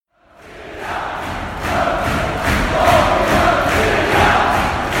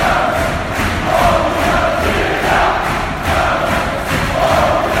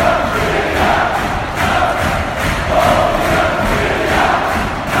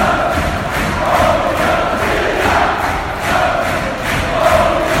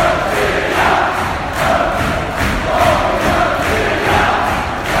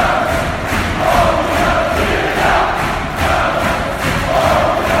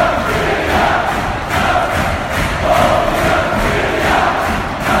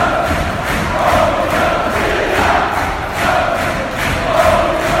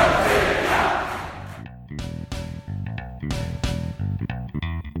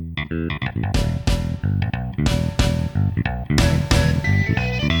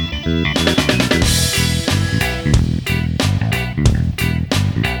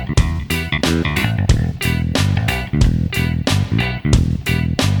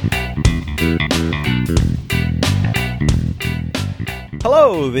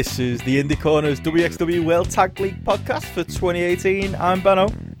Hello, this is the Indie Corners WXW World Tag League podcast for 2018. I'm Benno.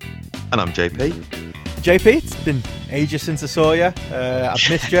 And I'm JP. JP, it's been ages since I saw you. I've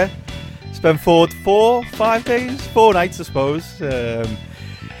missed you. Spent 5 days, 4 nights, I suppose,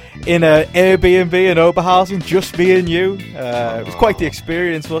 in an Airbnb in Oberhausen, just me and you. It was quite the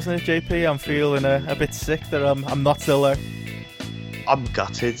experience, wasn't it, JP? I'm feeling a bit sick that I'm not still there. I'm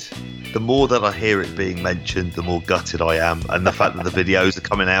gutted. The more that I hear it being mentioned, the more gutted I am. And the fact that the videos are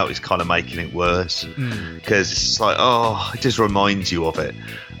coming out is kind of making it worse. Because it's just like, it just reminds you of it.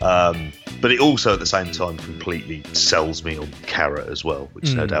 But it also, at the same time, completely sells me on Carrot as well,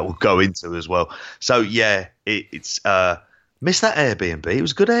 which no doubt we'll go into as well. So, yeah, it's... missed that Airbnb. It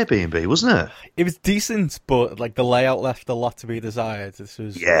was a good Airbnb, wasn't it? It was decent, but like the layout left a lot to be desired. This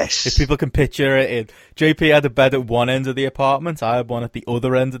was, yes. If people can picture it, JP had a bed at one end of the apartment, I had one at the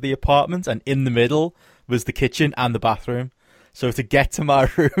other end of the apartment, and in the middle was the kitchen and the bathroom. So to get to my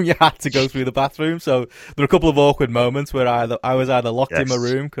room, you had to go through the bathroom. So there were a couple of awkward moments where I was either locked in my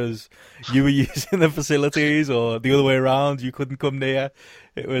room because you were using the facilities, or the other way around, you couldn't come near.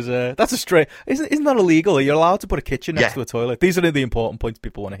 It was that's a straight. Isn't that illegal? Are you allowed to put a kitchen next to a toilet? These are the important points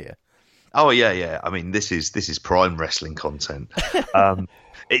people want to hear. Oh yeah. I mean, this is prime wrestling content.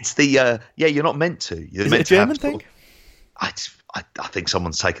 It's the you're not meant to. You're Is meant it a German to have thing? I think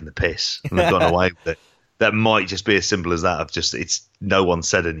someone's taken the piss and they've gone away with it. That might just be as simple as that. It's no one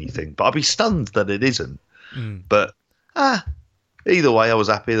said anything, but I'd be stunned that it isn't. But either way, I was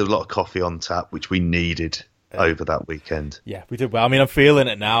happy. There was a lot of coffee on tap, which we needed over that weekend. Yeah, we did well. I mean, I'm feeling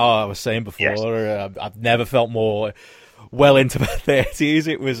it now. I was saying before, I've never felt more well into my 30s.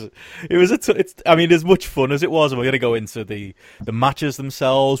 It was I mean, as much fun as it was, and we're going to go into the matches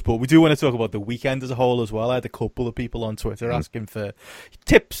themselves, but we do want to talk about the weekend as a whole as well. I had a couple of people on Twitter asking for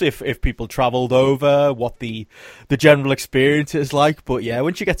tips if people travelled over, what the general experience is like. But yeah,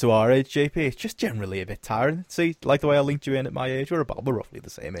 once you get to our age, JP, it's just generally a bit tiring. See, like the way I linked you in at my age, we're roughly the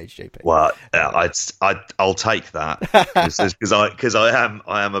same age, JP. Well, I'll take that because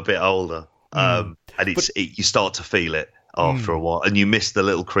I am a bit older, and you start to feel it after a while, and you miss the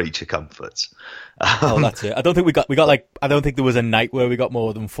little creature comforts. That's it. I don't think we got like, I don't think there was a night where we got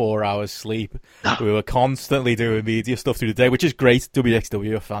more than 4 hours sleep. No. We were constantly doing media stuff through the day, which is great.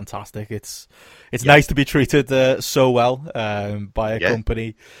 WXW are fantastic. It's nice to be treated so well by a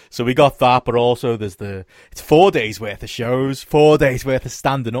company. So we got that, but also it's 4 days worth of shows, 4 days worth of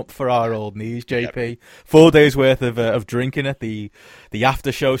standing up for our old knees, JP. 4 days worth of drinking at the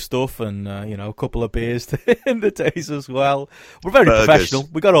after show stuff, and a couple of beers in the days as well. We're very professional.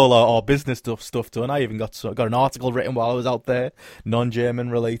 We got all our business stuff done. I even got an article written while I was out there, non-German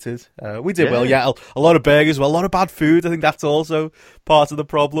related. We did well. Yeah, a lot of burgers, a lot of bad food. I think that's also part of the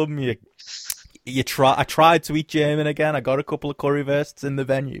problem. I tried to eat German again. I got a couple of currywursts in the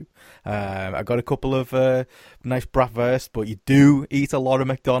venue. I got a couple of nice bratwurst, but you do eat a lot of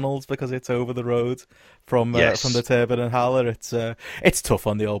McDonald's because it's over the road from the Turbine and Haller. It's tough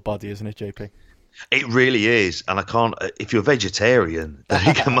on the old body, isn't it, JP? It really is, and I can't. If you're vegetarian,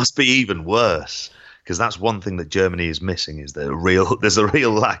 then it must be even worse. Because that's one thing that Germany is missing, is there's a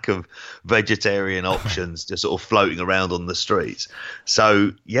real lack of vegetarian options just sort of floating around on the streets.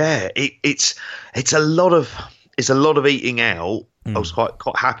 So yeah, it's a lot of eating out. I was quite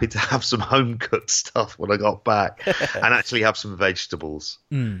happy to have some home cooked stuff when I got back and actually have some vegetables.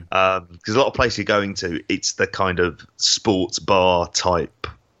 Because a lot of places you're going to, it's the kind of sports bar type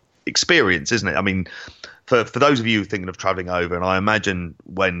experience, isn't it? I mean, for those of you thinking of travelling over, and I imagine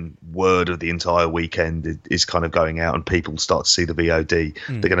when word of the entire weekend is kind of going out and people start to see the VOD,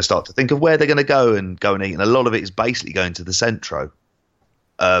 they're going to start to think of where they're going to go and eat. And a lot of it is basically going to the Centro.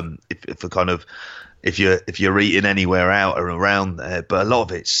 If you're eating anywhere out or around there, but a lot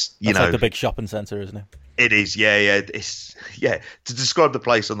of it's That's like the big shopping centre, isn't it? It is, yeah. To describe the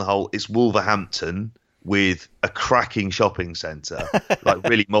place on the whole, it's Wolverhampton with a cracking shopping centre, like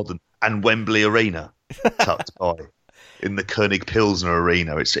really modern, and Wembley Arena tucked by in the König Pilsner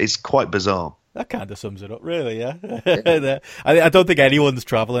Arena. It's quite bizarre. That kind of sums it up, really, yeah. I don't think anyone's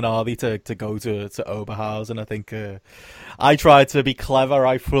travelling, are they, to go to Oberhausen. I think I tried to be clever.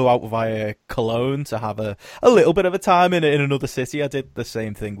 I flew out via Cologne to have a little bit of a time in another city. I did the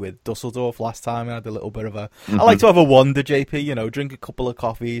same thing with Dusseldorf last time. I had a little bit of I like to have a wander, JP, drink a couple of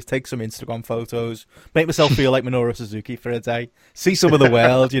coffees, take some Instagram photos, make myself feel like Minoru Suzuki for a day, see some of the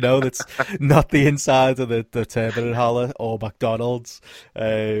world, that's not the inside of the Turbine and Haller or McDonald's.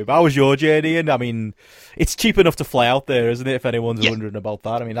 How was your journey and I mean, it's cheap enough to fly out there, isn't it? If anyone's wondering about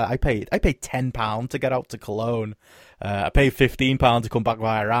that, I mean, I paid £10 to get out to Cologne. I paid £15 to come back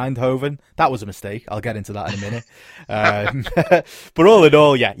via Eindhoven. That was a mistake. I'll get into that in a minute. But all in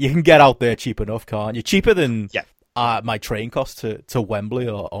all, yeah, you can get out there cheap enough, can't you? Cheaper than my train cost to Wembley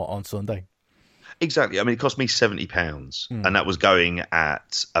or on Sunday. Exactly. I mean, it cost me £70, and that was going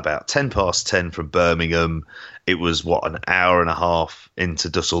at about 10 past 10 from Birmingham. It was an hour and a half into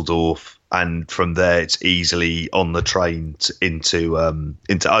Dusseldorf, and from there it's easily on the train into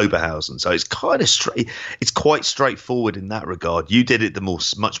Oberhausen. So it's kind of straight. It's quite straightforward in that regard. You did it the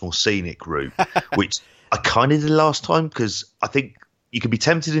much more scenic route, which I kind of did last time, because I think you could be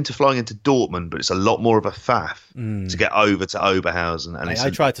tempted into flying into Dortmund, but it's a lot more of a faff to get over to Oberhausen. And I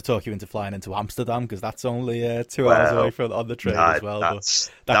tried to talk you into flying into Amsterdam, because that's only 2 hours away on the train as well. But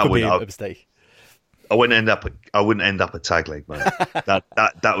that could be a mistake. I wouldn't end up at Tag League, mate.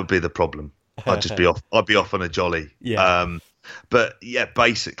 that would be the problem. I'd just be off. I'd be off on a jolly. Yeah. But yeah,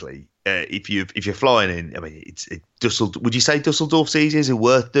 basically, if you're flying in, I mean, it's Dusseldorf. Would you say Dusseldorf's easier? Is it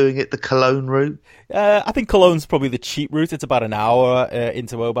worth doing it the Cologne route? I think Cologne's probably the cheap route. It's about an hour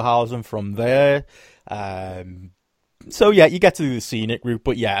into Oberhausen from there. So yeah, you get to do the scenic route,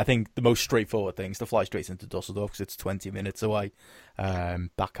 but yeah, I think the most straightforward thing is to fly straight into Dusseldorf, because it's 20 minutes away.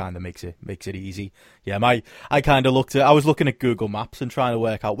 That kind of makes it easy. Yeah, I was looking at Google Maps and trying to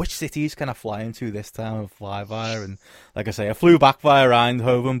work out which cities can I fly into this time and fly via. And like I say, I flew back via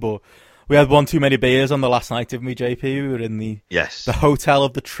Eindhoven, but we had one too many beers on the last night, didn't we, JP? We were in the hotel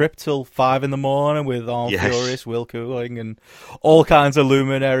of the trip till 5 a.m. with Arm Furious, Will Cooling, and all kinds of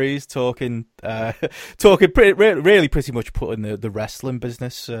luminaries talking really pretty much putting the wrestling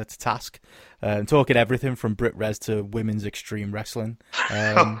business to task. Talking everything from Brit Res to women's extreme wrestling,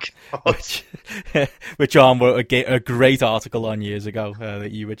 which Arm wrote a great article on years ago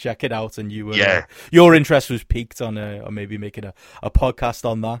that you were checking out, and you were your interest was piqued on maybe making a podcast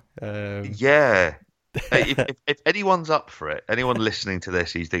on that. If anyone's up for it, anyone listening to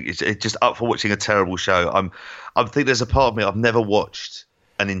this, you think it's just up for watching a terrible show, I think there's a part of me, I've never watched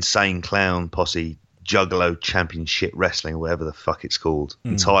an Insane Clown Posse Juggalo Championship Wrestling, or whatever the fuck it's called.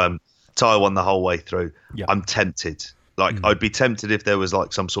 Ty won the whole way through. Yep. I'm tempted. I'd be tempted if there was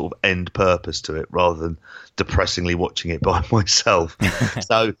some sort of end purpose to it, rather than depressingly watching it by myself.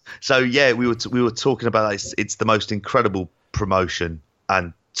 so yeah, we were talking about that. It's the most incredible promotion,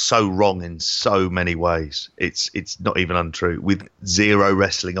 and so wrong in so many ways. It's not even untrue, with zero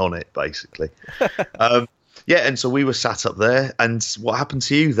wrestling on it, basically. And so we were sat up there, and what happened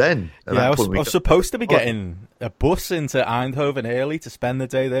to you then? I was supposed to be getting a bus into Eindhoven early to spend the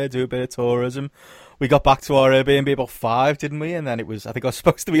day there, do a bit of tourism. We got back to our Airbnb about 5, didn't we? And then I think I was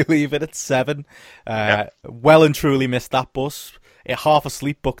supposed to be leaving at 7. Well and truly missed that bus. Half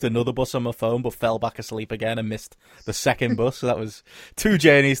asleep, booked another bus on my phone, but fell back asleep again and missed the second bus. So that was 2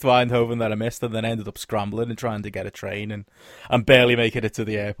 journeys to Eindhoven that I missed, and then ended up scrambling and trying to get a train and barely making it to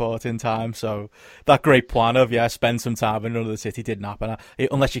the airport in time. So that great plan of, spend some time in another city didn't happen.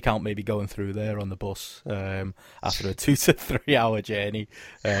 Unless you count maybe going through there on the bus after a 2 to 3 hour journey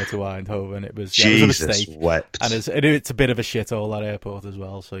to Eindhoven. It was a mistake. Wept. And it's a bit of a shithole, that airport as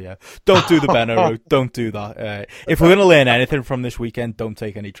well. So yeah, don't do the Benno route. Don't do that. If we're going to learn anything from this weekend, don't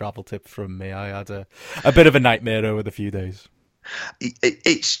take any travel tips from me. I had a bit of a nightmare over the few days.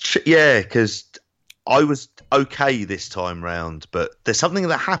 Because I was okay this time round, but there's something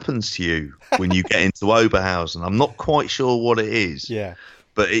that happens to you when you get into Oberhausen. I'm not quite sure what it is. Yeah.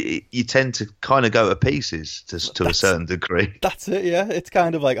 But you tend to kind of go to pieces to a certain degree. That's it, yeah. It's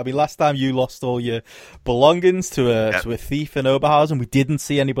kind of last time you lost all your belongings to a thief in Oberhausen. We didn't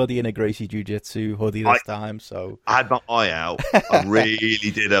see anybody in a Gracie Jiu-Jitsu hoodie this time, so... I had my eye out. I really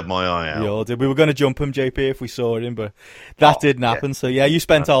did have my eye out. We all did. We were going to jump him, JP, if we saw him, but that didn't happen. So, yeah, you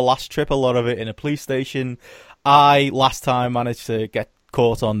spent our last trip, a lot of it in a police station. Last time, managed to get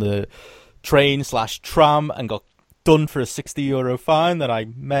caught on the train/tram and got done for a €60 fine that I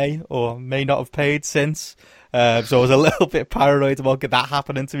may or may not have paid since. So I was a little bit paranoid about that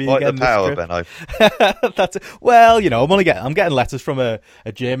happening to me again. The power, Benno. That's it. Well, I'm getting letters from a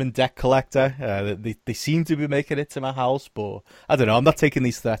German debt collector. They seem to be making it to my house, but I don't know. I'm not taking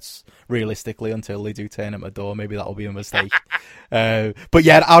these threats realistically until they do turn at my door. Maybe that'll be a mistake. But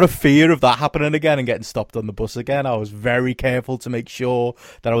yeah, out of fear of that happening again and getting stopped on the bus again, I was very careful to make sure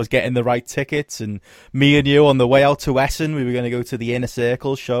that I was getting the right tickets. And me and you on the way out to Essen, we were going to go to the Inner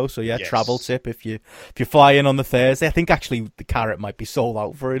Circle show. So yeah, travel tip if you fly in on the Thursday. I think actually the Carrot might be sold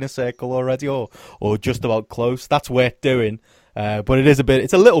out for Inner Circle already, or just about close. That's worth doing. But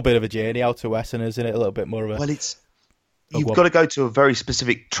it's a little bit of a journey out to Essen, isn't it? A little bit more of a... Well, you've got to go to a very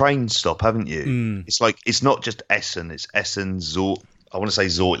specific train stop, haven't you? Mm. It's like it's not just Essen; it's Essen, Zort. I want to say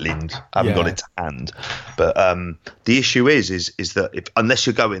Zortlind. I haven't got it to hand, but the issue is that unless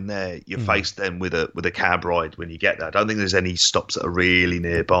you're going there, you're faced then with a cab ride when you get there. I don't think there's any stops that are really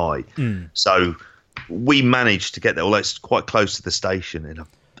nearby. So we managed to get there, although it's quite close to the station.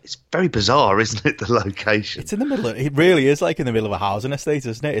 It's very bizarre, isn't it? The location. It's in the middle. It really is like in the middle of a housing estate,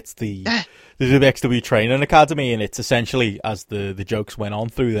 isn't it? It's the WXW Training Academy, and it's essentially, as the jokes went on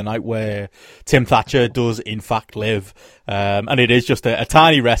through the night, where Tim Thatcher does in fact live, and it is just a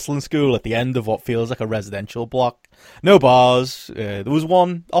tiny wrestling school at the end of what feels like a residential block. No bars. There was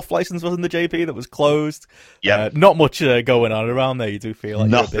one off license, wasn't the JP, that was closed. Yeah, not much going on around there. You do feel like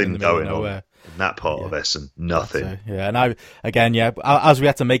nothing going on in that part of Essen. Nothing. And as we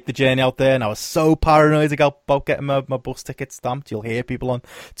had to make the journey out there, and I was so paranoid about getting my bus ticket stamped. You'll hear people on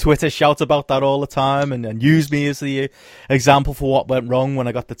Twitter shout about that all the time and use me as the example for what went wrong when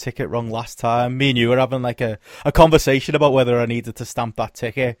I got the ticket wrong last time. Me and you were having like a conversation about whether I needed to stamp that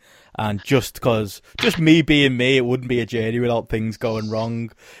ticket, and just me being me, it wouldn't be a journey without things going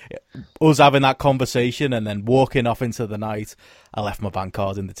wrong. Us having that conversation and then walking off into the night, I left my bank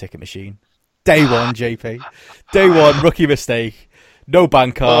card in the ticket machine. Day one, JP. Day one, rookie mistake. No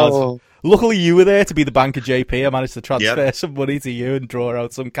bank card. Oh. Luckily, you were there to be the banker, JP. I managed to transfer some money to you and draw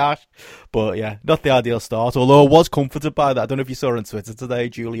out some cash. But yeah, not the ideal start. Although I was comforted by that. I don't know if you saw on Twitter today,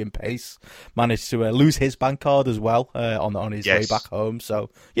 Julian Pace managed to lose his bank card as well on his way back home.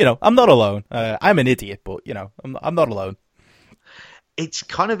 So, I'm not alone. I'm an idiot, but, I'm not alone. It's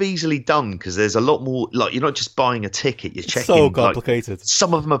kind of easily done because there's a lot more. Like, you're not just buying a ticket; you're checking. So complicated. Like,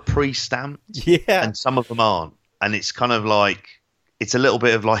 some of them are pre-stamped, and some of them aren't. And it's kind of like it's a little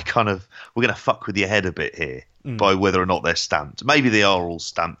bit of like kind of we're going to fuck with your head a bit here by whether or not they're stamped. Maybe they are all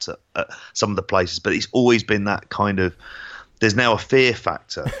stamped at some of the places, but it's always been that kind of. There's now a fear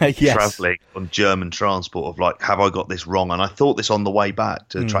factor travelling on German transport of like, have I got this wrong? And I thought this on the way back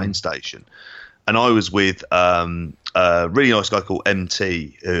to the train station. And I was with a really nice guy called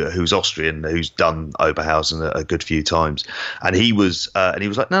MT, who's Austrian, who's done Oberhausen a good few times. And he was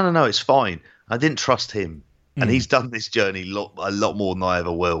like, no, it's fine. I didn't trust him. And he's done this journey a lot more than I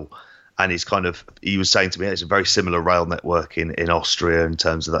ever will. And he was saying to me, it's a very similar rail network in Austria in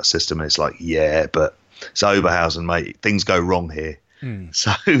terms of that system. And it's like, yeah, but it's Oberhausen, mate. Things go wrong here.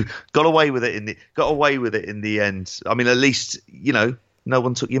 So got away with it in the end. I mean, at least, no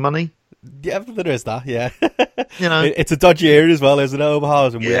one took your money. Yeah, there is that, yeah. It's a dodgy area as well, isn't it,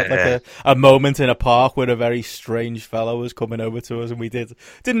 Oberhausen? We had like a moment in a park where a very strange fellow was coming over to us, and we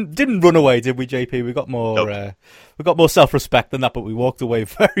didn't run away, did we, JP? We got more self-respect than that, but we walked away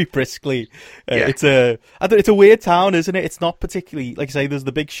very briskly. It's a weird town, isn't it? It's not particularly, like I say, there's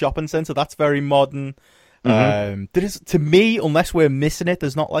the big shopping centre, that's very modern. There is, to me, unless we're missing it,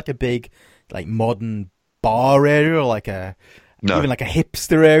 there's not like a big like modern bar area or like even like a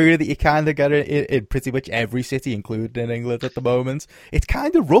hipster area that you kind of get in pretty much every city, including in England at the moment. It's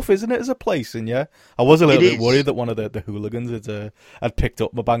kind of rough, isn't it, as a place? And I was a little bit worried that one of the hooligans had picked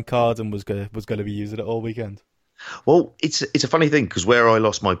up my bank card and was going to be using it all weekend. Well, it's a funny thing because where I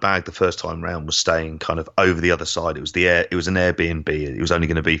lost my bag the first time round was staying kind of over the other side. It was an Airbnb. It was only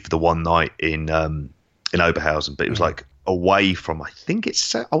going to be for the one night in Oberhausen, but it was like away from, I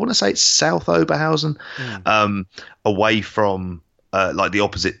want to say it's South Oberhausen, away from like the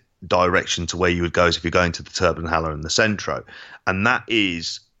opposite direction to where you would go if you're going to the Turbinenhalle and the Centro. And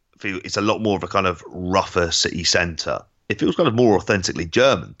it's a lot more of a kind of rougher city centre. It feels kind of more authentically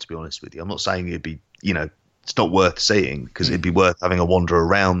German, to be honest with you. I'm not saying it'd be, it's not worth seeing because it'd be worth having a wander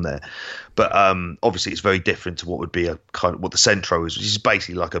around there. But obviously it's very different to what would be a kind of what the Centro is, which is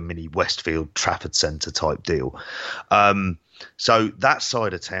basically like a mini Westfield Trafford Centre type deal. So that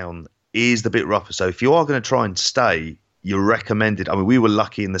side of town is the bit rougher. So if you are going to try and stay, you're recommended. I mean, we were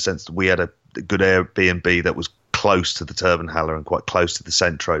lucky in the sense that we had a good Airbnb that was close to the Turbinenhalle and quite close to the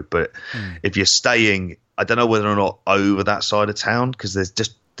Centro. But if you're staying, I don't know whether or not over that side of town because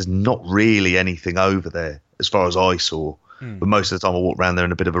there's not really anything over there as far as I saw. But most of the time I walk around there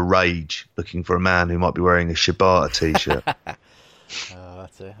in a bit of a rage looking for a man who might be wearing a Shibata t-shirt.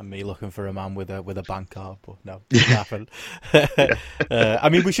 That's it. And me looking for a man with a bank card, but no, it didn't happen. I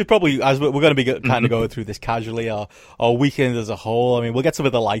mean, we should probably, as we're going to be kind of going through this casually, our weekend as a whole. I mean, we'll get some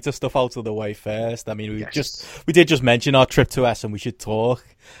of the lighter stuff out of the way first. I mean, we did just mention our trip to Essen. We should talk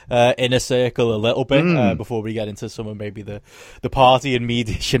Inner Circle a little bit before we get into some of maybe the party and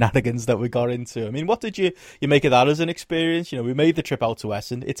media shenanigans that we got into. I mean, what did you make of that as an experience? We made the trip out to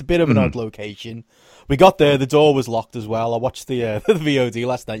Essen. It's a bit of an odd location. We got there, the door was locked as well. I watched the VOD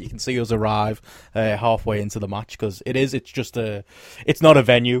last night. You can see us arrive halfway into the match because it's not a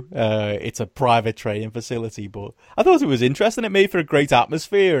venue. It's a private training facility, but I thought it was interesting. It made for a great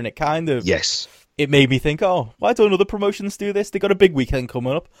atmosphere, and it kind of it made me think, oh, why don't other promotions do this? They got a big weekend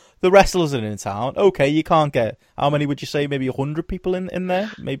coming up. The wrestlers are in town. Okay, you can't get, how many would you say? Maybe 100 people in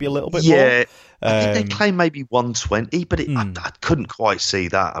there? Maybe a little bit more? Yeah, I think they claim maybe 120, but I couldn't quite see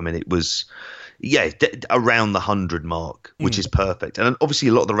that. I mean, it was, around the 100 mark, which is perfect. And obviously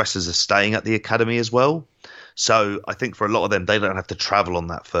a lot of the wrestlers are staying at the academy as well. So I think for a lot of them, they don't have to travel on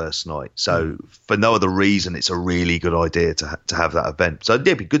that first night. So for no other reason, it's a really good idea to have that event. So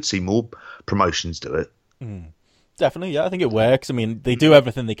it'd be good to see more promotions do it. Definitely, yeah, I think it works. I mean, they do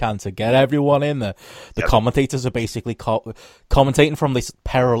everything they can to get everyone in. The commentators are basically commentating from this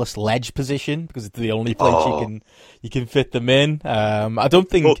perilous ledge position because it's the only place you can fit them in. I don't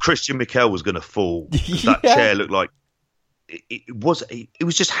think. Well, Christian Mikel was going to fall. That chair looked like it was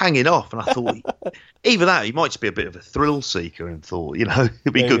just hanging off, and I thought even that he might just be a bit of a thrill seeker and thought,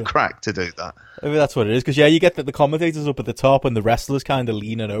 it'd be good crack to do that. Maybe that's what it is, because you get the commentators up at the top and the wrestlers kind of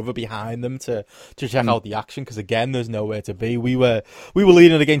leaning over behind them to check out the action, because again, there's nowhere to be. We were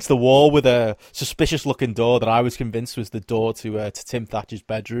leaning against the wall with a suspicious looking door that I was convinced was the door to Tim Thatcher's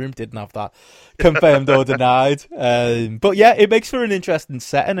bedroom. Didn't have that confirmed or denied. But yeah, it makes for an interesting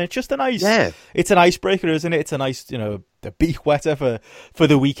setting. It's just it's an icebreaker, isn't it? It's a nice, the beak whetter for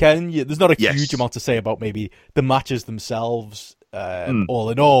the weekend. There's not a huge amount to say about maybe the matches themselves, all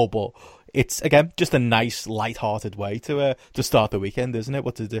in all, but it's again just a nice, light-hearted way to start the weekend, isn't it?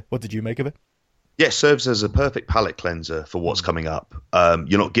 What did you make of it? Yeah, it serves as a perfect palate cleanser for what's coming up.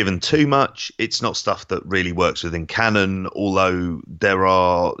 You're not given too much. It's not stuff that really works within canon, although there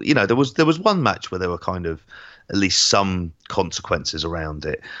are, there was one match where there were kind of at least some consequences around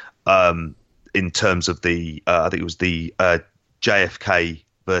it. In terms of the, I think it was the JFK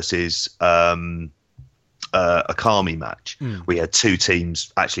versus Akami match. We had two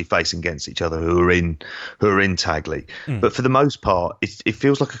teams actually facing against each other who are in Tag League. But for the most part, it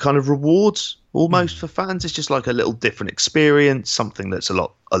feels like a kind of rewards almost for fans. It's just like a little different experience, something that's a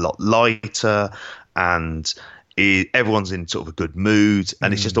lot lighter, and everyone's in sort of a good mood,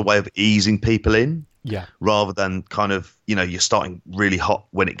 and it's just a way of easing people in. Yeah. Rather than kind of, you're starting really hot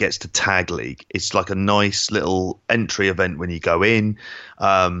when it gets to Tag League. It's like a nice little entry event when you go in.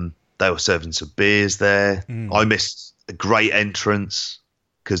 They were serving some beers there. I missed a great entrance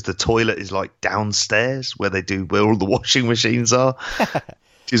because the toilet is like downstairs where all the washing machines are,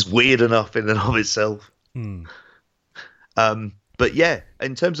 which is weird enough in and of itself. But yeah,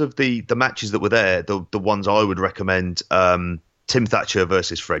 in terms of the matches that were there, the ones I would recommend, Tim Thatcher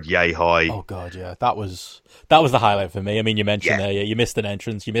versus Fred Yehi. Oh god, yeah, that was the highlight for me. I mean, you mentioned there, you missed an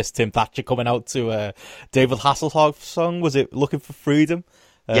entrance. You missed Tim Thatcher coming out to David Hasselhoff's song. Was it "Looking for Freedom"?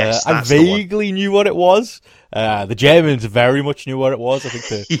 Yes, I vaguely knew what it was. The Germans very much knew what it was. I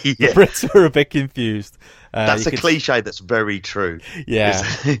think the Brits were a bit confused. That's a cliche that's very true. Yeah,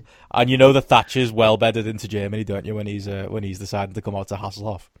 and that Thatcher's well bedded into Germany, don't you? When he's deciding to come out to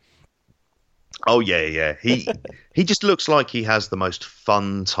Hasselhoff. Oh yeah. He just looks like he has the most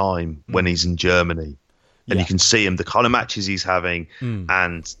fun time when he's in Germany. And you can see him, the kind of matches he's having,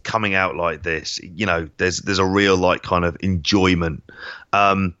 and coming out like this. There's a real kind of enjoyment.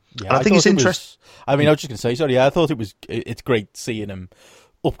 And I think it's interesting. I mean, I was just gonna say, sorry. Yeah, I thought it's great seeing him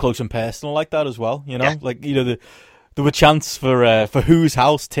up close and personal like that as well. There were chants for whose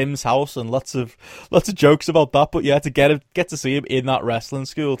house, Tim's house, and lots of jokes about that. But yeah, to get to see him in that wrestling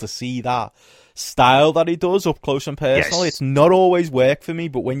school, to see that style that he does up close and personal, it's not always work for me.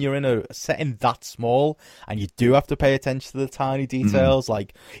 But when you're in a setting that small and you do have to pay attention to the tiny details,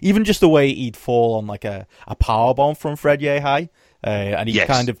 like even just the way he'd fall on like a powerbomb from Fred Yehi. And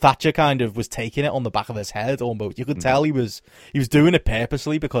Thatcher kind of was taking it on the back of his head almost. You could tell he was doing it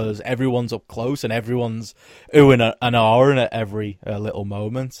purposely because everyone's up close and everyone's oohing and ahhing at every little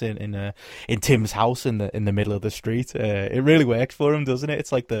moment in Tim's house in the middle of the street. It really works for him, doesn't it?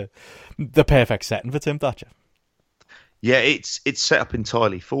 It's like the perfect setting for Tim Thatcher. Yeah, it's set up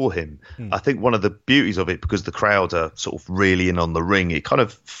entirely for him. I think one of the beauties of it, because the crowd are sort of really in on the ring, it kind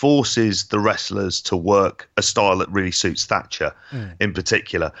of forces the wrestlers to work a style that really suits Thatcher in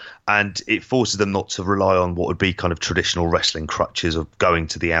particular. And it forces them not to rely on what would be kind of traditional wrestling crutches of going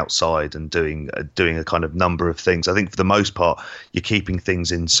to the outside and doing a kind of number of things. I think for the most part, you're keeping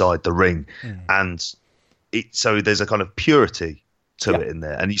things inside the ring. And so there's a kind of purity to it in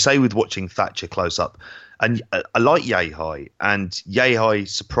there. And you say with watching Thatcher close up, and I like Yehi, and Yehi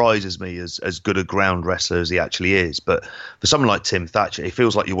surprises me as good a ground wrestler as he actually is. But for someone like Tim Thatcher, it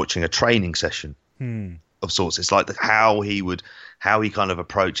feels like you're watching a training session of sorts. It's like how he would how he kind of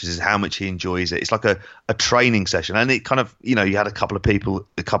approaches it, how much he enjoys it. It's like a training session, and it kind of, you had a couple of people,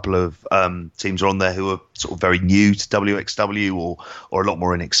 a couple of teams are on there who are sort of very new to WXW or a lot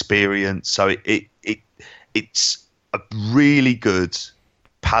more inexperienced. So it's a really good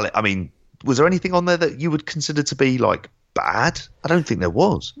palette. I mean, was there anything on there that you would consider to be like bad? I don't think there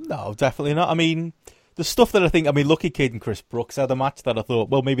was. No, definitely not. I mean, the stuff that Lucky Kid and Chris Brooks had a match that I thought,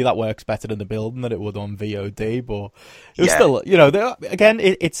 well, maybe that works better in the building than it would on VOD, but it was still, again,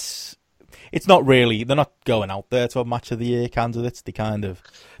 it's not really, they're not going out there to have match of the year candidates. They kind of,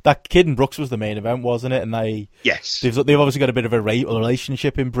 that Kid and Brooks was the main event, wasn't it? And they've obviously got a bit of a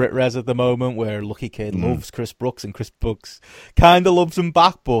relationship in Brit Res at the moment, where Lucky Kid loves Chris Brooks and Chris Brooks kind of loves him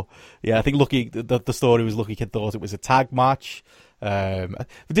back. But yeah, I think the story was Lucky Kid thought it was a tag match.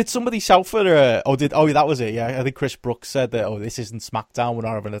 Did somebody shout for that was it, yeah. I think Chris Brooks said that, this isn't SmackDown, we're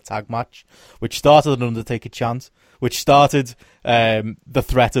not having a tag match, which started an Undertaker chant, which started the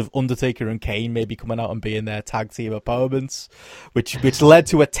threat of Undertaker and Kane maybe coming out and being their tag team opponents, which led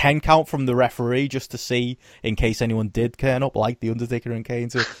to a 10 count from the referee, just to see, in case anyone did turn up like the Undertaker and Kane,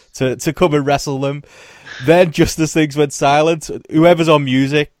 to come and wrestle them. Then, just as things went silent, whoever's on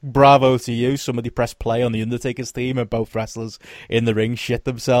music, bravo to you, somebody pressed play on the Undertaker's theme, and both wrestlers in the ring shit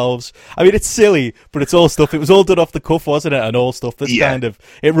themselves. I mean, it's silly, but it's all stuff, it was all done off the cuff, wasn't it? And all stuff that's kind of,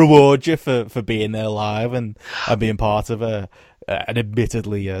 it rewards you for being there live and being part of an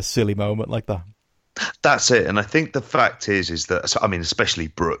admittedly silly moment like that. That's it. And I think the fact is that, I mean, especially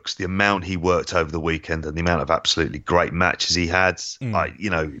Brooks, the amount he worked over the weekend and the amount of absolutely great matches he had,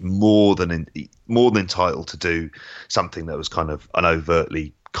 more than entitled to do something that was kind of an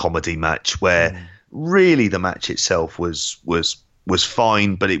overtly comedy match, where really the match itself was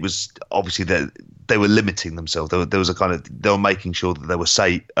fine, but it was obviously that they were limiting themselves. There was a kind of, they were making sure that they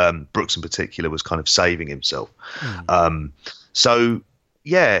were Brooks in particular was kind of saving himself. So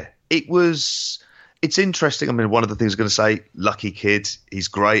yeah, it's interesting. I mean, one of the things I'm going to say, Lucky Kid, he's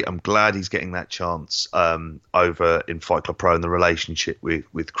great. I'm glad he's getting that chance over in Fight Club Pro, and the relationship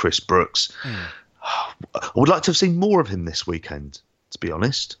with Chris Brooks. I would like to have seen more of him this weekend, to be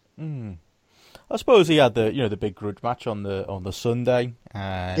honest. I suppose he had the big grudge match on the Sunday.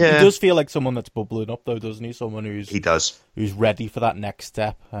 He does feel like someone that's bubbling up, though, doesn't he? Someone who's ready for that next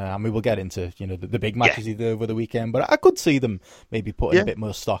step. And we will get into the big matches he did over the weekend, but I could see them maybe putting a bit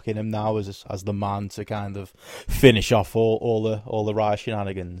more stock in him now as the man to kind of finish off all the Riot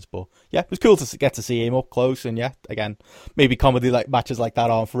shenanigans. But yeah, it was cool to get to see him up close. And yeah, again, maybe comedy like matches like that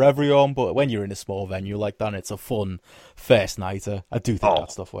aren't for everyone, but when you're in a small venue like that, and it's a fun first nighter, I do think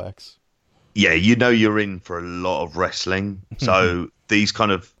that stuff works. Yeah, you're in for a lot of wrestling. So these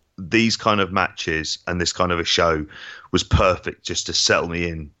kind of matches and this kind of a show was perfect just to settle me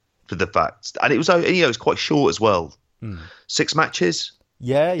in for the fact. And it was quite short as well. 6 matches.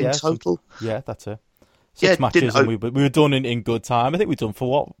 In total. That's it. 6 matches, and we were done in good time. I think we done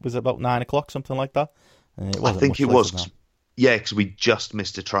for what was it, about 9 o'clock, something like that. I think it was. Yeah, because we just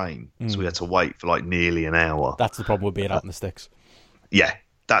missed a train, so we had to wait for like nearly an hour. That's the problem with being out in the sticks. Yeah.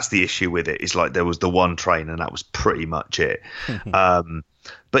 That's the issue with it. It's like there was the one train and that was pretty much it.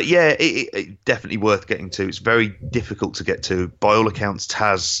 But yeah, it definitely worth getting to. It's very difficult to get to. By all accounts,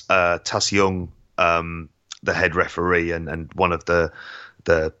 Tas Young, the head referee and one of the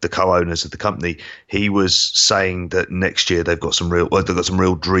co-owners of the company, he was saying that next year they've got some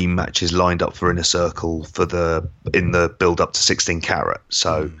real dream matches lined up for Inner Circle in the build up to 16 Carat.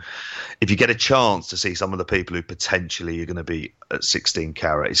 So if you get a chance to see some of the people who potentially are going to be at 16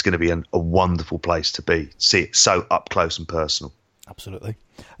 Carat, it's going to be a wonderful place to be. See it so up close and personal. Absolutely.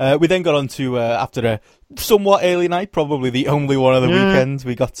 We then got on to, after a somewhat early night, probably the only one of the weekend,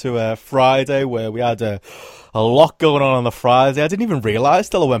 we got to Friday, where we had a lot going on the Friday. I didn't even realise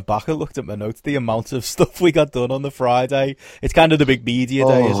till I went back and looked at my notes the amount of stuff we got done on the Friday. It's kind of the big media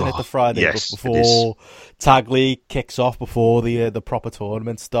day, isn't it? The Friday before Tag League kicks off, before the proper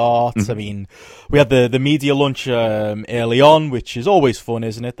tournament starts. I mean, we had the media lunch early on, which is always fun,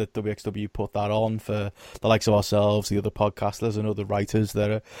 isn't it? That WXW put that on for the likes of ourselves, the other podcasters and other writers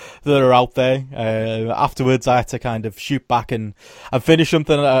that are out there. Afterwards, I had to kind of shoot back and finish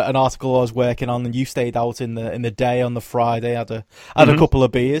something, an article I was working on, and you stayed out in the day on the Friday. Had a couple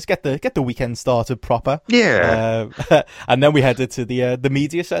of beers, get the weekend started proper. And then we headed to the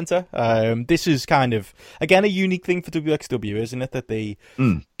media centre. This is kind of again a unique thing for WXW, isn't it? That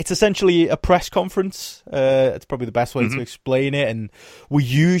it's essentially a press conference. It's probably the best way to explain it. And we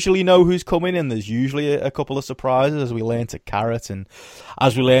usually know who's coming, and there's usually a couple of surprises, as we learned at Carat and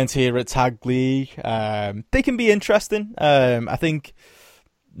as we learned here at Tag League. They can be interesting. I think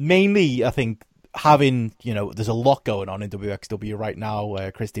having, there's a lot going on in WXW right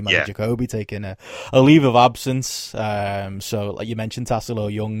now. Christy Jacoby taking a leave of absence. So, like you mentioned,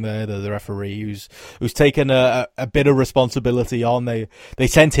 Tassilo Young there, the referee, who's taken a bit of responsibility on. They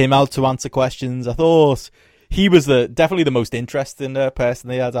sent him out to answer questions. I thought he was definitely the most interesting person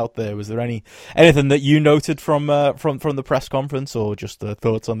they had out there. Was there anything that you noted from the press conference, or just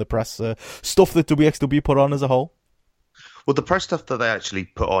thoughts on the press stuff that WXW put on as a whole? Well, the press stuff that they actually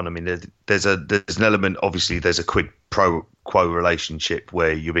put on, I mean, there's an element. Obviously, there's a quid pro quo relationship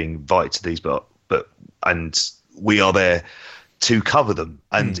where you're being invited to these, and we are there to cover them,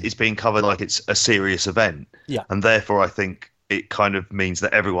 and it's being covered like it's a serious event. Yeah, and therefore, I think it kind of means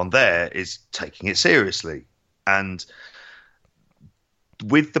that everyone there is taking it seriously. And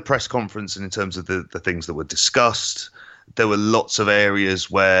with the press conference, and in terms of the things that were discussed, there were lots of areas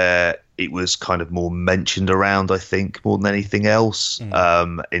where it was kind of more mentioned around, I think, more than anything else,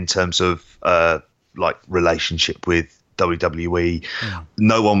 in terms of like relationship with WWE.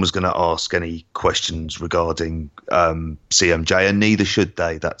 No one was going to ask any questions regarding CMJ, and neither should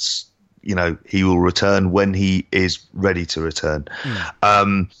they. That's, he will return when he is ready to return.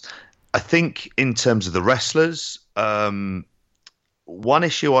 I think in terms of the wrestlers, one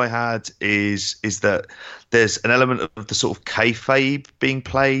issue I had is that there's an element of the sort of kayfabe being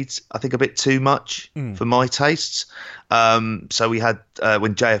played, I think, a bit too much for my tastes. So we had,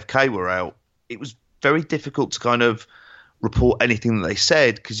 when JFK were out, it was very difficult to kind of report anything that they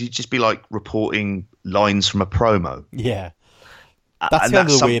said, because you'd just be like reporting lines from a promo. Yeah. That's kind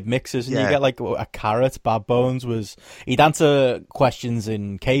of the weird mixes, and you get like a Carrot. Bad Bones he'd answer questions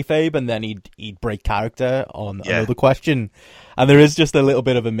in kayfabe, and then he'd break character on another question, and there is just a little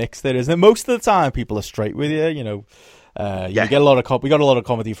bit of a mix there, isn't it? Most of the time, people are straight with you. You get a lot of we got a lot of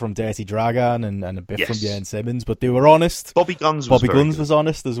comedy from Dirty Dragon and a bit from Jane Simmons, but they were honest. Bobby Guns was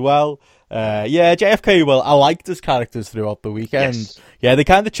honest as well. JFK. Well, I liked his characters throughout the weekend. Yes. Yeah, they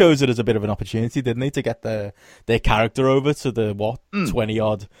kind of chose it as a bit of an opportunity, didn't they, to get their character over to the 20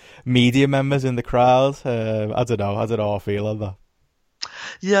 odd media members in the crowd. I don't know how I feel on that.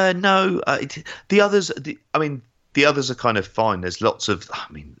 Yeah, no, the others. The others are kind of fine. There's lots of,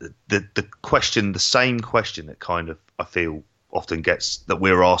 the same question that kind of, I feel, often gets, that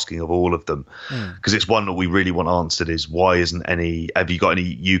we're asking of all of them, because it's one that we really want answered, is why isn't have you got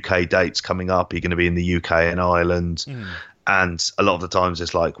any UK dates coming up? Are you going to be in the UK and Ireland? And a lot of the times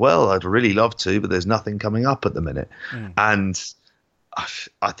it's like, well, I'd really love to, but there's nothing coming up at the minute. And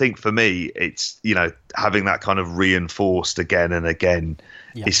I think for me, it's, having that kind of reinforced again and again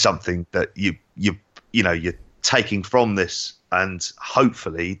is something that you're taking from this, and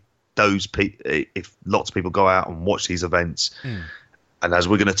hopefully if lots of people go out and watch these events, and as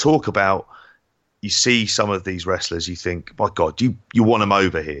we're going to talk about, you see some of these wrestlers, you think, my God, you want them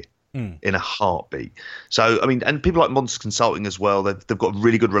over here in a heartbeat. So, and people like Monster Consulting as well, they've got a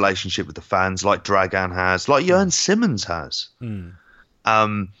really good relationship with the fans, like Dragan has, like Jørn Simmons has. And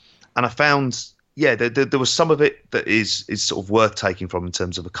I found, there was some of it that is sort of worth taking from, in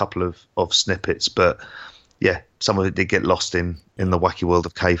terms of a couple of snippets, but some of it did get lost in the wacky world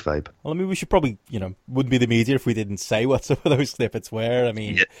of kayfabe. Well, we should probably, wouldn't be the media if we didn't say what some of those snippets were.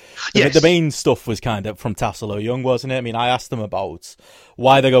 Yes. The main stuff was kind of from Tassilo Young, wasn't it? I asked them about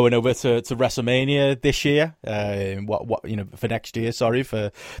why they're going over to WrestleMania this year, for next year.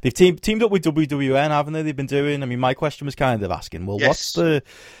 They've teamed up with WWN, haven't they? They've been doing. My question was kind of asking, well, what's the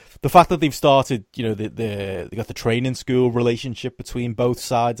fact that they've started, they got the training school relationship between both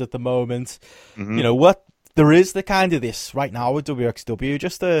sides at the moment. What there is the kind of this right now with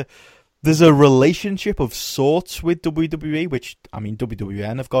WXW, there's a relationship of sorts with WWE, which,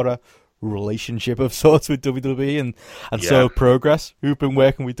 WWN have got a relationship of sorts with WWE, and so Progress, who've been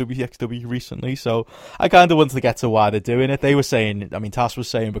working with WXW recently. So I kind of wanted to get to why they're doing it. They were saying, Tass was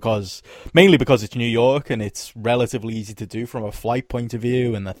saying, mainly because it's New York and it's relatively easy to do from a flight point of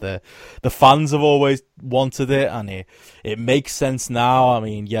view, and that the fans have always wanted it, and it makes sense now.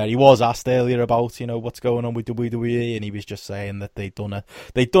 He was asked earlier about what's going on with WWE, and he was just saying that they'd done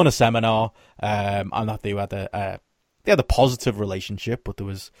a seminar, and that they had a positive relationship, but there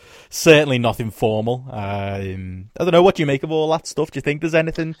was certainly nothing formal. I don't know. What do you make of all that stuff? Do you think there's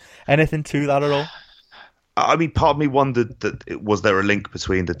anything to that at all? Part of me wondered that was there a link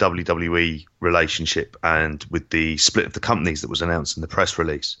between the WWE relationship and with the split of the companies that was announced in the press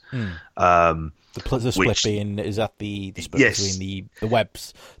release. The split being, is that the split between the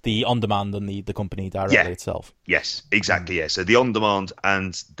webs, the on-demand, and the company directly itself? Yes, exactly. Yeah. So the on-demand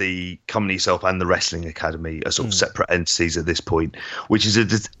and the company itself and the Wrestling Academy are sort of separate entities at this point, which is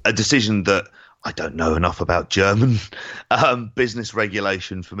a decision that I don't know enough about German business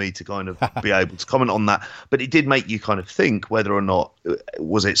regulation for me to kind of be able to comment on that. But it did make you kind of think whether or not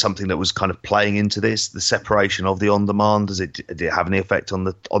was it something that was kind of playing into this, the separation of the on-demand. Did it have any effect on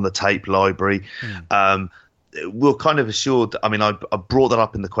the tape library? We're kind of assured. I mean, I brought that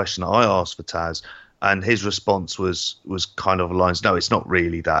up in the question I asked for Taz, and his response was kind of lines. No, it's not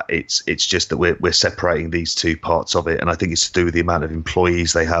really that. It's just that we're separating these two parts of it, and I think it's to do with the amount of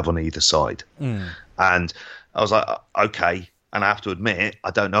employees they have on either side. And I was like, okay. And I have to admit,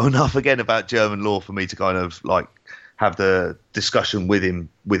 I don't know enough again about German law for me to kind of like have the discussion with him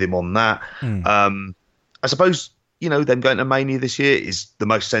on that. I suppose them going to Mania this year is the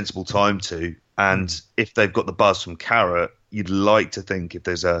most sensible time to. And if they've got the buzz from Carrot, you'd like to think if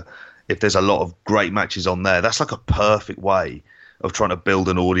there's a lot of great matches on there, that's like a perfect way of trying to build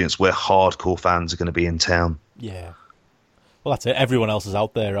an audience where hardcore fans are going to be in town. Yeah. Well, that's it. Everyone else is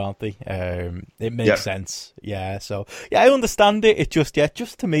out there, aren't they? It makes sense. Yeah. So, I understand it. It just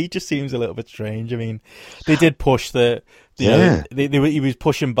to me, just seems a little bit strange. I mean, they did push he was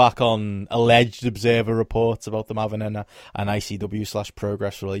pushing back on alleged Observer reports about them having an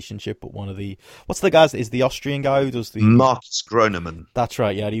ICW/Progress relationship. But one of what's the guys? Is the Austrian guy who does the Marcus Groneman? That's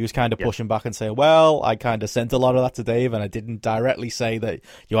right. Yeah, he was kind of pushing back and saying, "Well, I kind of sent a lot of that to Dave, and I didn't directly say that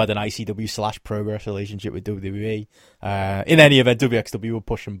you had an ICW/Progress relationship with WWE." In any event, WXW were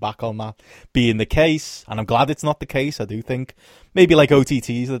pushing back on that being the case, and I'm glad it's not the case. I do think maybe like OTT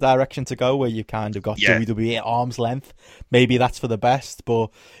is the direction to go, where you kind of got WWE at arm's length. Maybe that's for the best,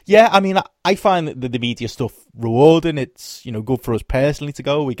 but I mean, I find the media stuff rewarding. It's good for us personally to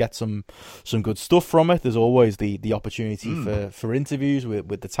go. We get some good stuff from it. There's always the opportunity for interviews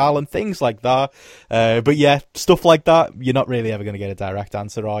with the talent, things like that. But stuff like that, you're not really ever going to get a direct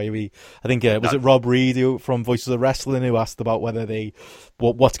answer, are you? I think was it Rob Reed from Voices of Wrestling who asked about whether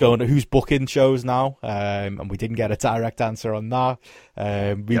what's going on, who's booking shows now, and we didn't get a direct answer on that.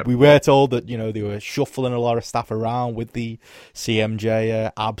 We were told that they were shuffling a lot of stuff around with the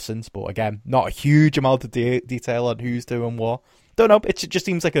CMJ absence, but again, not a huge amount of detail on who's doing what. Don't know. It just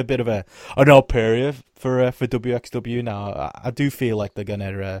seems like a bit of an odd period for WXW now. I do feel like they're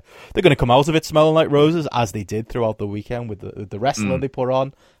gonna come out of it smelling like roses, as they did throughout the weekend with the wrestling they put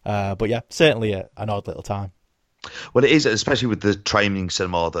on. But certainly an odd little time. Well, it is, especially with the training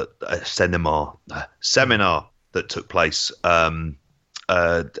seminar that took place, and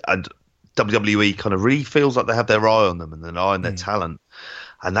WWE kind of really feels like they have their eye on them and an eye on their talent.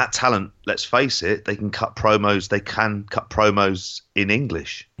 And that talent, let's face it, they can cut promos. They can cut promos in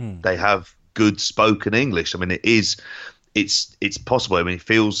English. They have good spoken English. I mean, it's possible. I mean, it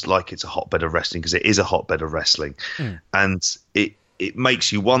feels like it's a hotbed of wrestling because it is a hotbed of wrestling, and it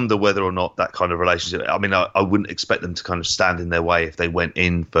makes you wonder whether or not that kind of relationship. I mean, I wouldn't expect them to kind of stand in their way if they went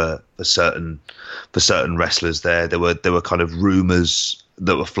in for certain wrestlers. There were kind of rumors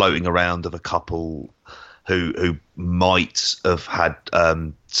that were floating around of a couple who might have had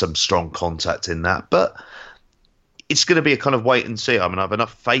some strong contact in that, but it's going to be a kind of wait and see. I mean, I have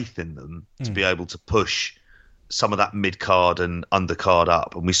enough faith in them to be able to push some of that mid card and undercard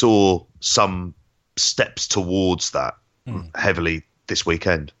up, and we saw some steps towards that heavily this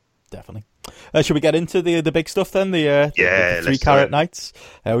weekend. Definitely. Should we get into the big stuff then? The 3 Carat nights.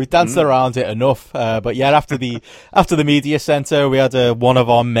 We've danced around it enough, but after the media centre, we had one of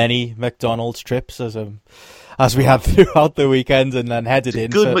our many McDonald's trips as we had throughout the weekend, and then headed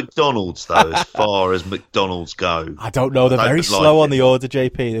in. Good McDonald's though, as far as McDonald's go. I don't know. They're very slow on the order,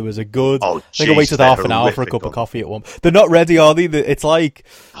 JP. There was a good. I think I waited half an hour for a cup of coffee at one. They're not ready, are they? It's like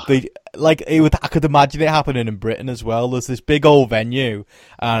I could imagine it happening in Britain as well. There's this big old venue,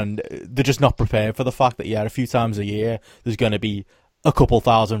 and they're just not prepared for the fact that a few times a year there's going to be a couple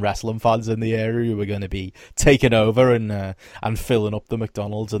thousand wrestling fans in the area who are going to be taking over and filling up the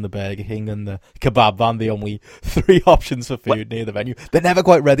McDonald's and the Burger King and the kebab van, the only 3 options for food near the venue. They're never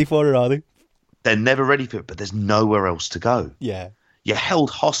quite ready for it, are they? They're never ready for it, but there's nowhere else to go. Yeah. You're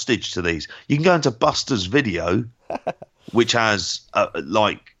held hostage to these. You can go into Buster's Video, which has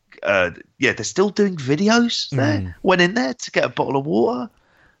they're still doing videos there. Went in there to get a bottle of water.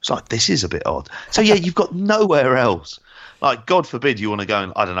 It's like, this is a bit odd. So you've got nowhere else. Like, God forbid you want to go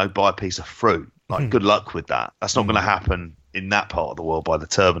and, I don't know, buy a piece of fruit. Like, good luck with that. That's not going to happen in that part of the world by the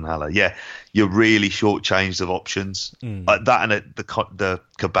Turbinhalle. Yeah, you're really shortchanged of options. Like that and the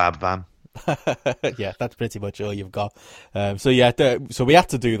kebab van. Yeah, that's pretty much all you've got. So we had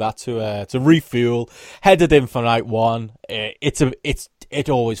to do that to refuel. Headed in for night one. It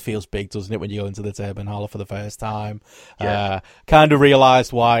always feels big, doesn't it, when you go into the Turbine for the first time? Yeah. Kind of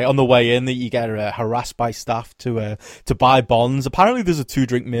realised why on the way in that you get harassed by staff to buy bonds. Apparently, there's a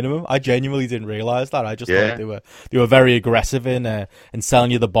 2-drink minimum. I genuinely didn't realise that. I just thought they were very aggressive in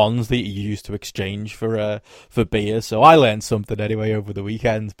selling you the bonds that you use to exchange for beer. So I learned something anyway over the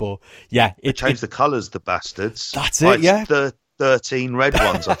weekend. But yeah, it changed the colours, the bastards. That's it. Yeah. 13 red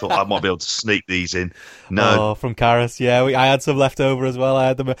ones. I thought I might be able to sneak these in. No. Oh, from Carus. Yeah, I had some left over as well. I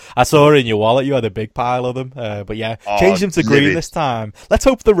had them. I saw in your wallet you had a big pile of them. But yeah, change them to green this time. Let's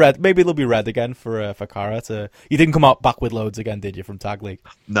hope the red. Maybe they'll be red again for Cara. You didn't come up back with loads again, did you, from Tag League?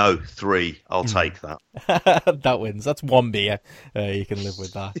 No, 3. I'll take that. That wins. That's 1 beer. You can live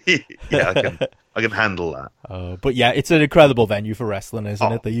with that. Yeah, I can handle that. But yeah, it's an incredible venue for wrestling,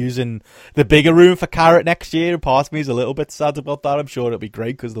 isn't it? They're using the bigger room for Carrot next year. Part of me is a little bit sad about that. I'm sure it'll be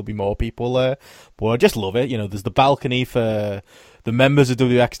great because there'll be more people there. But I just love it. You know, there's the balcony for the members of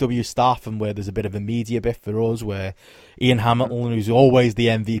WXW staff, and where there's a bit of a media bit for us, where Ian Hamilton, who's always the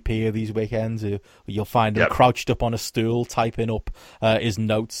MVP of these weekends, you'll find him crouched up on a stool typing up his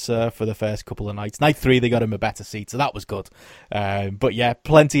notes for the first couple of nights. Night 3, they got him a better seat, so that was good. But yeah,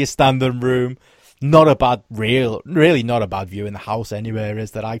 plenty of standing room. Not a bad, really not a bad view in the house anywhere.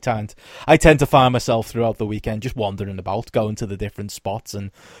 Is that I tend to find myself throughout the weekend just wandering about, going to the different spots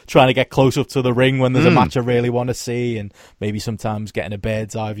and trying to get close up to the ring when there's a match I really want to see, and maybe sometimes getting a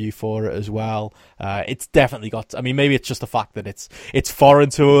bird's eye view for it as well. It's definitely got. I mean, maybe it's just the fact that it's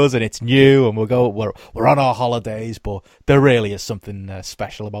foreign to us and it's new, and we're on our holidays, but there really is something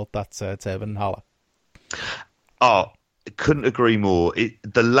special about that Turbine Hala. Oh, couldn't agree more.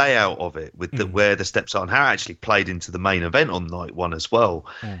 The layout of it, with where the steps are and how it actually played into the main event on night 1 as well,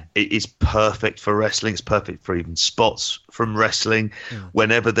 it is perfect for wrestling. It's perfect for even spots from wrestling.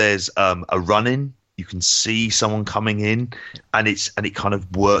 Whenever there's a run-in, you can see someone coming in, and it kind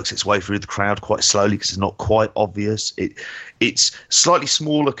of works its way through the crowd quite slowly because it's not quite obvious. It's slightly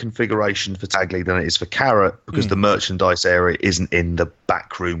smaller configuration for Tag League than it is for Carrot, because the merchandise area isn't in the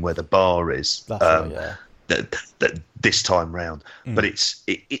back room where the bar is. That's right, yeah. That this time round, but it's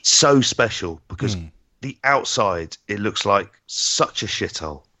so special because the outside, it looks like such a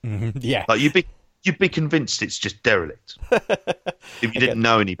shithole. Yeah, like you'd be convinced it's just derelict if you didn't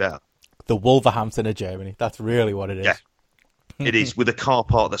know any better. The Wolverhampton of Germany. That's really what it is. Yeah, it is, with a car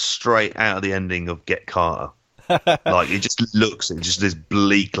park that's straight out of the ending of Get Carter. Like it just looks, it's just this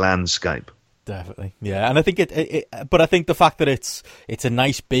bleak landscape. Definitely, yeah, and I think but I think the fact that it's a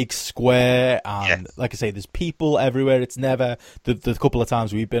nice big square, and like I say, there's people everywhere. It's never the couple of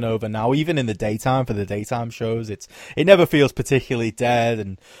times we've been over now, even in the daytime for the daytime shows, it never feels particularly dead.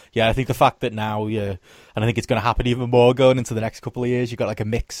 And yeah, I think the fact that now, and I think it's going to happen even more going into the next couple of years. You've got like a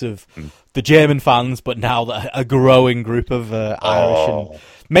mix of the German fans, but now a growing group of Irish and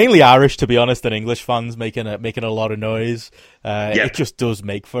mainly Irish, to be honest, and English fans making a lot of noise. It just does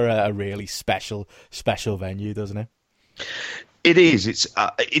make for a really special venue, doesn't it? It is.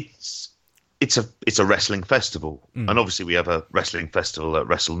 It's a wrestling festival, and obviously we have a wrestling festival at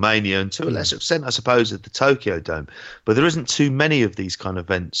WrestleMania, and to a lesser extent, I suppose, at the Tokyo Dome. But there isn't too many of these kind of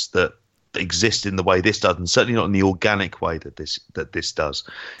events that exist in the way this does, and certainly not in the organic way that this does.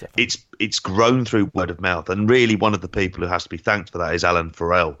 Definitely. It's grown through word of mouth, and really one of the people who has to be thanked for that is Alan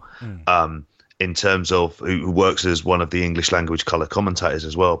Farrell, in terms of who works as one of the English language colour commentators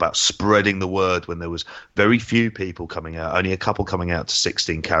as well, about spreading the word when there was very few people coming out, only a couple coming out to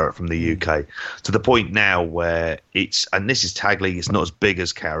 16 Carat from the UK, to the point now where and this is Tag League, it's not as big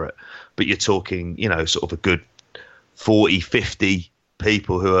as Carat, but you're talking, sort of a good 40, 50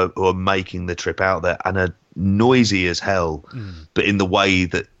 people who are making the trip out there, and are noisy as hell, but in the way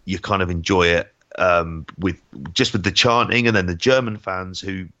that you kind of enjoy it, with the chanting. And then the German fans,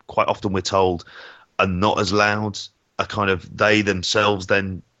 who quite often we're told are not as loud, are kind of, they themselves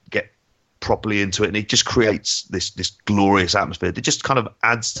then get properly into it, and it just creates this glorious atmosphere that just kind of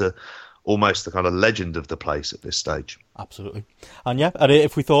adds to almost the kind of legend of the place at this stage. Absolutely. And yeah, and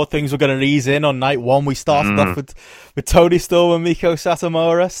if we thought things were going to ease in on night 1, we started off with Tony Storm and Miko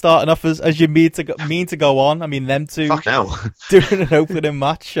Satomura starting off as you mean to go on. I mean, them two doing an opening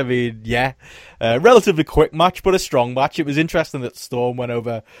match. I mean, yeah, relatively quick match, but a strong match. It was interesting that Storm went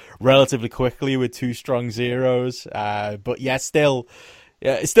over relatively quickly with 2 strong zeros. But yeah, still...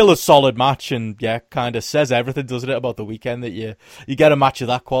 Yeah, it's still a solid match, and yeah, kind of says everything, doesn't it, about the weekend, that you get a match of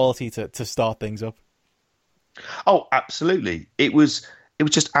that quality to start things up. Oh, absolutely. It was it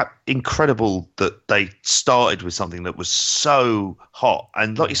was just incredible that they started with something that was so hot.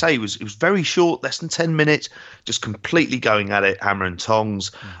 And like you say, it was very short, less than 10 minutes, just completely going at it, hammer and tongs.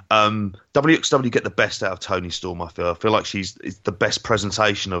 WXW get the best out of Toni Storm, I feel. I feel like it's the best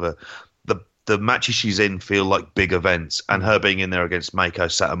presentation of her. The matches she's in feel like big events, and her being in there against Meiko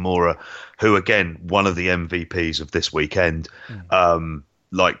Satomura, who, again, one of the MVPs of this weekend.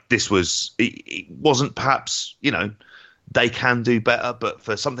 Like, this was, it wasn't perhaps, they can do better, but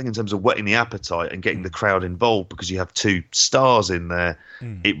for something in terms of whetting the appetite and getting the crowd involved because you have two stars in there,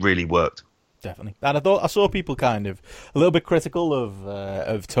 it really worked. Definitely. And I saw people kind of a little bit critical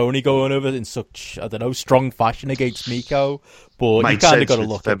of Toni going over in such, I don't know, strong fashion against Meiko, but you kind of got to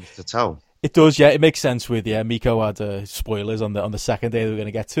look at it. It does, yeah. It makes sense with Meiko had spoilers on the second day that we're going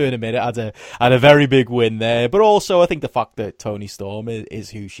to get to in a minute. Had a very big win there, but also I think the fact that Toni Storm is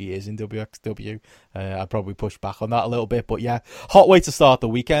who she is in WXW, I'd probably push back on that a little bit. But yeah, hot way to start the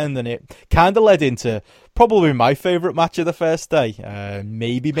weekend, and it kind of led into probably my favourite match of the first day,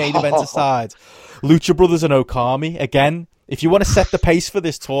 maybe main event aside, Lucha Brothers and Okami again. If you want to set the pace for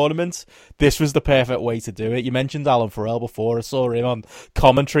this tournament, this was the perfect way to do it. You mentioned Alan Farrell before. I saw him on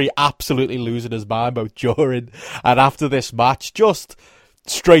commentary absolutely losing his mind both during and after this match. Just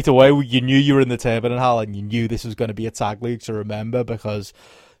straight away, you knew you were in the Turbine Hall and you knew this was going to be a tag league to remember because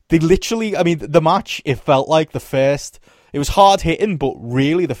they literally, the match, it felt like the first... It was hard hitting, but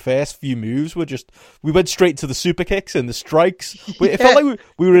really the first few moves were just... We went straight to the super kicks and the strikes. It felt like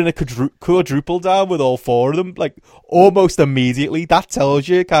we were in a quadruple down with all four of them, like almost immediately. That tells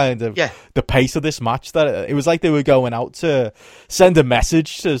you kind of the pace of this match. That it was like they were going out to send a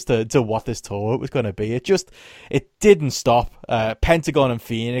message as to what this tour was going to be. It didn't stop. Pentagon and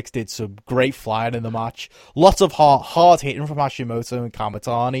Phoenix did some great flying in the match. Lots of hard hitting from Hashimoto and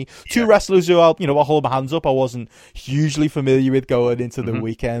Kamitani. Two wrestlers who I'll hold my hands up. I wasn't hugely familiar with going into the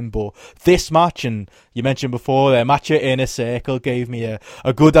weekend, but this match, and you mentioned before, their match at Inner Circle gave me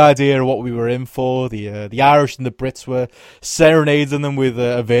a good idea of what we were in for. The Irish and the Brits were serenading them with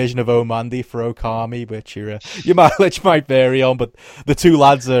a version of Oh Mandy for Okami, which your mileage might vary on, but the two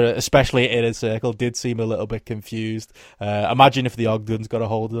lads, especially at Inner Circle, did seem a little bit confused. Imagine if the Ogdens got a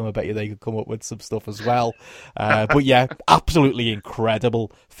hold of them. I bet you they could come up with some stuff as well. But yeah, absolutely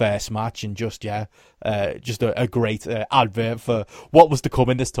incredible first match, and just a great advert for what was to come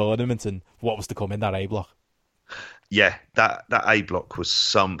in this tournament and what was to come in that A block. Yeah, that A block was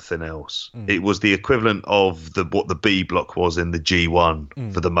something else. It was the equivalent of what the B block was in the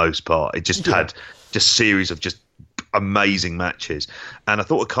G1 for the most part. It just had just series of just amazing matches, and I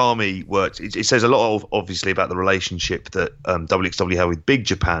thought Okami worked. It says a lot obviously about the relationship that WXW had with Big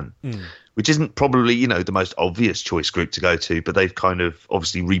Japan, which isn't probably the most obvious choice group to go to, but they've kind of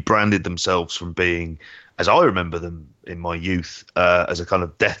obviously rebranded themselves from being, as I remember them in my youth, as a kind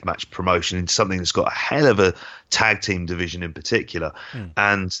of deathmatch promotion into something that's got a hell of a tag team division in particular.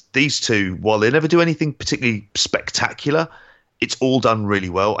 And these two, while they never do anything particularly spectacular, it's all done really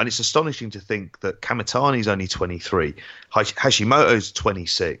well. And it's astonishing to think that Kamitani's only 23, Hashimoto's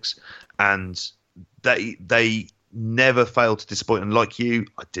 26, and they never failed to disappoint. And like you,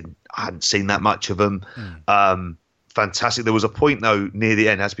 I hadn't seen that much of them. Fantastic. There was a point though near the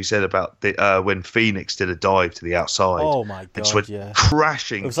end, as we said, about when Phoenix did a dive to the outside. Oh my god! Just went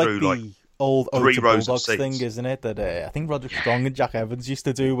crashing through like old three rows of Bulldogs seats thing, isn't it? That I think Roderick Strong and Jack Evans used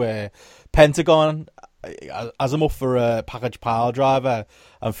to do, where Pentagon as I'm up for a package pile driver,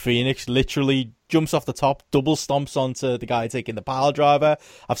 and Phoenix literally jumps off the top, double stomps onto the guy taking the pile driver.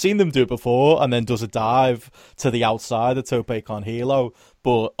 I've seen them do it before, and then does a dive to the outside, the Tope con Hilo.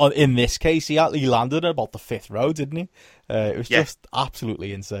 But in this case, he landed at about the fifth row, didn't he? It was just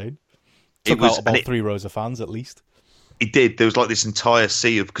absolutely insane. Took out about 3 rows of fans at least. It did. There was like this entire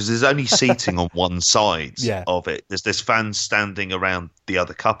sea of, because there's only seating on one side of it. There's fans standing around the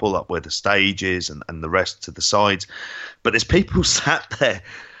other couple up where the stage is, and the rest to the sides. But there's people sat there,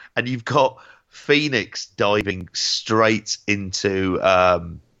 and you've got Phoenix diving straight into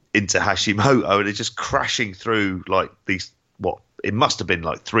Hashimoto, and it's just crashing through like these, it must have been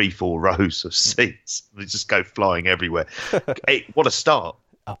like 3-4 rows of seats. They just go flying everywhere. What a start.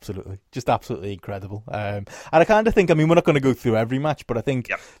 Absolutely. Just absolutely incredible. And I kind of think, we're not going to go through every match, but I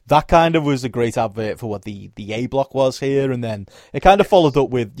think that kind of was a great advert for what the A block was here. And then it kind of followed up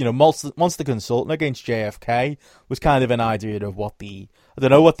with, Monster Consultant against JFK was kind of an idea of what the I don't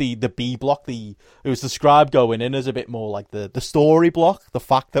know what the B block, it was described going in as a bit more like the story block, the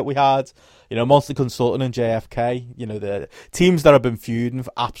fact that we had, Monster Consultant and JFK, the teams that have been feuding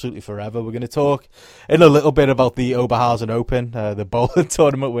for absolutely forever. We're going to talk in a little bit about the Oberhausen Open, the bowling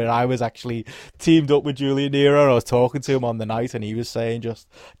tournament where I was actually teamed up with Julian Nero. I was talking to him on the night and he was saying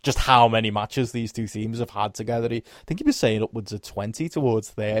just how many matches these two teams have had together. I think he was saying upwards of 20 towards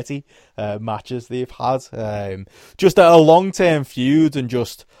 30 matches they've had. Just a long-term feud and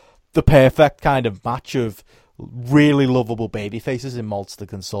just the perfect kind of match of really lovable baby faces in Maltz the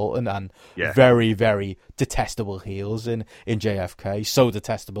Consultant and very, very detestable heels in JFK. So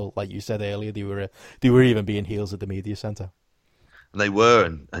detestable, like you said earlier, they were even being heels at the media centre. They were,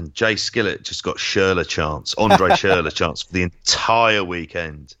 and Jay Skillett just got Andre Schürrle chance for the entire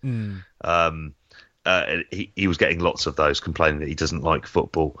weekend. He was getting lots of those, complaining that he doesn't like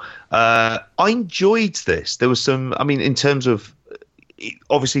football. I enjoyed this. There was some, in terms of, it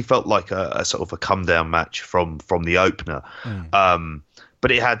obviously felt like a sort of a come down match from the opener.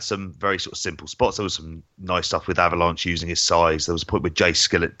 But it had some very sort of simple spots. There was some nice stuff with Avalanche using his size. There was a point where Jay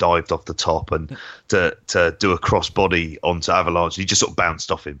Skillett dived off the top and to do a crossbody onto Avalanche. He just sort of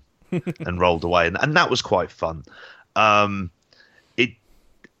bounced off him and rolled away. And that was quite fun. For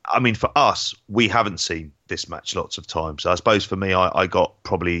us, we haven't seen this match lots of times. So I suppose for me, I got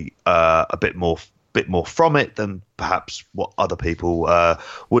probably a bit more from it than perhaps what other people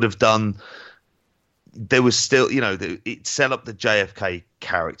would have done. There was still, it set up the JFK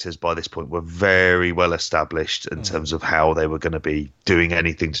characters by this point were very well established in terms of how they were going to be doing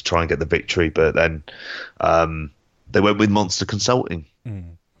anything to try and get the victory. But then they went with Monster Consulting.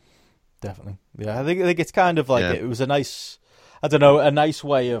 Definitely. Yeah, I think it's kind of like it was a nice, a nice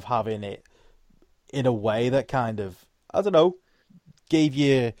way of having it in a way that kind of, gave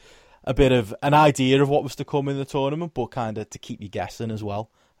you a bit of an idea of what was to come in the tournament, but kind of to keep you guessing as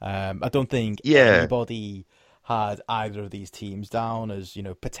well. I don't think anybody had either of these teams down as,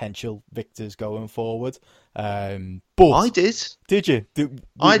 potential victors going forward. But I did. Did you?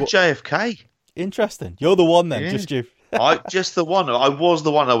 I had JFK. Interesting. You're the one then, just you. Just the one. I was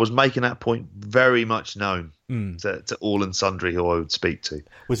the one. I was making that point very much known to all and sundry who I would speak to.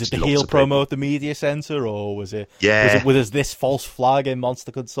 Was it the heel promo at the media centre, or was it? Yeah. Was this false flag in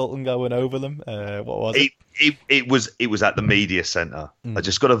Monster Consultant going over them? What was it? It was at the media centre. I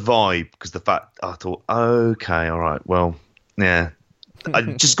just got a vibe because I thought, okay, all right, well, yeah. I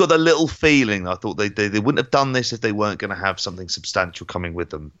just got a little feeling. I thought they wouldn't have done this if they weren't going to have something substantial coming with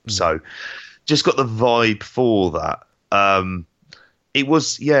them. So, just got the vibe for that. It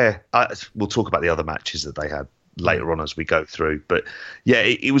was, we'll talk about the other matches that they had later on as we go through. But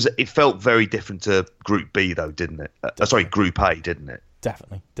it felt very different to Group B though, didn't it? Group A, didn't it?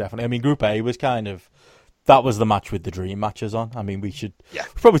 Definitely. Group A was kind of, that was the match with the dream matches on. We should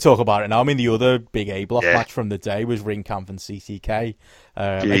probably talk about it now. The other big A block match from the day was Ringkampf and CCK.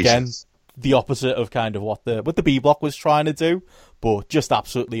 Again, the opposite of kind of what the B block was trying to do, but just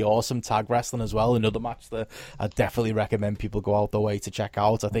absolutely awesome tag wrestling as well. Another match that I definitely recommend people go out the way to check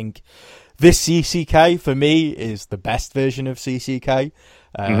out. I think this CCK for me is the best version of CCK.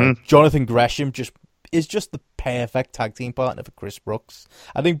 Jonathan Gresham is just the perfect tag team partner for Chris Brooks.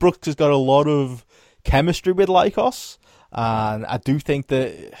 I think Brooks has got a lot of chemistry with Lycos, and I do think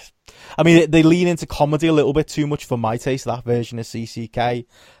that they lean into comedy a little bit too much for my taste, that version of CCK.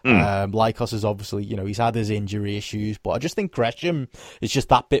 Lycos is obviously, he's had his injury issues, but I just think Gresham is just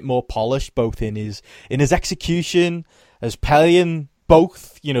that bit more polished, both in his execution as Pelion,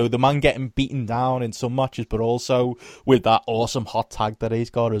 both, the man getting beaten down in some matches, but also with that awesome hot tag that he's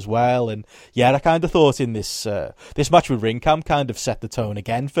got as well. And I kind of thought in this match with Ringkampf kind of set the tone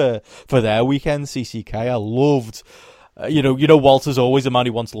again for their weekend. CCK, I loved. Walter's always a man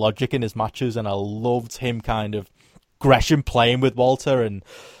who wants logic in his matches, and I loved him kind of Gresham playing with Walter and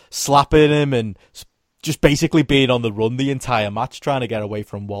slapping him and just basically being on the run the entire match, trying to get away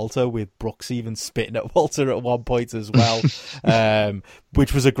from Walter, with Brooks even spitting at Walter at one point as well,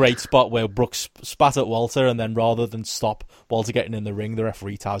 which was a great spot where Brooks spat at Walter, and then rather than stop Walter getting in the ring, the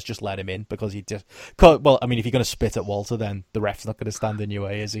referee Taz just let him in because he just... Well, if you're going to spit at Walter, then the ref's not going to stand in your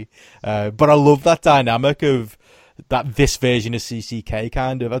way, is he? But I love that dynamic of this version of CCK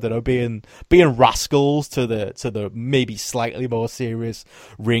kind of, I don't know, being rascals to the maybe slightly more serious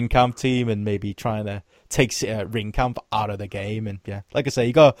Ringkampf team, and maybe trying to take Ringkampf out of the game. And like I say,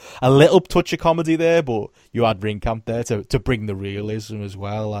 you got a little touch of comedy there, but you had Ringkampf there to bring the realism as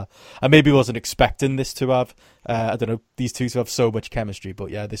well. I maybe wasn't expecting this to have, these two to have so much chemistry,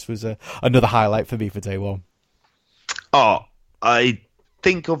 but this was another highlight for me for day one. I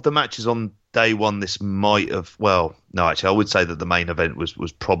think of the matches on day one, this might have. Well, no, actually, I would say that the main event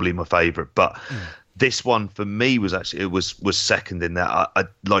was probably my favourite, but. This one for me was actually was second in that. I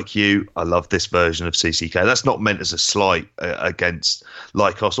like you. I love this version of CCK. That's not meant as a slight against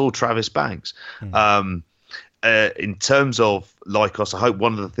Lycos or Travis Banks. In terms of Lycos, I hope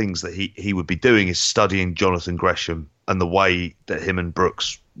one of the things that he would be doing is studying Jonathan Gresham and the way that him and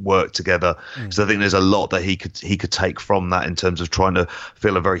Brooks work together. So I think there's a lot that he could take from that in terms of trying to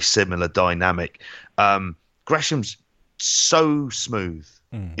feel a very similar dynamic. Gresham's so smooth.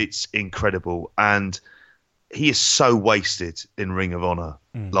 It's incredible, and he is so wasted in Ring of Honor.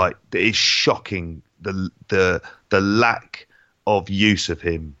 Like, it is shocking the lack of use of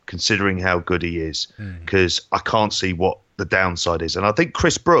him, considering how good he is. Because I can't see what the downside is, and I think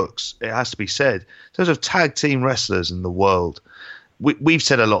Chris Brooks, it has to be said, in terms of tag team wrestlers in the world, we've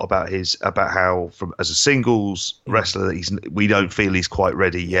said a lot about how as a singles wrestler that we don't feel he's quite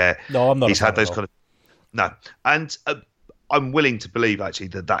ready yet. No, I'm not. He's had those kind of and. I'm willing to believe actually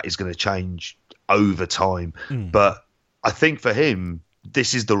that is going to change over time, but I think for him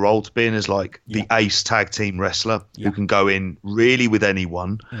this is the role to be in, as like the ace tag team wrestler who can go in really with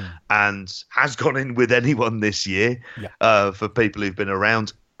anyone and has gone in with anyone this year for people who've been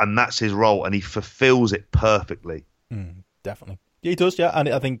around, and that's his role, and he fulfills it perfectly. Definitely. Yeah, he does, and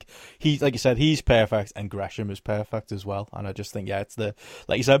I think like you said, he's perfect, and Gresham is perfect as well. And I just think, it's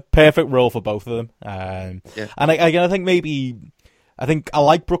like you said, perfect role for both of them. And I think I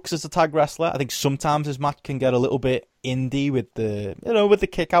like Brooks as a tag wrestler. I think sometimes his match can get a little bit indie with the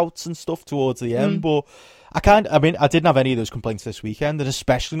kickouts and stuff towards the end, but I didn't have any of those complaints this weekend, and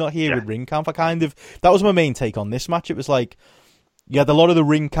especially not here with Ring Camp. That was my main take on this match. It was like, you had a lot of the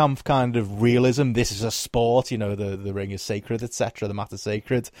Ring Camp kind of realism. This is a sport, the ring is sacred, etc. The mat is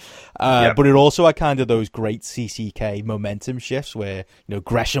sacred. But it also had kind of those great CCK momentum shifts where,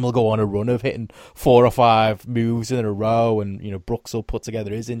 Gresham will go on a run of hitting 4 or 5 moves in a row, and, Brooks will put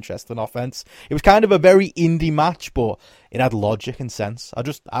together his interesting offense. It was kind of a very indie match, but it had logic and sense. I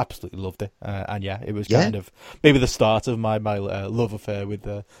just absolutely loved it. It was kind of maybe the start of my love affair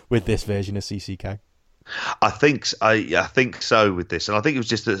with this version of CCK. I think so with this, and I think it was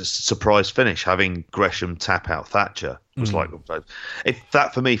just a surprise finish having Gresham tap out Thatcher. It was like, if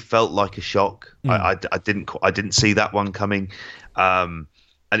that for me felt like a shock. I didn't see that one coming, and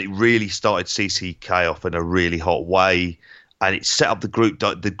it really started CCK off in a really hot way, and it set up the group.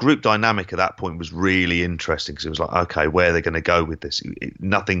 The group dynamic at that point was really interesting, because it was like, okay, where are they going to go with this?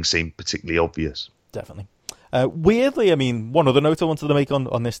 Nothing seemed particularly obvious. Definitely. Weirdly, one other note I wanted to make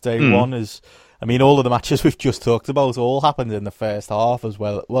on this day one is, all of the matches we've just talked about all happened in the first half, as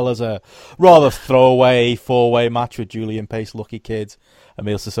well as a rather throwaway 4-way match with Julian Pace, Lucky Kid,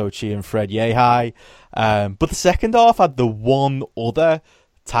 Emil Sissoko and Fred Yehi. But the second half had the one other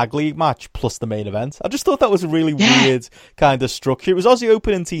tag league match plus the main event. I just thought that was a really weird kind of structure. It was Aussie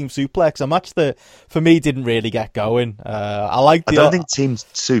Open and Team Suplex, a match that for me didn't really get going. I don't think Team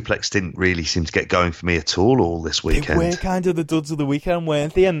Suplex didn't really seem to get going for me at all this weekend. They were kind of the duds of the weekend,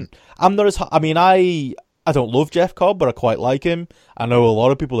 weren't they? And I'm not as I don't love Jeff Cobb, but I quite like him. I know a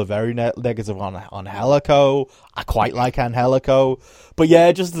lot of people are very negative on Helico. I quite like Angelico. But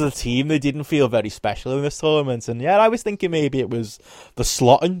just as a team, they didn't feel very special in this tournament. And I was thinking maybe it was the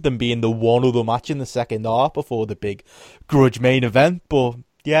slotting, them being the one other match in the second half before the big grudge main event. But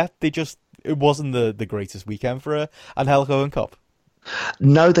it wasn't the greatest weekend for Angelico and Cobb.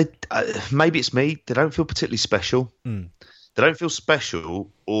 No, maybe it's me. They don't feel particularly special. They don't feel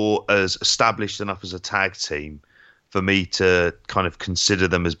special or as established enough as a tag team for me to kind of consider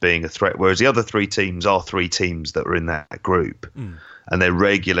them as being a threat. Whereas the other 3 teams are 3 teams that are in that group, and they're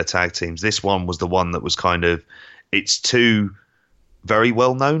regular tag teams. This one was the one that was kind of, it's 2 very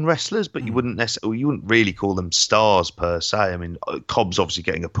well-known wrestlers, but you wouldn't really call them stars per se. Cobb's obviously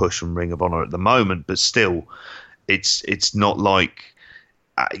getting a push from Ring of Honor at the moment, but still, it's not like.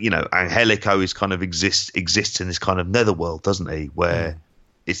 Angelico is kind of exists in this kind of netherworld, doesn't he? Where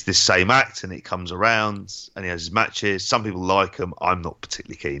it's this same act and it comes around and he has his matches. Some people like him. I'm not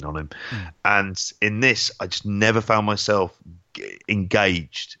particularly keen on him. And in this, I just never found myself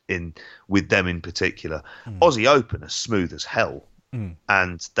engaged with them in particular. Aussie Open are smooth as hell,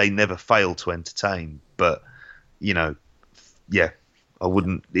 and they never fail to entertain. But I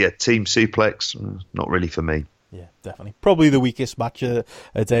wouldn't. Team Suplex, not really for me. Yeah, definitely. Probably the weakest match of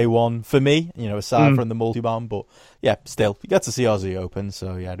day one for me, aside from the multi-bomb. But still, you got to see Aussie Open.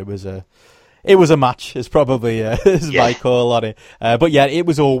 So, it It was a match. It's probably is my call on it. But yeah, it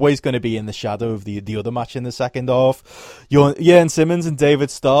was always going to be in the shadow of the other match in the second half. Jurn Simmons and David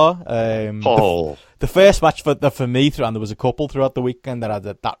Starr. The first match for me, and there was a couple throughout the weekend that had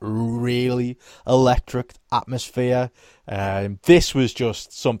that really electric atmosphere. This was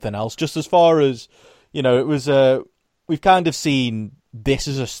just something else. Just as far as, it was, we've kind of seen this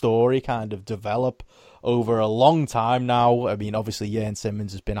as a story kind of develop over a long time now. I mean, obviously, Jurn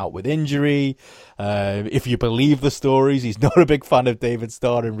Simmons has been out with injury. If you believe the stories, he's not a big fan of David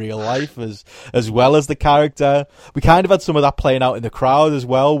Starr in real life as well as the character. We kind of had some of that playing out in the crowd as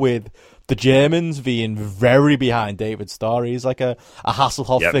well, with the Germans being very behind David Starr. He's like a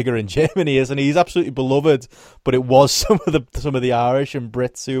Hasselhoff figure in Germany, isn't he? He's absolutely beloved, but it was some of the Irish and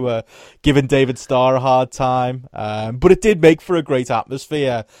Brits who were giving David Starr a hard time. But it did make for a great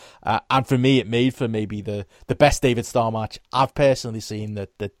atmosphere, and for me, it made for maybe the best David Starr match I've personally seen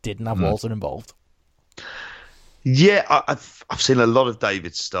that didn't have Walter involved. Yeah, I've seen a lot of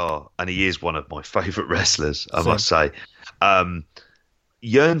David Starr, and he is one of my favourite wrestlers, I must say.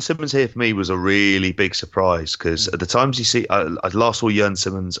 Jurn Simmons here for me was a really big surprise, because at the times you see, I last saw Jurn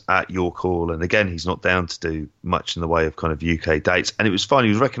Simmons at York Hall, and again, he's not down to do much in the way of kind of UK dates, and it was fun. He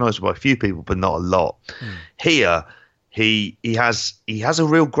was recognised by a few people, but not a lot. Here, he has a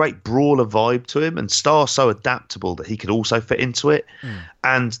real great brawler vibe to him, and Starr's so adaptable that he could also fit into it.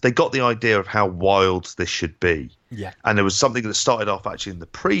 And they got the idea of how wild this should be. Yeah. And there was something that started off actually in the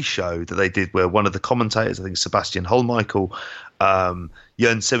pre-show that they did, where one of the commentators, I think Sebastian Holmichael,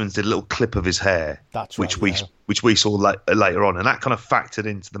 Jurn Simmons did a little clip of his hair, which we saw later on, and that kind of factored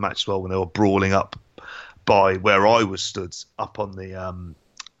into the match as well, when they were brawling up by where I was stood up on the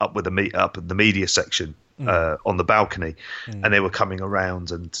up in the media section. On the balcony, and they were coming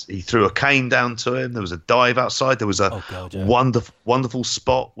around, and he threw a cane down to him. There was a dive outside. There was a wonderful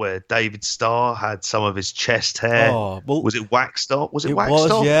spot where David Starr had some of his chest hair. Was it waxed off? It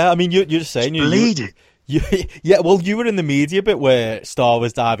waxed off? Yeah. I mean, you're just saying you bleeding. Well, you were in the media bit where Starr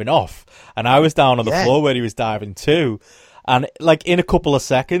was diving off, and I was down on the floor where he was diving too. And like in a couple of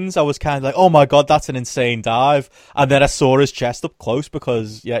seconds, I was kind of like, "Oh my god, that's an insane dive!" And then I saw his chest up close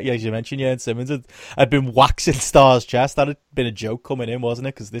because, as you mentioned, Jurn Simmons had been waxing Starr's chest. That had been a joke coming in, wasn't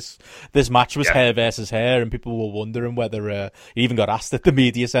it? Because this match was hair versus hair, and people were wondering whether he even got asked at the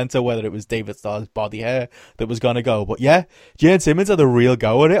media centre whether it was David Starr's body hair that was going to go. But yeah, Jurn Simmons had a real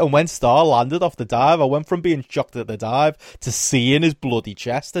go at it, and when Starr landed off the dive, I went from being shocked at the dive to seeing his bloody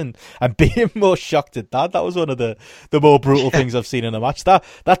chest and being more shocked at that. That was one of the more brutal things I've seen in a match. That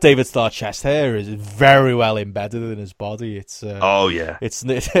David Starr chest hair is very well embedded in his body. It's that's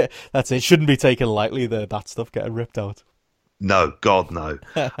it. It shouldn't be taken lightly, that stuff getting ripped out. No, God, no.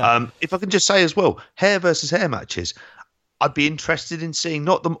 If I can just say as well, hair versus hair matches, I'd be interested in seeing,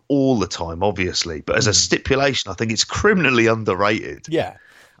 not them all the time, obviously, but as a stipulation, I think it's criminally underrated. Yeah.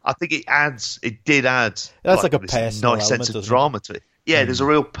 I think it did add that's like a personal nice sense of drama to it. Yeah, there's a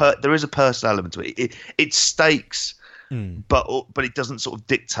real there is a personal element to it. It stakes, but it doesn't sort of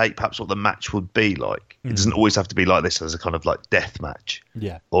dictate perhaps what the match would be like. It doesn't always have to be like this as a kind of like death match,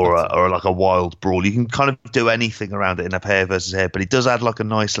 or like a wild brawl. You can kind of do anything around it in a hair versus hair, but it does add like a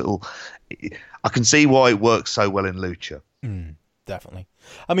nice little. I can see why it works so well in lucha. Definitely.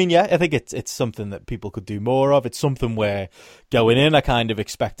 I mean, I think it's something that people could do more of. It's something where going in, I kind of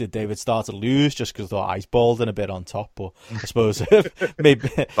expected David Starr to lose just because they're eyeballed and a bit on top. But I suppose maybe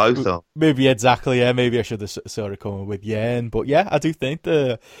both are. Maybe exactly. Yeah, maybe I should have sort of come with Jurn. But yeah, I do think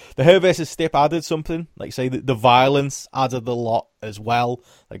the hair versus stip added something. Like I say, the violence added a lot as well.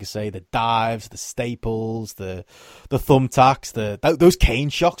 Like I say, the dives, the staples, the thumbtacks, those cane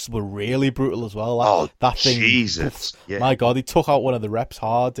shocks were really brutal as well. That thing, Jesus! My God, he took out one of the reps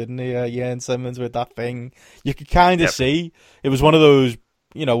hard, didn't he, Jurn Simmons, with that thing? You could kind of see it was one of those.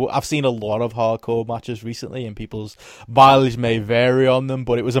 I've seen a lot of hardcore matches recently, and people's mileage may vary on them,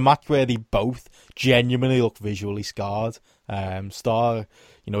 but it was a match where they both genuinely looked visually scarred. Starr,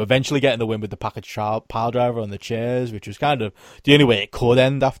 eventually getting the win with the package pile driver on the chairs, which was kind of the only way it could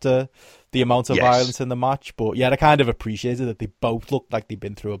end after the amount of violence in the match. But yeah, I kind of appreciated that they both looked like they'd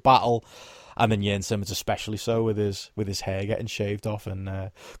been through a battle. And then Jurn Simmons especially so, with his hair getting shaved off,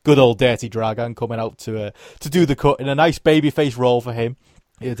 and good old Dirty Dragon coming out to do the cut in a nice babyface role for him.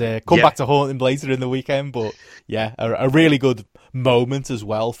 He'd come back to haunt him later in the weekend, but yeah, a really good moment as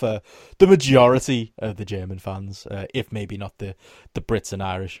well for the majority of the German fans, if maybe not the Brits and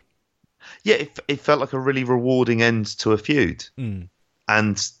Irish. Yeah, it felt like a really rewarding end to a feud.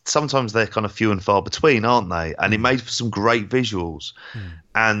 And sometimes they're kind of few and far between, aren't they? And it made for some great visuals.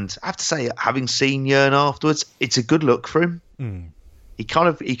 And I have to say, having seen Jurn afterwards, it's a good look for him. He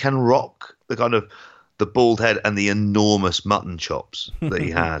can rock the kind of the bald head and the enormous mutton chops that he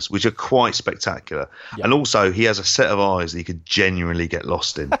has, which are quite spectacular. Yeah. And also, he has a set of eyes that you could genuinely get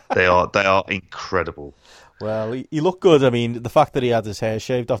lost in. They are incredible. Well, he looked good. I mean, the fact that he had his hair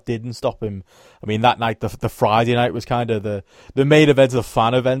shaved off didn't stop him. I mean, that night, the Friday night was kind of the main event, the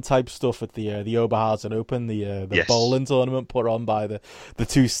fan event type stuff at the Oberhausen Open, the yes. bowling tournament put on by the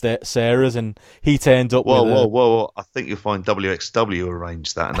two Sarahs, and he turned up. Whoa! I think you'll find WXW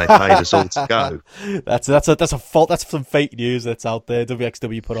arranged that, and they paid us all to go. That's a fault. That's some fake news that's out there.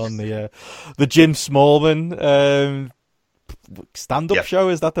 WXW put on the Jim Smallman. Stand-up show,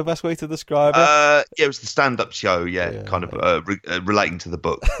 is that the best way to describe it? Yeah, it was the stand-up show, kind of relating to the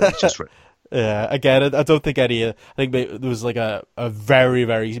book that he's just written. Yeah, again, I don't think any. I think there was like a very,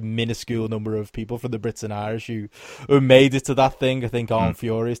 very minuscule number of people from the Brits and Irish who made it to that thing. I think Arn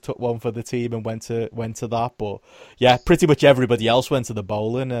Furious took one for the team and went to that. But yeah, pretty much everybody else went to the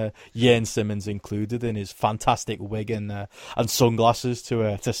bowling. Jørn Simmons included in his fantastic wig and sunglasses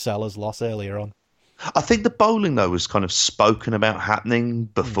to sell his loss earlier on. I think the bowling, though, was kind of spoken about happening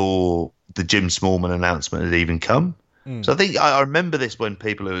before the Jim Smallman announcement had even come. So I think I remember this when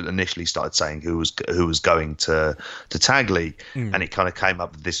people initially started saying who was going to Tag League, and it kind of came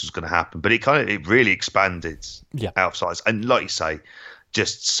up that this was going to happen. But it really expanded outside. And like you say,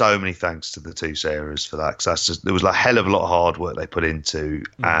 just so many thanks to the two Sarahs for that, because there was a hell of a lot of hard work they put into,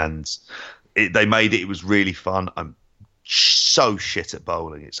 and they made it. It was really fun. I'm so shit at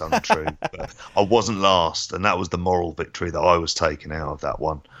bowling, it's untrue. But I wasn't last, and that was the moral victory that I was taking out of that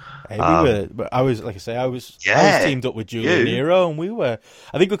one. Hey, I was teamed up with Julian Nero, and we were,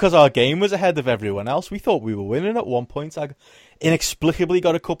 I think because our game was ahead of everyone else, we thought we were winning at one point. I inexplicably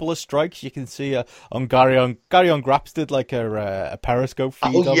got a couple of strikes. You can see on Gary on Graps did like a Periscope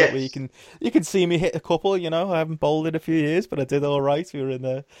feed of it where you can see me hit a couple. You know, I haven't bowled in a few years, but I did all right. We were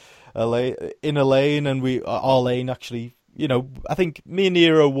in a lane, and our lane actually. You know, I think me and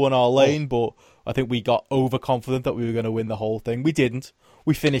Nero won our lane, but I think we got overconfident that we were going to win the whole thing. We didn't.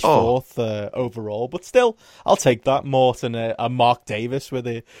 We finished fourth overall, but still, I'll take that more than a Mark Davis with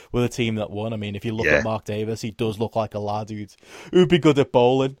a team that won. I mean, if you look at Mark Davis, he does look like a lad who'd be good at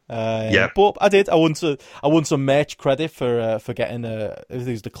bowling. But I won some merch credit for getting it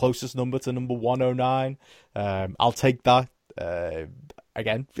was the closest number to number 109. I'll take that.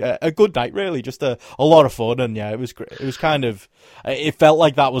 Again, a good night, really, just a lot of fun, and it was great. It was kind of, it felt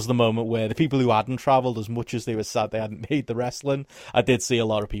like that was the moment where the people who hadn't travelled, as much as they were sad they hadn't made the wrestling, I did see a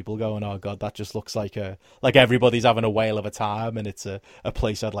lot of people going, "Oh God, that just looks like everybody's having a whale of a time, and it's a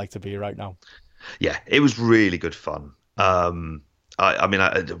place I'd like to be right now." Yeah, it was really good fun. I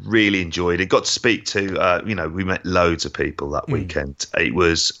really enjoyed it. Got to speak to, we met loads of people that weekend. It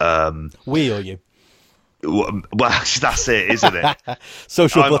was we or you. Well, that's it, isn't it?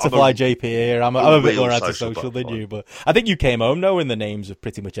 Social butterfly JP here. I'm a bit more antisocial than you, but I think you came home knowing the names of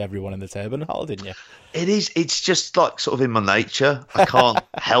pretty much everyone in the Turban Hall, didn't you? It is. It's just like sort of in my nature. I can't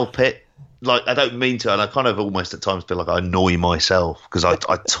help it. Like, I don't mean to, and I kind of almost at times feel like I annoy myself because I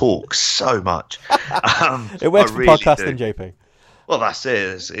talk so much. It works for really podcasting, JP. Well, that's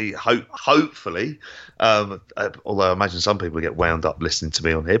it. Hopefully, although I imagine some people get wound up listening to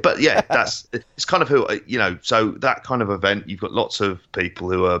me on here. But yeah, it's kind of who, so that kind of event, you've got lots of people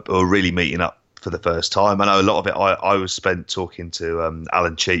who are really meeting up for the first time. I know a lot of it, I was spent talking to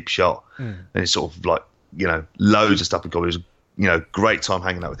Alan Cheapshot, and it's sort of like, loads of stuff in common. It was, great time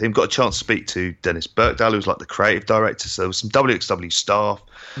hanging out with him. Got a chance to speak to Dennis Birkdale, who's like the creative director. So there was some WXW staff.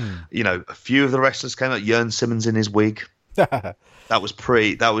 A few of the wrestlers came out. Jørn Simmons in his wig. That was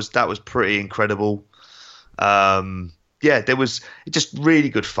pretty incredible. There was just really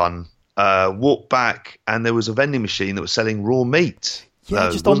good fun. Walked back, and there was a vending machine that was selling raw meat. Yeah,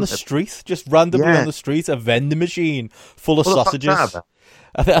 just on the street, just randomly on the street, a vending machine full of sausages.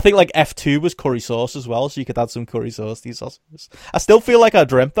 I think like F2 was curry sauce as well, so you could add some curry sauce to these sausages. I still feel like I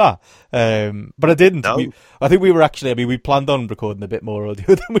dreamt that, but I didn't. No. I think we were actually, we planned on recording a bit more audio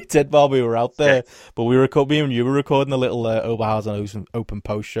than we did while we were out there, but me and you were recording a little Oberhausen Open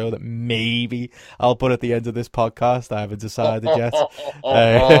post show that maybe I'll put at the end of this podcast. I haven't decided yet.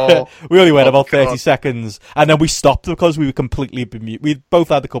 We only went about 30 seconds, and then we stopped because we were completely bemused. We both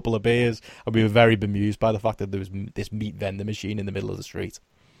had a couple of beers, and we were very bemused by the fact that there was this meat vending machine in the middle of the street.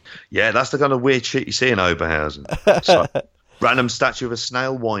 Yeah, that's the kind of weird shit you see in Oberhausen. So, random statue of a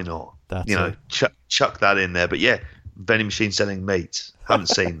snail, why not? Chuck that in there. But yeah, vending machine selling meat. Haven't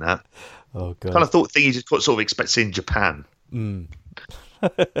seen that. Oh God! Kind of thing you just sort of expect to see in Japan.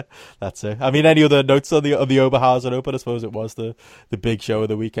 That's it. I mean, any other notes on the Oberhausen Open? I suppose it was the big show of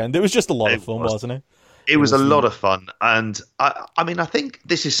the weekend. It was just a lot of fun, wasn't it? It was a lot of fun, and I mean, I think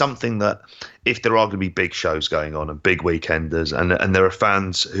this is something that if there are going to be big shows going on and big weekenders, and there are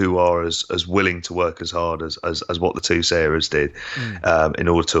fans who are as willing to work as hard as what the two Sarahs did in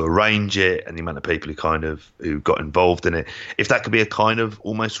order to arrange it, and the amount of people who got involved in it, if that could be a kind of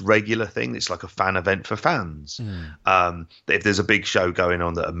almost regular thing, it's like a fan event for fans. If there's a big show going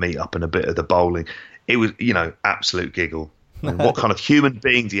on, that a meet up and a bit of the bowling, it was, absolute giggle. And what kind of human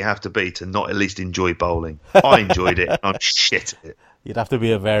being do you have to be to not at least enjoy bowling? I enjoyed it. I'm shit at it. You'd have to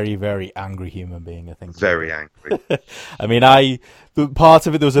be a very, very angry human being, I think. Very angry. I mean, part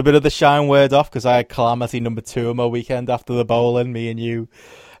of it, there was a bit of the shine word off because I had calamity number 2 on my weekend after the bowling. Me and you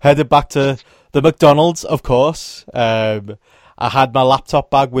headed back to the McDonald's, of course. I had my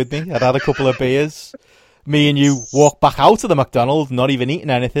laptop bag with me. I'd had a couple of beers. Me and you walked back out of the McDonald's, not even eating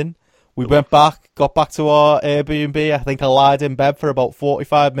anything. We went back, got back to our Airbnb. I think I lied in bed for about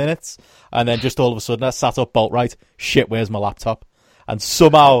 45 minutes. And then just all of a sudden I sat up bolt right. Shit, where's my laptop? And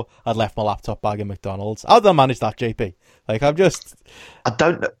somehow I'd left my laptop bag in McDonald's. How did I manage that, JP? I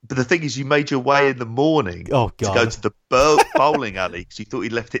don't know. But the thing is, you made your way in the morning to go to the bowling alley because you thought you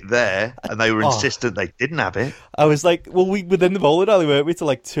left it there, and they were insistent they didn't have it. I was like, well, we were in the bowling alley, weren't we, till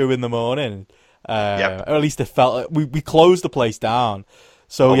like 2 in the morning? Or at least it felt like we closed the place down.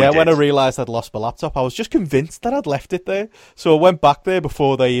 So when I realised I'd lost my laptop, I was just convinced that I'd left it there. So I went back there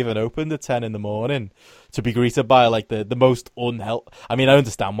before they even opened at 10 in the morning to be greeted by like the most unhelpful. I mean, I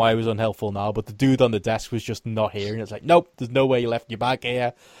understand why it was unhelpful now, but the dude on the desk was just not here. And it's like, nope, there's no way you left your bag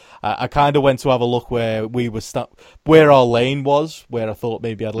here. I kind of went to have a look where we were where our lane was, where I thought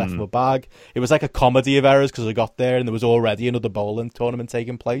maybe I'd left my bag. It was like a comedy of errors because I got there and there was already another bowling tournament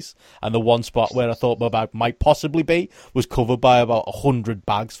taking place. And the one spot where I thought my bag might possibly be was covered by about 100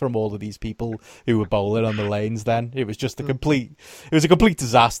 bags from all of these people who were bowling on the lanes then. It was just a complete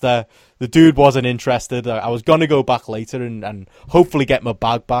disaster. The dude wasn't interested. I was going to go back later and hopefully get my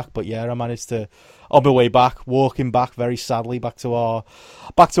bag back. But yeah, I managed to, on my way back, walking back very sadly back to our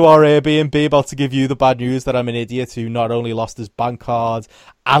Airbnb, about to give you the bad news that I'm an idiot who not only lost his bank card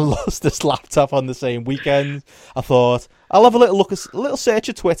and lost his laptop on the same weekend. I thought I'll have a little search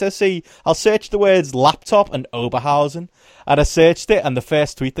of Twitter. I'll search the words laptop and Oberhausen, and I searched it, and the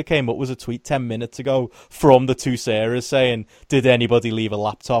first tweet that came up was a tweet 10 minutes ago from the two Sarahs saying, "Did anybody leave a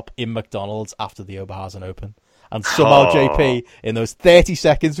laptop in McDonald's after the Oberhausen Open?" And somehow, JP, in those 30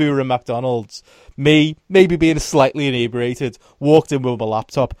 seconds we were in McDonald's, me, maybe being slightly inebriated, walked in with my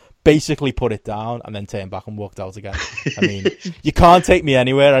laptop, basically put it down, and then turned back and walked out again. I mean, you can't take me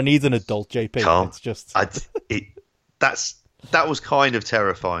anywhere. I need an adult, JP. Can't. It's just... that was kind of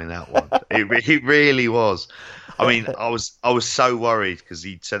terrifying, that one. It really was. I mean, I was so worried because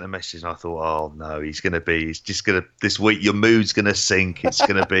he'd sent a message and I thought, oh no, he's just going to, this week your mood's going to sink. It's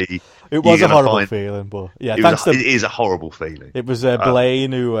going to be... It was a horrible feeling, but yeah, it is a horrible feeling. It was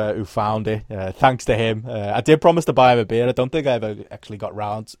Blaine who found it. Thanks to him. I did promise to buy him a beer. I don't think I ever actually got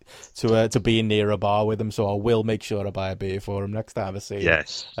round to being near a bar with him, so I will make sure I buy a beer for him next time I see him.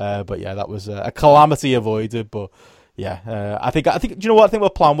 Yes. But yeah, that was a calamity avoided, but... Yeah, I think. Do you know what I think? My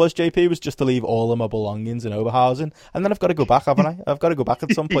plan was, JP, was just to leave all of my belongings in Oberhausen, and then I've got to go back, haven't I? I've got to go back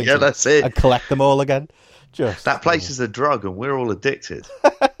at some point. Yeah, that's it. And collect them all again. That place is a drug, and we're all addicted.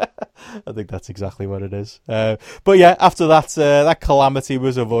 I think that's exactly what it is. But yeah, after that calamity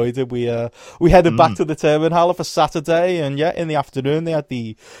was avoided, we headed back to the Turnbull for Saturday, and yeah, in the afternoon they had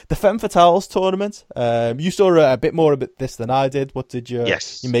the Femme Fatales tournament. You saw a bit more of this than I did. What did you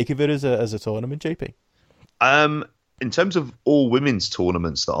make of it as a tournament, JP? In terms of all women's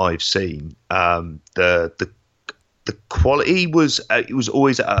tournaments that I've seen, the quality was it was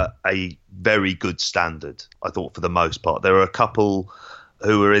always a very good standard. I thought for the most part, there were a couple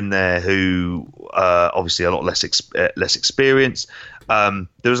who were in there who obviously a lot less experienced. There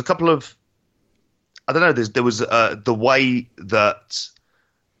was a couple of, I don't know. There was the way that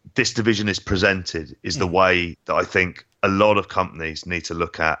this division is presented is the way that I think a lot of companies need to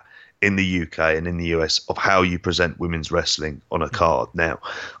look at in the UK and in the US of how you present women's wrestling on a card. Now,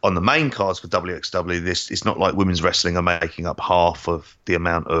 on the main cards for WXW, it's not like women's wrestling are making up half of the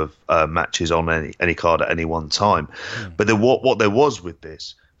amount of matches on any card at any one time. But what there was with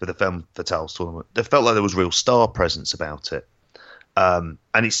this, for the Femme Fatales tournament, there felt like there was real star presence about it. And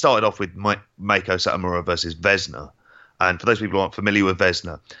it started off with Meiko Satomura versus Vesna. And for those people who aren't familiar with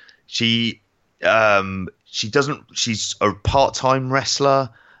Vesna, she's a part-time wrestler.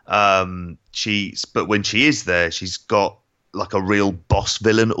 But when she is there, she's got like a real boss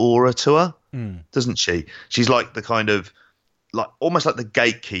villain aura to her, doesn't she? She's like the kind of almost like the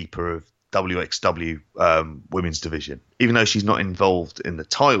gatekeeper of WXW women's division. Even though she's not involved in the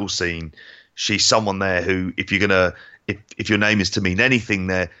title scene, she's someone there who, if you're gonna, if your name is to mean anything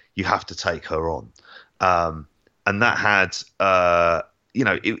there, you have to take her on. And that had,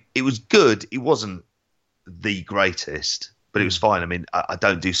 it was good. It wasn't the greatest, but it was fine. I mean, I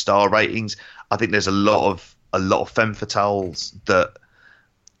don't do star ratings. I think there's a lot of femme fatales that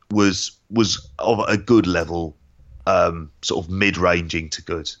was of a good level, sort of mid-ranging to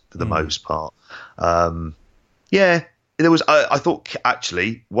good for the most part. There was. I thought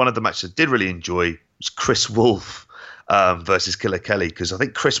actually one of the matches I did really enjoy was Chris Wolf versus Killer Kelly, because I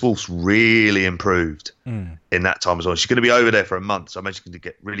think Chris Wolf's really improved in that time as well. She's going to be over there for a month, so I imagine she's going to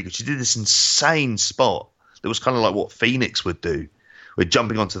get really good. She did this insane spot that was kind of like what Phoenix would do. We're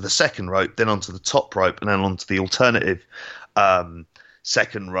jumping onto the second rope, then onto the top rope, and then onto the alternative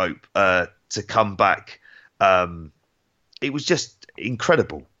second rope to come back. It was just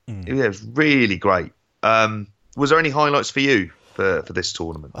incredible. It was really great. Was there any highlights for you for this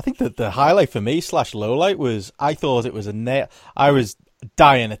tournament? I think that the highlight for me / lowlight was, I thought it was I was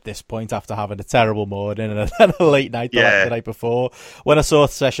dying at this point after having a terrible morning and a late night the night before. When I saw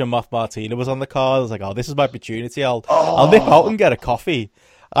Session Moth Martina was on the card, I was like, oh, this is my opportunity. I'll nip out and get a coffee.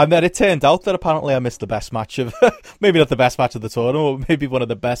 And then it turned out that apparently I missed the best match of, maybe not the best match of the tournament, but maybe one of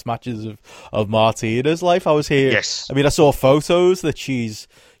the best matches of Martina's life. I was here. Yes. I mean, I saw photos that she's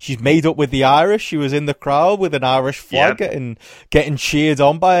made up with the Irish. She was in the crowd with an Irish flag, getting cheered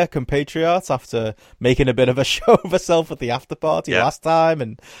on by her compatriots after making a bit of a show of herself at the after party last time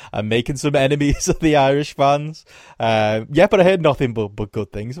and making some enemies of the Irish fans. But I heard nothing but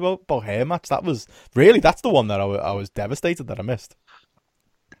good things about her match. That's the one that I was devastated that I missed.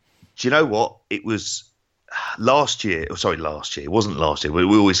 Do you know what? It was last year. Last year. It wasn't last year. We're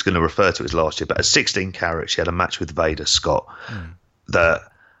always going to refer to it as last year. But at 16 carat, she had a match with Vader Scott. That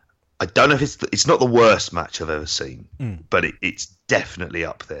I don't know if it's not the worst match I've ever seen, but it's definitely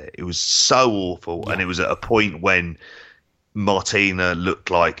up there. It was so awful, and it was at a point when Martina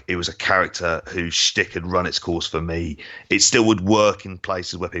looked like it was a character whose shtick had run its course for me. It still would work in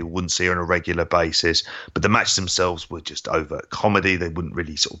places where people wouldn't see her on a regular basis, but the matches themselves were just overt comedy. They wouldn't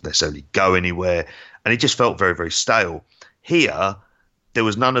really sort of necessarily go anywhere, and it just felt very, very stale. Here, there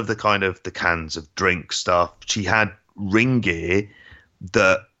was none of the kind of the cans of drink stuff. She had ring gear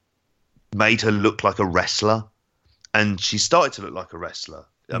that made her look like a wrestler, and she started to look like a wrestler.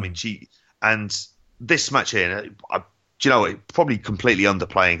 I mean, this match here, do you know, it probably completely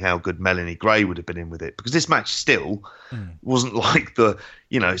underplaying how good Melanie Gray would have been in with it, because this match still wasn't like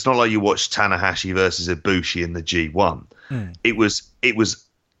it's not like you watched Tanahashi versus Ibushi in the G1. It was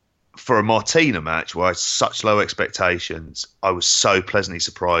for a Martina match where I had such low expectations. I was so pleasantly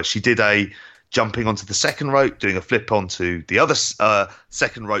surprised. She did a jumping onto the second rope, doing a flip onto the other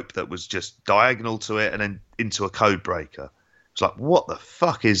second rope that was just diagonal to it, and then into a code breaker. It's like, what the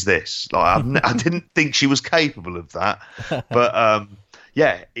fuck is this? Like, I didn't think she was capable of that, but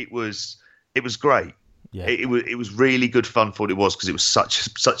it was great. Yeah. It was really good fun for what it was, because it was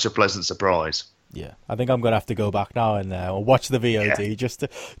such a pleasant surprise. Yeah, I think I'm gonna have to go back now and watch the VOD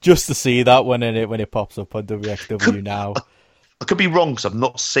just to see that when it pops up on WXW now. I could be wrong because I've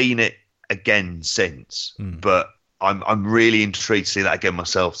not seen it again since, but I'm really intrigued to see that again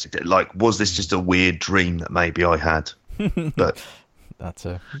myself. Like, was this just a weird dream that maybe I had? But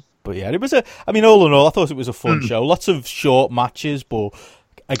it was all in all, I thought it was a fun show. Lots of short matches, but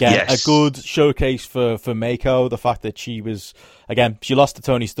again, a good showcase for Meiko. The fact that she lost to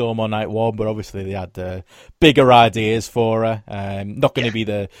Toni Storm on night one, but obviously they had bigger ideas for her. Not going to be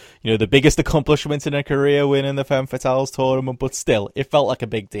the biggest accomplishment in her career, winning the Femme Fatales tournament, but still, it felt like a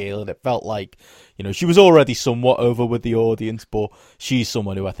big deal, and it felt like she was already somewhat over with the audience, but she's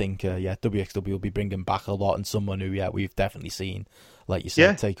someone who I think WXW will be bringing back a lot, and someone who we've definitely seen, like you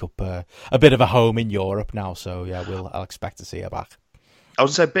said, take up a bit of a home in Europe now. So I'll expect to see her back. I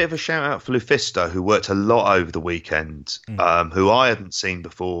would say a bit of a shout out for Lufisto, who worked a lot over the weekend, who I hadn't seen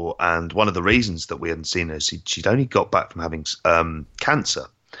before. And one of the reasons that we hadn't seen her is she'd only got back from having cancer.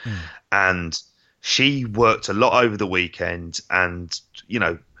 And she worked a lot over the weekend and,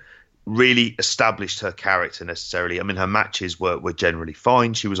 really established her character necessarily. I mean, her matches were generally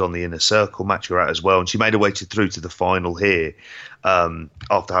fine. She was on the Inner Circle match we were at as well. And she made her way through to the final here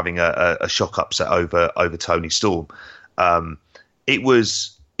after having a shock upset over Toni Storm. It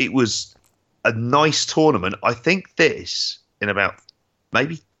was a nice tournament. I think this, in about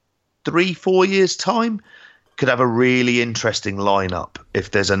maybe 3-4 years' time, could have a really interesting lineup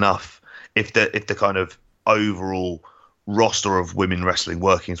if there's enough. If the kind of overall roster of women wrestling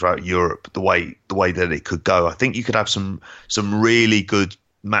working throughout Europe, the way that it could go, I think you could have some really good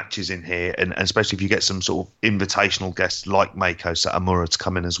matches in here, and especially if you get some sort of invitational guests like Meiko Satomura to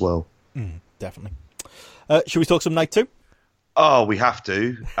come in as well. definitely. Should we talk some night 2? Oh, we have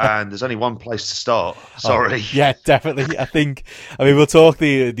to, and there's only one place to start. Sorry. Yeah, definitely. I mean, we'll talk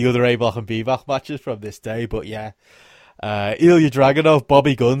the other A block and B block matches from this day, but yeah. Ilya Dragunov,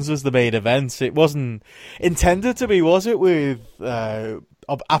 Bobby Guns was the main event. It wasn't intended to be, was it, with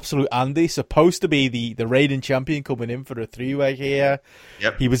Absolute Andy, supposed to be the reigning champion coming in for a 3-way here.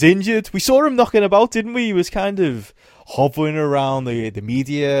 Yep. He was injured. We saw him knocking about, didn't we? He was kind of hovering around the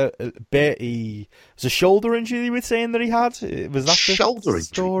media a bit. It was a shoulder injury, you were saying that he had? Was that shoulder injury?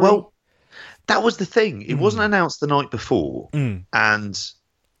 Story? Well, that was the thing. It wasn't announced the night before, and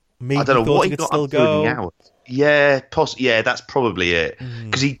maybe I don't know what he got still up to in the hours. Yeah, yeah, that's probably it.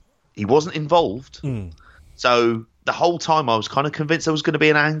 Because he wasn't involved. So the whole time I was kind of convinced there was going to be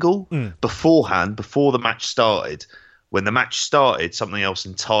an angle beforehand, before the match started. When the match started, something else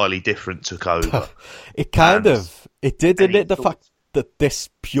entirely different took over. It did, didn't it? The fact that this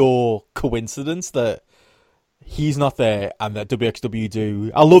pure coincidence that he's not there and that WXW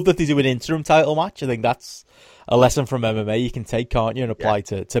do. I love that they do an interim title match. I think that's a lesson from MMA you can take, can't you, and apply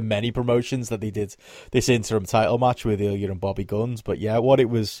to many promotions, that they did this interim title match with Ilya and Bobby Guns. But yeah, what it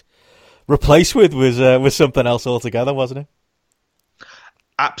was replaced with was something else altogether, wasn't it?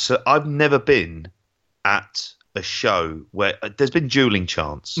 Absolutely. I've never been at a show where there's been dueling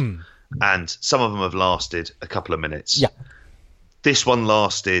chants, and some of them have lasted a couple of minutes. Yeah. This one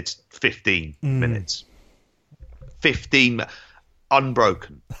lasted 15 minutes. 15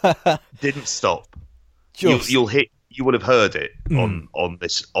 unbroken. Didn't stop. You would have heard it on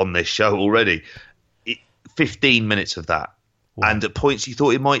this show already. 15 minutes of that. Wow. And at points you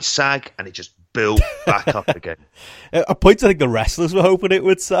thought it might sag, and it just built back up again. At points I think the wrestlers were hoping it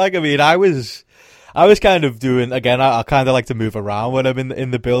would sag. I mean, I was kind of doing, again, I kind of like to move around when I'm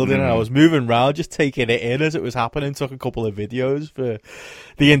in the building, and I was moving around, just taking it in as it was happening. Took a couple of videos for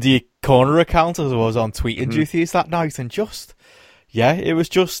the Indie Corner account as I was on tweeting duties that night, and just, yeah, it was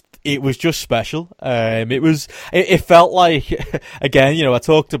just special. It felt like, again, you know, I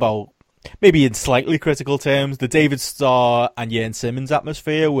talked about, maybe in slightly critical terms, the David Starr and Jane Simmons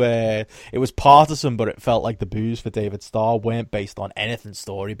atmosphere, where it was partisan, but it felt like the boos for David Starr weren't based on anything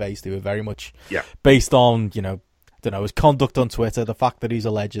story-based. They were very much based on, you know, I don't know, his conduct on Twitter, the fact that he's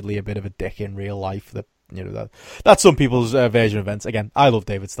allegedly a bit of a dick in real life, that, you know, that's some people's version of events. Again, I love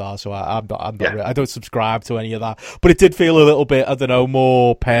David Starr, so I'm not really, I don't subscribe to any of that. But it did feel a little bit, I don't know,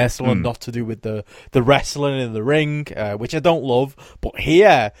 more personal and not to do with the wrestling in the ring, which I don't love. But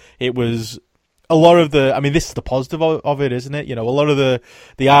here, it was a lot of the, I mean, this is the positive of it, isn't it? You know, a lot of the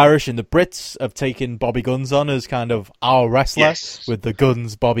Irish and the Brits have taken Bobby Guns on as kind of our wrestler, with the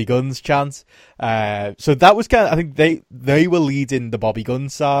Guns, Bobby Guns chant. So that was kind of, I think they were leading the Bobby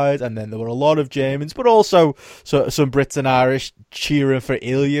Guns side, and then there were a lot of Germans, but also some Brits and Irish cheering for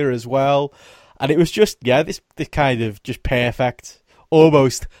Ilya as well. And it was just, yeah, this kind of just perfect,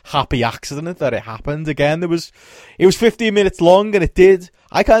 almost happy accident that it happened again. It was 15 minutes long, and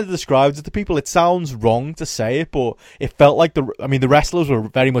I kind of described it to people. It sounds wrong to say it, but it felt like the wrestlers were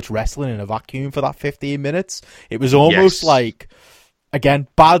very much wrestling in a vacuum for that 15 minutes. It was almost like, again,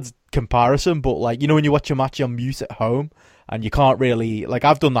 bad comparison, but like, you know, when you watch a match on mute at home and you can't really, like,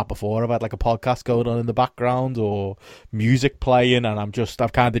 I've done that before. I've had like a podcast going on in the background or music playing, and I've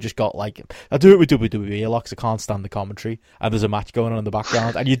kind of just got like, I do it with WWE a lot because I can't stand the commentary, and there's a match going on in the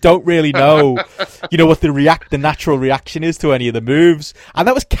background, and you don't really know, you know, what the natural reaction is to any of the moves. And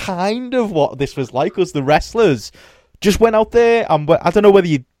that was kind of what this was like, was the wrestlers just went out there, and I don't know whether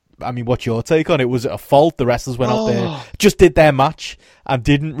what's your take on it? Was it a fault? The wrestlers went out there, just did their match, and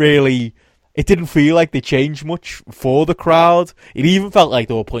it didn't feel like they changed much for the crowd. It even felt like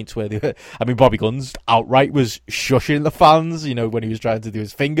there were points where Bobby Guns outright was shushing the fans, you know, when he was trying to do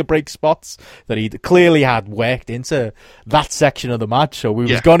his finger break spots that he clearly had worked into that section of the match. So we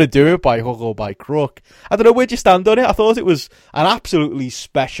was going to do it by hook or by crook. I don't know, where'd you stand on it? I thought it was an absolutely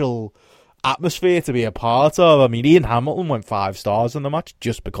special atmosphere to be a part of. I mean, Ian Hamilton went 5 stars on the match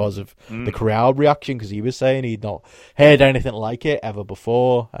just because of the crowd reaction, because he was saying he'd not heard anything like it ever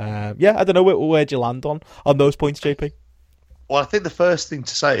before. I don't know, where'd you land on those points, JP? Well, I think the first thing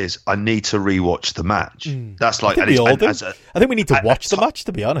to say is I need to rewatch the match. That's like, I think we need to watch the match,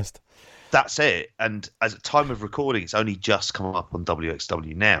 to be honest. That's it. And as at time of recording, it's only just come up on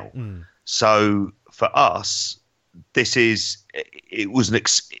WXW now. So for us, it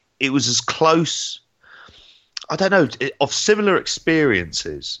was as close, I don't know, of similar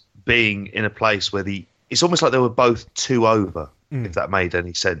experiences being in a place where it's almost like they were both 2 over, if that made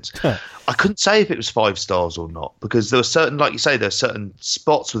any sense. I couldn't say if it was 5 stars or not, because there were certain, like you say, there are certain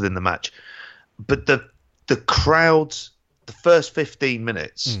spots within the match. But the crowd, the first 15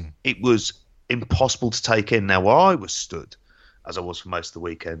 minutes, it was impossible to take in. Now, where I was stood, as I was for most of the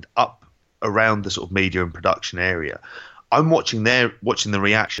weekend, up around the sort of media and production area, I'm watching the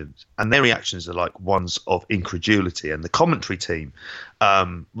reactions, and their reactions are like ones of incredulity. And the commentary team,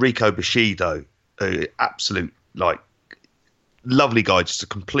 Rico Bushido, absolute like lovely guy, just a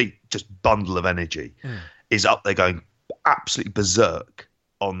complete just bundle of energy, is up there going absolutely berserk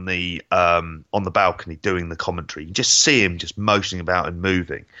on the balcony doing the commentary. You just see him just motioning about and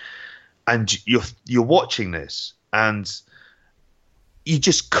moving, and you're watching this, and you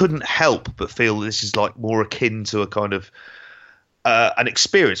just couldn't help but feel this is like more akin to a kind of an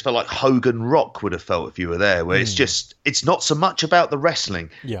experience, felt like Hogan Rock would have felt if you were there, where it's not so much about the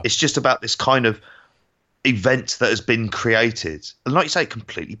wrestling, it's just about this kind of event that has been created, and like you say,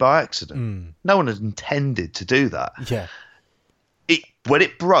 completely by accident. No one had intended to do that. When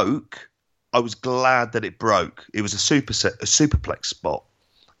it broke, I was glad that it broke. It was a superplex spot,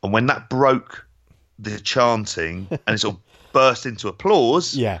 and when that broke, the chanting and it sort of burst into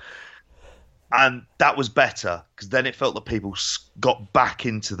applause. And that was better, because then it felt that people got back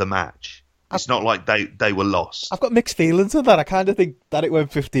into the match. It's not like they were lost. I've got mixed feelings on that. I kind of think that it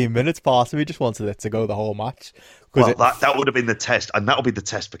went 15 minutes. Part of me just wanted it to go the whole match. Well, that would have been the test, and that would be the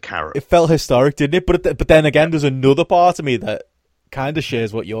test for Carrot. It felt historic, didn't it? But then again, there's another part of me that kind of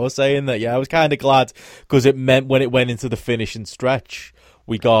shares what you're saying, that I was kind of glad, because it meant when it went into the finish and stretch,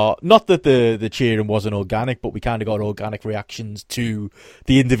 we got, not that the cheering wasn't organic, but we kind of got organic reactions to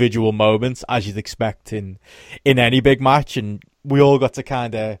the individual moments, as you'd expect in any big match, and we all got to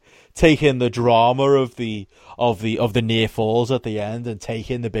kind of take in the drama of the near falls at the end, and take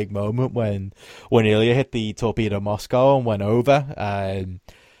in the big moment when Ilya hit the Torpedo Moscow and went over.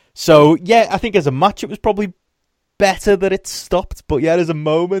 So yeah, I think as a match it was probably better that it stopped, but yeah, there's a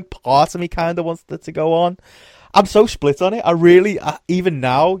moment, part of me kind of wants it to go on. I'm so split on it. I really, even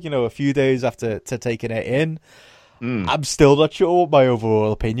now, a few days after taking it in, I'm still not sure what my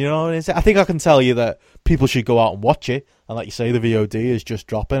overall opinion on it is. I think I can tell you that people should go out and watch it, and like you say, the VOD is just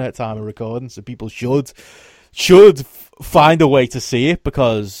dropping at time of recording, so people should find a way to see it,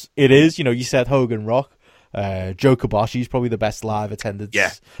 because it is, you said Hogan Rock. Joe Kobashi is probably the best live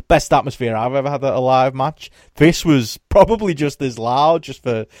attendance, best atmosphere I've ever had at a live match. This was probably just as loud, just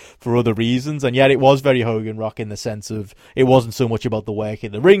for other reasons, and yet it was very Hogan Rock in the sense of it wasn't so much about the work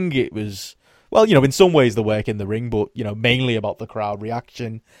in the ring. It was, well, in some ways the work in the ring, but mainly about the crowd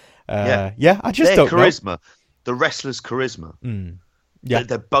reaction. I just their don't charisma, know. The wrestlers' charisma.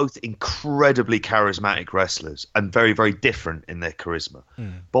 They're both incredibly charismatic wrestlers, and very, very different in their charisma.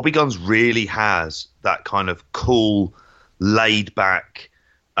 Bobby Guns really has that kind of cool, laid back.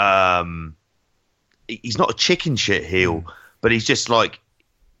 He's not a chicken shit heel, but he's just like,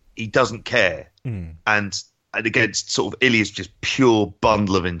 he doesn't care. And against sort of Ilya's just pure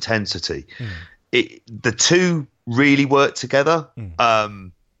bundle of intensity. The two really work together.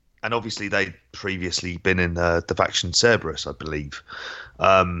 And obviously they'd previously been in the faction Cerberus, I believe.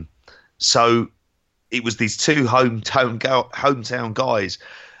 So it was these two hometown guys.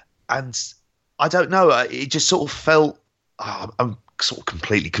 And I don't know, it just sort of felt... I'm sort of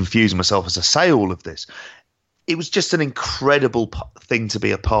completely confusing myself as I say all of this. It was just an incredible thing to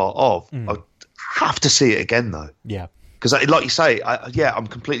be a part of. I have to see it again, though. Yeah. Because, like you say, I'm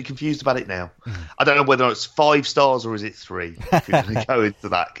completely confused about it now. I don't know whether it's 5 stars or is it 3. If you're going to go into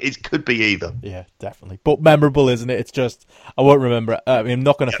that, it could be either. Yeah, definitely. But memorable, isn't it? It's just, I won't remember. I'm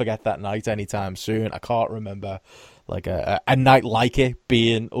not going to forget that night anytime soon. I can't remember like a night like it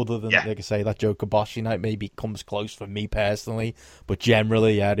being, other than, like I say, that Joe Kobashi night maybe comes close for me personally. But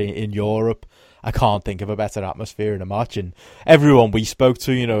generally, in Europe, I can't think of a better atmosphere in a match. And everyone we spoke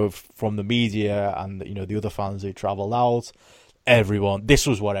to, from the media and, the other fans who travelled out, this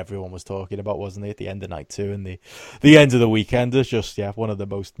was what everyone was talking about, wasn't it, at the end of night 2 and the end of the weekend is just, one of the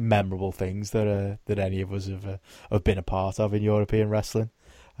most memorable things that any of us have been a part of in European wrestling.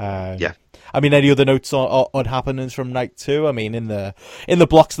 I mean, any other notes on happenings from night 2? I mean, in the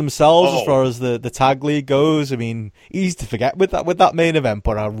blocks themselves, as far as the tag league goes, I mean, easy to forget with that main event,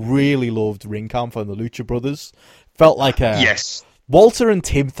 but I really loved Ring Camp and the Lucha Brothers. Felt like Walter and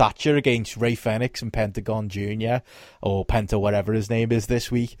Tim Thatcher against Ray Fenix and Pentagon Jr., or Penta, whatever his name is this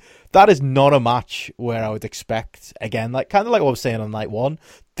week. That is not a match where I would expect, again, like kind of like what I was saying on night 1,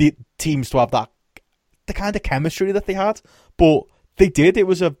 the teams to have the kind of chemistry that they had, but They did. It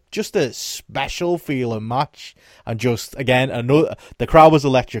was just a special feeling match, and just again the crowd was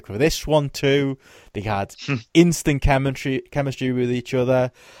electric for this one too. They had instant chemistry with each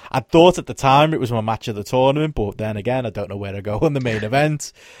other. I thought at the time it was my match of the tournament, but then again, I don't know where to go in the main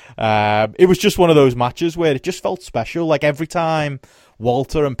event. It was just one of those matches where it just felt special. Like every time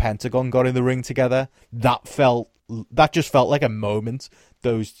Walter and Pentagon got in the ring together, that just felt like a moment.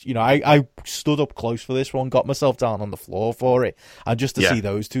 I stood up close for this one, got myself down on the floor for it, and just to see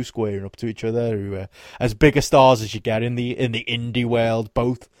those two squaring up to each other, who are as big a stars as you get in the indie world,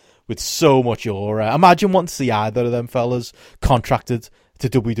 both with so much aura. Imagine wanting to see either of them fellas contracted to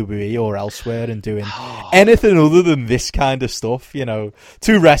WWE or elsewhere and doing anything other than this kind of stuff.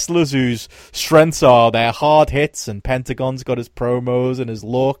 Two wrestlers whose strengths are their hard hits, and Pentagon's got his promos and his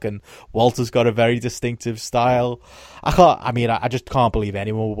look, and Walter's got a very distinctive style. I just can't believe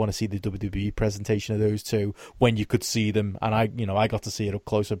anyone would want to see the WWE presentation of those two when you could see them. And I got to see it up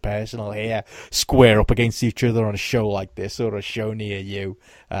close and personal here, square up against each other on a show like this or a show near you.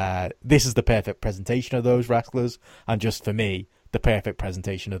 This is the perfect presentation of those wrestlers, and just for me, the perfect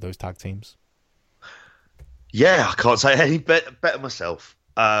presentation of those tag teams. Yeah, I can't say any better myself.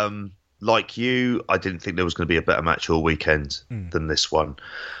 Like you, I didn't think there was going to be a better match all weekend than this one.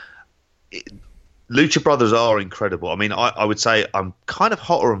 Lucha Brothers are incredible. I mean, I would say I'm kind of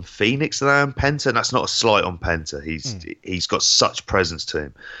hotter on Phoenix than I am Penta, and that's not a slight on Penta. He's got such presence to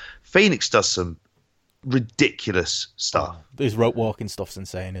him. Phoenix does some ridiculous stuff. His rope walking stuff's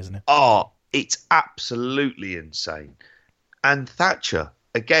insane, isn't it? Oh, it's absolutely insane. And Thatcher,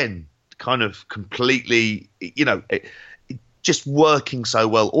 again, kind of completely, just working so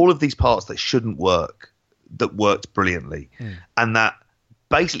well. All of these parts that shouldn't work, that worked brilliantly. And that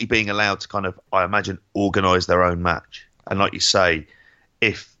basically being allowed to kind of, I imagine, organise their own match. And like you say,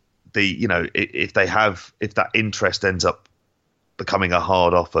 if that interest ends up becoming a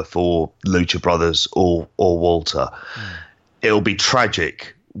hard offer for Lucha Brothers or Walter, it'll be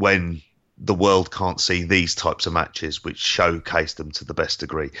tragic when the world can't see these types of matches which showcase them to the best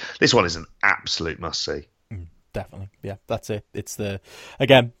degree. This one is an absolute must-see. Definitely. Yeah, that's it. It's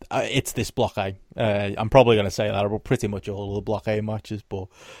it's this Block A. I'm probably going to say that about pretty much all of the Block A matches, but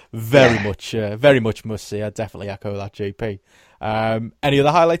very much must-see. I definitely echo that, JP. Any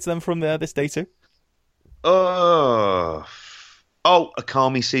other highlights then from this day too? Akami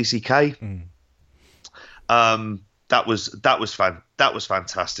CCK. That was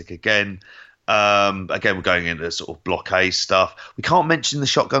fantastic. Again, we're going into sort of Block A stuff. We can't mention the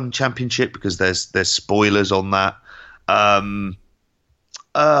Shotgun Championship because there's spoilers on that.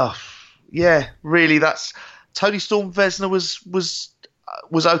 Really, that's Tony Storm Vesna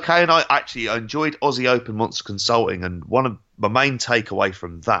was okay, and I enjoyed Aussie Open Monster Consulting, and one of my main takeaway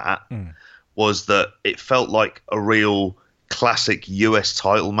from that was that it felt like a real classic US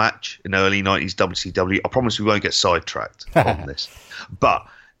title match in early 90s WCW. I promise we won't get sidetracked on this, but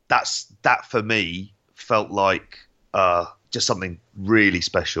that for me felt like just something really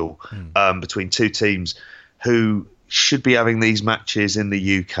special between two teams who should be having these matches in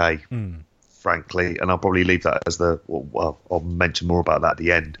the UK, frankly, and I'll probably leave that as I'll mention more about that at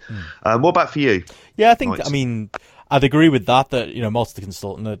the end. What about for you? Yeah, I think, Mike? I mean, I'd agree with that, Monster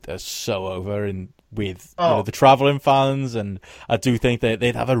Consultant are so over with the traveling fans, and I do think that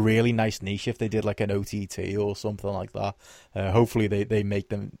they'd have a really nice niche if they did like an OTT or something like that. Hopefully they make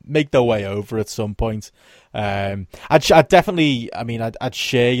their way over at some point. I'd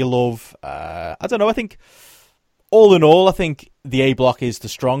share your love. I don't know. I think all in all, I think the A block is the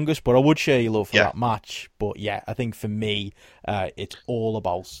strongest, but I would share your love for that match. But yeah, I think for me, it's all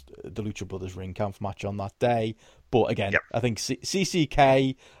about the Lucha Brothers Ring Kampf match on that day. But again, I think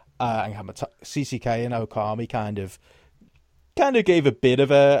CCK and Okami kind of gave a bit of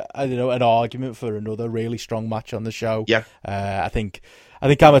an argument for another really strong match on the show. Yeah, I think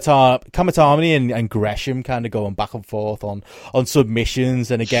Kamatani and Gresham kind of going back and forth on submissions,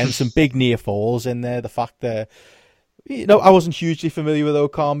 and again some big near falls in there. The fact that I wasn't hugely familiar with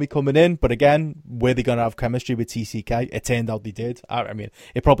Okami coming in, but again, were they going to have chemistry with TCK? It turned out they did. I mean,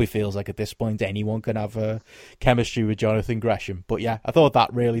 it probably feels like at this point anyone can have chemistry with Jonathan Gresham. But yeah, I thought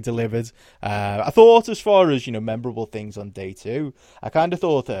that really delivered. I thought as far as, memorable things on day two, I kind of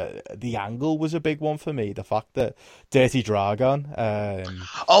thought the angle was a big one for me. The fact that Dirty Dragon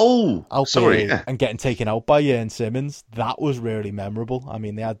out there and getting taken out by Jern Simmons, that was really memorable. I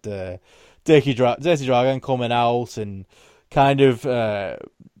mean, they had Dirty Dragon coming out and kind of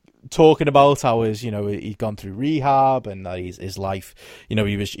talking about how he'd gone through rehab and that his life,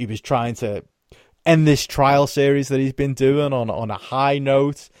 he was trying to end this trial series that he's been doing on a high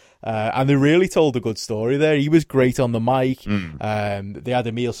note, And they really told a good story there. He was great on the mic. They had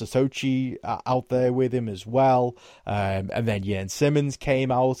Emil Sissoko out there with him as well. And then Jens Simmons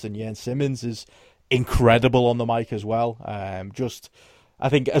came out, and Jens Simmons is incredible on the mic as well. I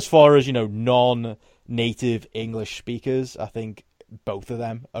think as far as, non-native English speakers, I think both of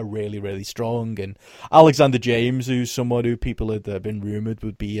them are really, really strong. And Alexander James, who's someone who people had been rumoured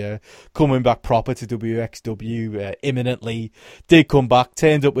would be coming back proper to WXW imminently, did come back,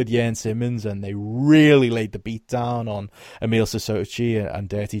 turned up with Jens Simmons, and they really laid the beat down on Emil Sissoko and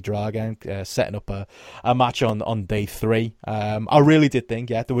Dirty Dragon, setting up a match on day 3. I really did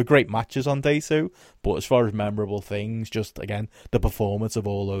think, there were great matches on day 2, but as far as memorable things, just, again, the performance of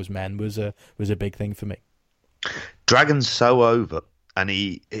all those men was a big thing for me. Dragon's so over, and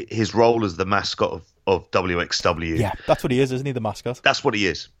his role as the mascot of WXW. Yeah, that's what he is, isn't he? The mascot. That's what he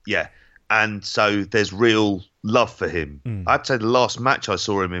is. Yeah, and so there's real love for him. I'd say the last match I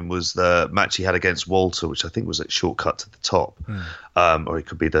saw him in was the match he had against Walter, which I think was at Shortcut to the Top, or it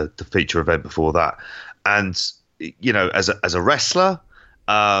could be the feature event before that. And as a wrestler,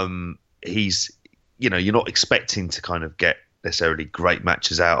 he's you're not expecting to kind of get necessarily great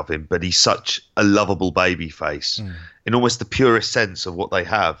matches out of him, but he's such a lovable baby face in almost the purest sense of what they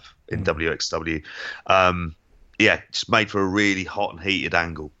have in WXW. Just made for a really hot and heated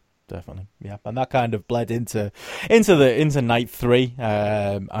angle. Definitely, yeah, and that kind of bled into night 3,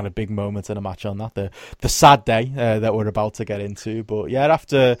 and a big moment in a match on that, the sad day that we're about to get into. But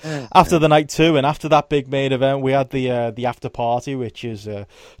after the night 2 and after that big main event, we had the after party, which is a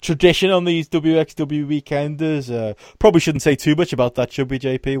tradition on these WXW weekenders. Probably shouldn't say too much about that, should we,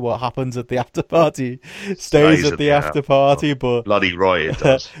 JP? What happens at the after party stays at the after party, but bloody right it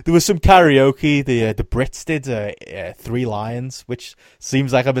does. There was some karaoke. The Brits did 3 Lions, which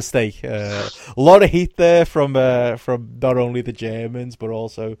seems like a mistake. A lot of heat there from not only the Germans but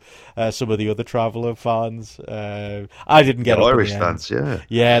also some of the other Traveller fans. I didn't get up Irish in the fans, end.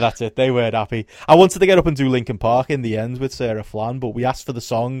 Yeah, that's it. They weren't happy. I wanted to get up and do Linkin Park in the end with Sarah Flan, but we asked for the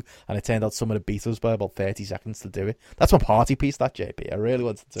song, and it turned out someone had beat us by about 30 seconds to do it. That's my party piece, that, JP. I really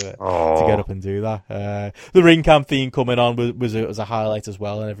wanted to get up and do that. The ring cam theme coming on was a highlight as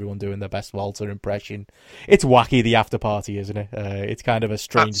well, and everyone doing their best Walter impression. It's wacky, the after party, isn't it? It's kind of a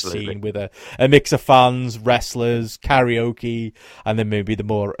strange scene with a mix of fans, wrestlers, karaoke, and then maybe the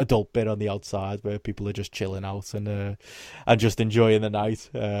more adult bit on the outside where people are just chilling out and just enjoying the night.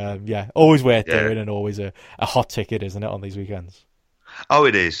 Always worth doing, and always a hot ticket, isn't it, on these weekends? Oh,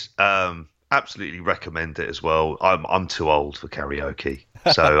 it is. Absolutely recommend it as well. I'm too old for karaoke,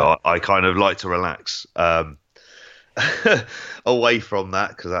 so I kind of like to relax away from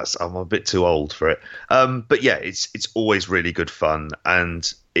that, because I'm a bit too old for it. But yeah, it's always really good fun,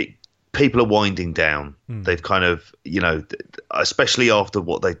 and people are winding down. They've kind of, especially after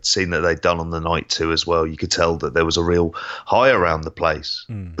what they'd seen that they'd done on the night 2 as well, you could tell that there was a real high around the place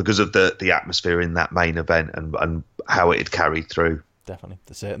because of the atmosphere in that main event and how it had carried through. Definitely,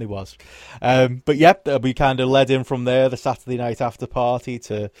 there certainly was. But we kind of led in from there, the Saturday night after party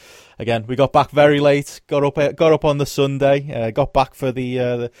to, again, we got back very late, got up on the Sunday, got back for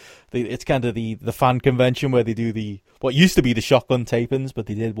it's kind of the fan convention where they do what used to be the shotgun tapings, but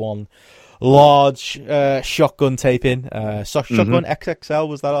they did one large shotgun taping, shotgun XXL,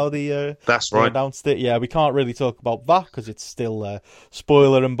 was that how that's they right, announced it? Yeah, we can't really talk about that because it's still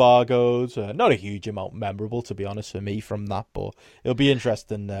spoiler embargoes. Not a huge amount memorable, to be honest, for me from that, but it'll be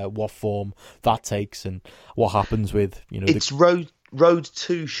interesting what form that takes and what happens with it's Road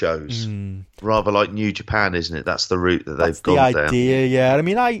 2 shows, rather like New Japan, isn't it? That's the route that they've gone down. That's the idea, yeah.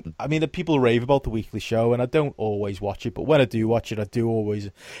 I mean, the people rave about the weekly show, and I don't always watch it, but when I do watch it, I do always.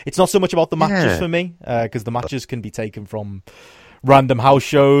 It's not so much about the matches for me, because the matches can be taken from random house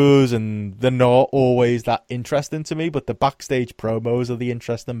shows, and they're not always that interesting to me. But the backstage promos are the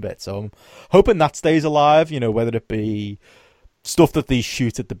interesting bit. So I'm hoping that stays alive. Whether it be stuff that they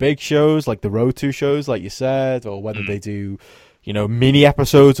shoot at the big shows, like the Road 2 shows, like you said, or whether they do. Mini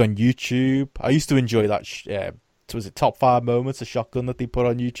episodes on YouTube. I used to enjoy that. Was it Top 5 Moments, a shotgun that they put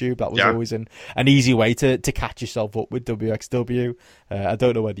on YouTube? That was always an easy way to catch yourself up with WXW. I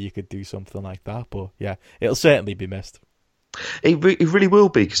don't know whether you could do something like that, but yeah, it'll certainly be missed. It really will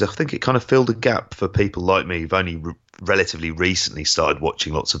be, because I think it kind of filled a gap for people like me who've only relatively recently started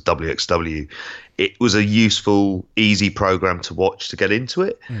watching lots of WXW. It was a useful, easy program to watch to get into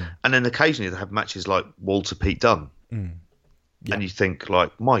it, and then occasionally they have matches like Walter Pete Dunne. Yeah. And you think,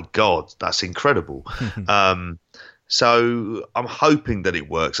 like, my God, that's incredible. So I'm hoping that it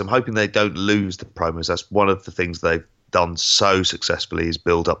works. I'm hoping they don't lose the promos. That's one of the things they've done so successfully, is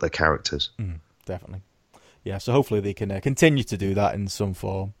build up their characters. Definitely. Yeah, so hopefully they can continue to do that in some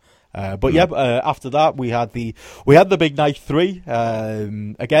form. But after that we had the big night 3.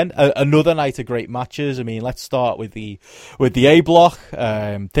 Again, another night of great matches. I mean, let's start with the A block.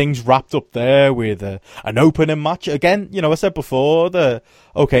 Things wrapped up there with an opening match. Again, I said before that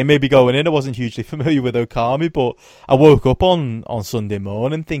maybe going in I wasn't hugely familiar with Okami, but I woke up on Sunday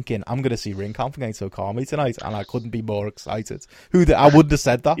morning thinking I'm going to see Ring Camp against Okami tonight, and I couldn't be more excited. I wouldn't have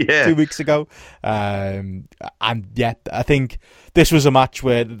said that 2 weeks ago. And yeah, I think this was a match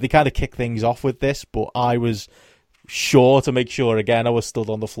where they kind of kicked things off with this, but I was sure to make sure again I was stood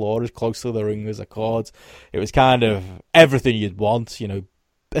on the floor as close to the ring as I could. It was kind of everything you'd want,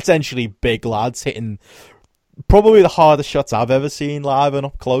 essentially big lads hitting probably the hardest shots I've ever seen live and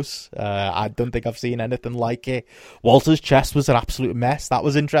up close. I don't think I've seen anything like it. Walter's chest was an absolute mess. That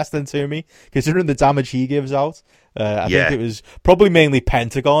was interesting to me, considering the damage he gives out. I think it was probably mainly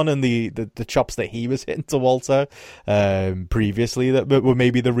Pentagon and the chops that he was hitting to Walter previously that were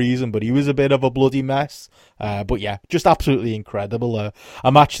maybe the reason, but he was a bit of a bloody mess. But yeah, just absolutely incredible.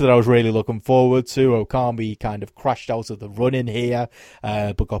 A match that I was really looking forward to. Okami kind of crashed out of the run-in here,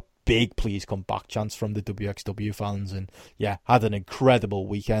 but got big please come back chance from the WXW fans, and yeah, had an incredible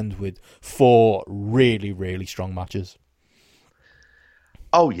weekend with 4 really, really strong matches.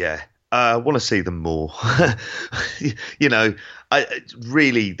 Oh yeah, I want to see them more. They're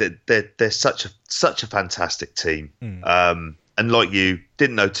such a fantastic team. And like you,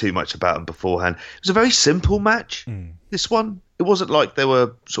 didn't know too much about them beforehand. It was a very simple match. This one, it wasn't like they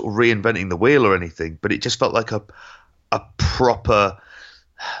were sort of reinventing the wheel or anything, but it just felt like a proper.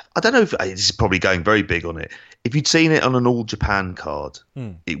 I don't know if this is probably going very big on it. If you'd seen it on an All Japan card,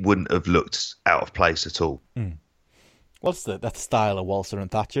 it wouldn't have looked out of place at all. What's that style of Walter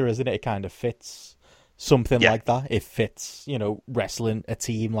and Thatcher, isn't it? It kind of fits something like that. It fits, wrestling a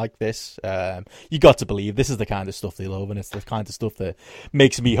team like this. You got to believe this is the kind of stuff they love, and it's the kind of stuff that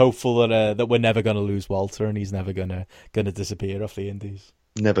makes me hopeful that we're never going to lose Walter, and he's never going to disappear off the Indies.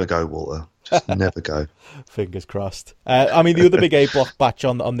 Never go, Walter. Just never go. Fingers crossed. The other big A block match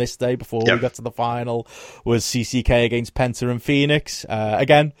on this day before we got to the final was CCK against Penta and Phoenix.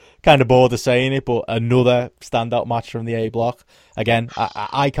 Again, kind of bored of saying it, but another standout match from the A block. Again,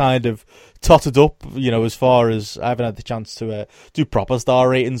 I kind of totted up, as far as I haven't had the chance to do proper star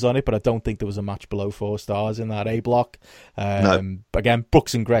ratings on it, but I don't think there was a match below 4 stars in that A block. No. Again,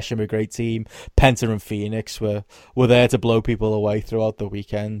 Brooks and Gresham, a great team. Penta and Phoenix were there to blow people away throughout the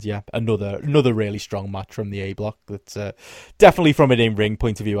weekend. Yeah, another really strong match from the A block that definitely from an in-ring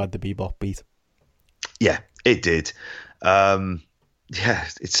point of view had the B-block beat. Yeah, it did.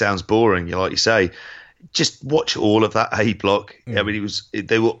 It sounds boring, like you say. Just watch all of that A block. I mean,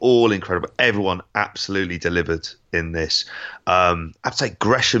 they were all incredible. Everyone absolutely delivered in this. I'd say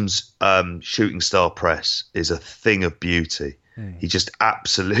Gresham's shooting star press is a thing of beauty. He just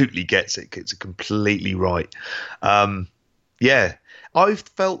absolutely gets it. Gets it completely right. I've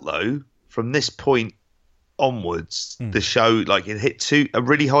felt though from this point onwards, the show it hit a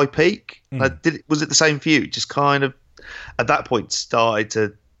really high peak. Was it the same for you? Just kind of at that point started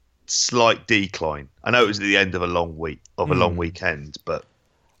to slight decline. I know it was at the end of a long weekend, but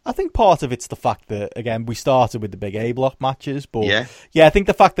I think part of it's the fact that, again, we started with the big A block matches, but I think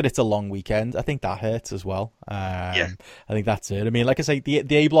the fact that it's a long weekend, I think that hurts as well. I think that's it. I mean, like I say,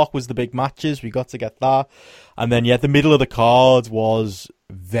 the A block was the big matches. We got to get that. And then, the middle of the card was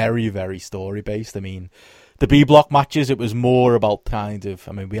very, very story based. I mean, the B block matches, it was more about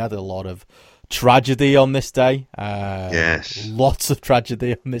we had a lot of tragedy on this day. Lots of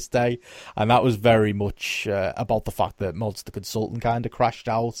tragedy on this day, and that was very much about the fact that Monster Consultant kind of crashed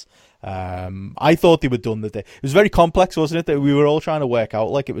out. I thought they were done the day. It was very complex, wasn't it? That we were all trying to work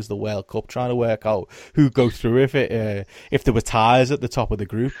out, like it was the World Cup, trying to work out who'd go through if there were ties at the top of the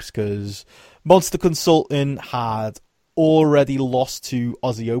groups, because Monster Consultant had already lost to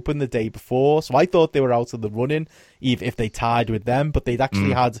Aussie Open the day before, so I thought they were out of the running if they tied with them, but they'd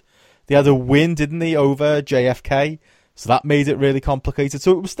actually They had a win, didn't they, over JFK? So that made it really complicated.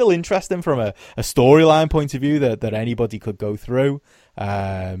 So it was still interesting from a storyline point of view that anybody could go through.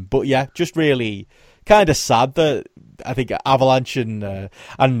 But yeah, just really kind of sad that I think Avalanche and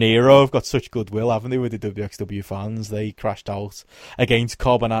Nero have got such goodwill, haven't they, with the WXW fans? They crashed out against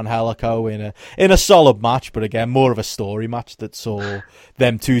Cobb and Angelico in a solid match, but again, more of a story match that saw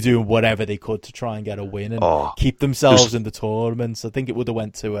them two doing whatever they could to try and get a win and keep themselves in the tournaments. I think it would have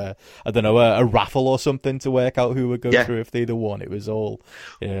went to a raffle or something to work out who would go through if they'd have won. It was all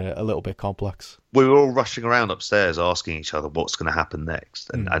a little bit complex. We were all rushing around upstairs asking each other what's going to happen next,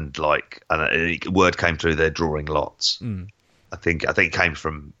 and word came through they're drawing lots. I think it came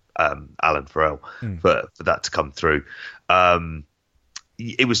from Alan Farrell for that to come through.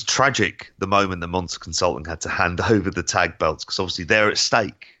 it was tragic the moment the Monster Consulting had to hand over the tag belts, because obviously they're at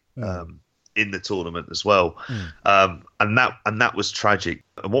stake in the tournament as well. And that was tragic.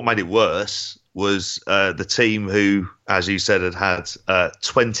 And what made it worse was the team who, as you said, had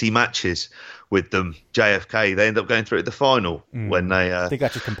 20 matches with them, JFK. They ended up going through to the final when they. I think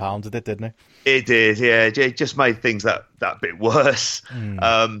that just compounded it, didn't it? It did, yeah. It just made things that bit worse.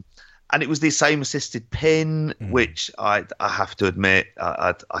 And it was the same assisted pin, which I have to admit,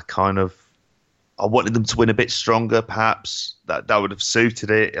 I wanted them to win a bit stronger, perhaps. That would have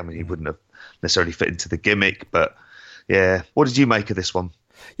suited it. I mean, he wouldn't have necessarily fit into the gimmick, but yeah. What did you make of this one?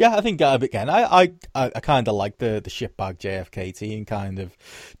 Yeah, I think again, I kind of like the shitbag JFK team kind of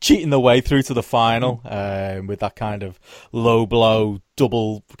cheating their way through to the final with that kind of low blow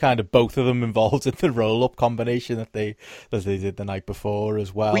double, kind of both of them involved in the roll up combination that they did the night before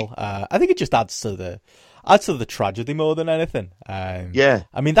as well. I think it just adds to the tragedy more than anything. Yeah,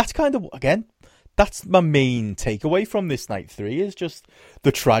 I mean that's kind of again. That's my main takeaway from this night 3 is just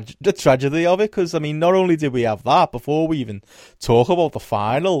the tragedy of it. Because, I mean, not only did we have that before we even talk about the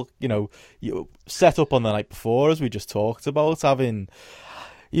final, you set up on the night before, as we just talked about, having,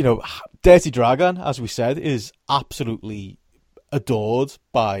 Dirty Dragon, as we said, is absolutely adored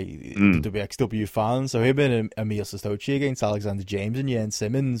by the WXW fans. So him and Emil Sestocci against Alexander James and Jens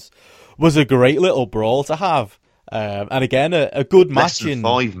Simmons was a great little brawl to have. And again, a good match in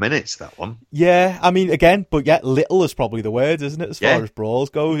 5 minutes, that one. Yeah, I mean, again, but yeah, little is probably the word, isn't it, as far as brawls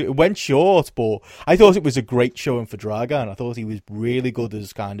go? It went short, but I thought it was a great showing for Dragon. I thought he was really good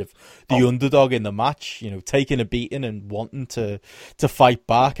as kind of the underdog in the match, taking a beating and wanting to fight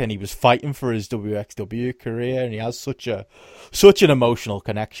back, and he was fighting for his WXW career, and he has such an emotional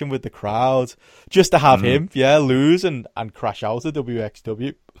connection with the crowd. Just to have him, lose and crash out of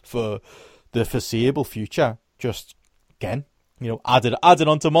WXW for the foreseeable future. Just again, added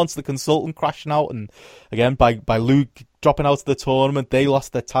onto Monster Consultant crashing out, and again by Luke dropping out of the tournament, they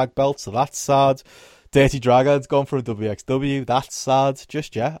lost their tag belts, so that's sad. Dirty Dragon's gone from WXW, that's sad.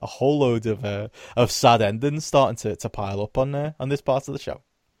 Just a whole load of sad endings starting to pile up on this part of the show.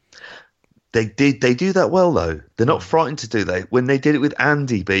 They do that well though. They're not frightened to do that. When they did it with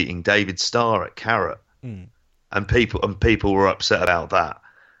Andy beating David Starr at Carrot, and people were upset about that.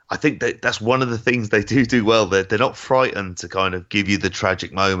 I think that's one of the things they do well. They're not frightened to kind of give you the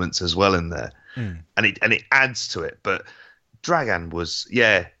tragic moments as well in there, and it adds to it. But Dragan was,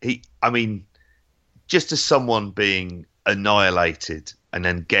 just as someone being annihilated and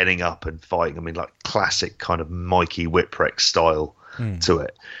then getting up and fighting. I mean, like classic kind of Mikey Whipwreck style to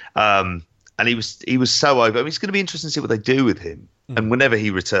it. And he was so over. I mean, it's going to be interesting to see what they do with him. And whenever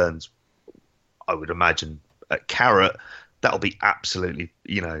he returns, I would imagine at Carrot, that'll be absolutely,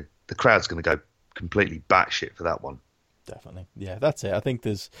 the crowd's going to go completely batshit for that one. Definitely. Yeah, that's it. I think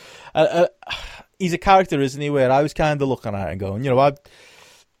there's... he's a character, isn't he, where I was kind of looking at it and going,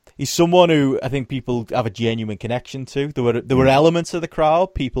 he's someone who I think people have a genuine connection to. There were elements of the crowd.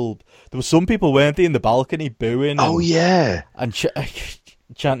 There were some people, weren't they, in the balcony booing. And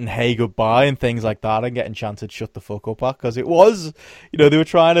chanting "Hey, goodbye" and things like that, and getting chanted "Shut the fuck up" at, because it was, they were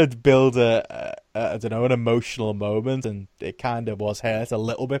trying to build an emotional moment, and it kind of was hurt a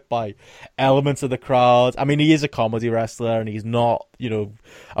little bit by elements of the crowd. I mean, he is a comedy wrestler, and he's not,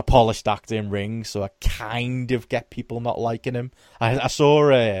 a polished actor in ring, so I kind of get people not liking him. I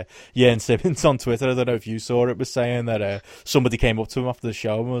saw Jens Simmons on Twitter, I don't know if you saw it, was saying that somebody came up to him after the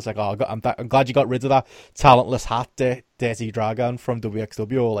show and was like, I'm glad you got rid of that talentless hat, Dirty Dragon from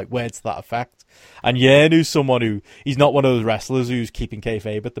WXW, or like words to that effect. And who's someone who, he's not one of those wrestlers who's keeping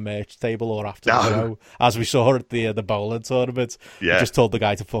kayfabe at the merch table or after the show, as we saw at the bowling tournament. He just told the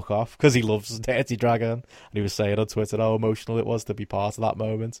guy to fuck off because he loves Dirty Dragon, and he was saying on Twitter how emotional it was to be part of that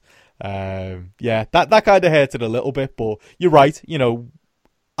moment. That kind of hurt it a little bit, but you're right,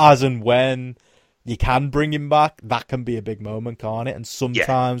 as and when you can bring him back, that can be a big moment, can't it? And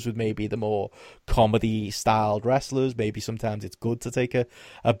sometimes with maybe the more comedy-styled wrestlers, maybe sometimes it's good to take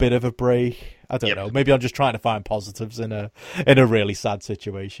a bit of a break. I don't know. Maybe I'm just trying to find positives in a really sad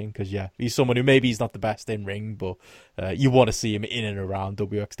situation, because, he's someone who maybe he's not the best in ring, but you want to see him in and around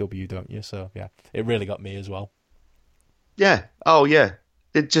WXW, don't you? So, it really got me as well. Yeah. Oh, yeah.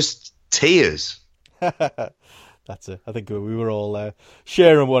 It just tears. That's it. I think we were all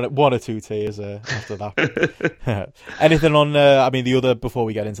sharing one or two tears after that. Anything on, the other, before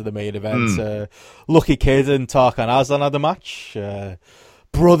we get into the main event, Lucky Kid and Tarkan Aslan had a match.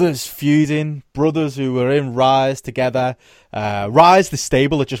 Brothers feuding, brothers who were in Rise together. Rise, the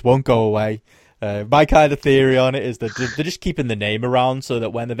stable that just won't go away. My kind of theory on it is that they're just keeping the name around so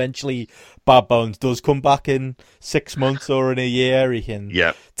that when eventually Bad Bones does come back in 6 months or in a year, he can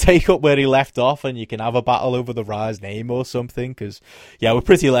take up where he left off, and you can have a battle over the Rise name or something. Because we're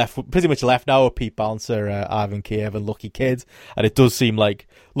pretty much left now with Pete Bouncer, Ivan Kiev, and Lucky Kid, and it does seem like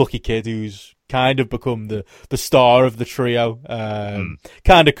Lucky Kid, who's kind of become the star of the trio.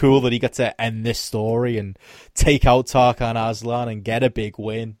 Kind of cool that he got to end this story and take out Tarkan Aslan and get a big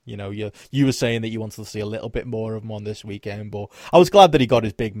win. You know, you were saying that you wanted to see a little bit more of him on this weekend, but I was glad that he got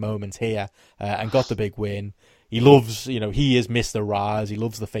his big moment here and got the big win. He loves, he is Mr. Rise. He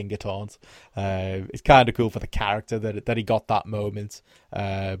loves the finger taunt. It's kind of cool for the character that he got that moment.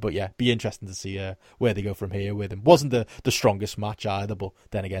 But yeah, be interesting to see where they go from here with him. Wasn't the strongest match either, but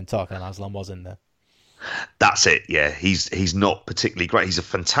then again, Tarkan Aslan was in there. That's it, yeah. He's not particularly great. He's a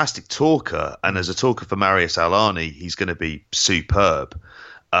fantastic talker, and as a talker for Marius Al-Ani, he's going to be superb.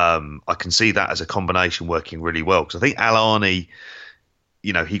 I can see that as a combination working really well, because I think Al-Ani,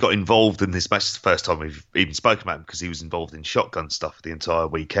 he got involved in this match. It's the first time we've even spoken about him, because he was involved in shotgun stuff the entire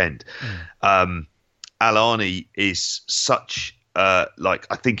weekend. Al-Ani is such, I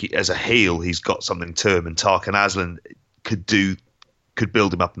think as a heel, he's got something to him, and Tarkan Aslan could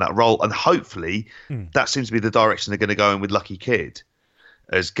build him up in that role. And hopefully that seems to be the direction they're going to go in with Lucky Kid,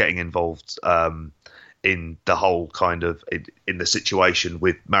 as getting involved in the whole kind of in the situation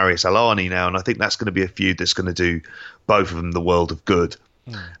with Marius Al-Ani now. And I think that's going to be a feud that's going to do both of them the world of good.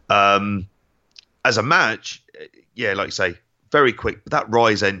 As a match, like you say, very quick, but that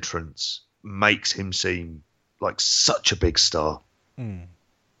Rise entrance makes him seem like such a big star.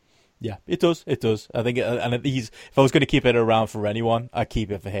 Yeah, it does. I think, if I was going to keep it around for anyone, I'd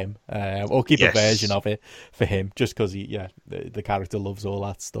keep it for him, or keep a version of it for him, just because the character loves all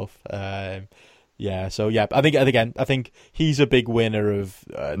that stuff. I think he's a big winner of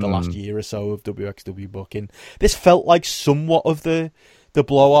the last year or so of WXW booking. This felt like somewhat of the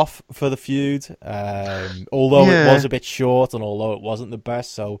blow off for the feud, although it was a bit short, and although it wasn't the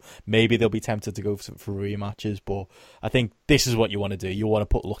best, so maybe they'll be tempted to go for rematches. But I think this is what you want to do. You want to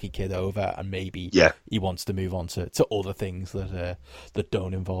put Lucky Kid over, and maybe he wants to move on to other things that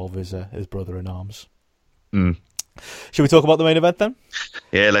don't involve his brother in arms. Should we talk about the main event then?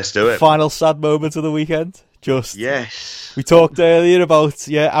 Yeah, let's do it. Final sad moment of the weekend. Yes. We talked earlier about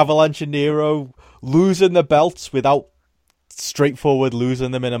Avalanche and Nero losing the belts without straightforward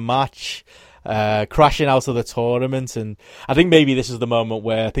losing them in a match, crashing out of the tournament. And I think maybe this is the moment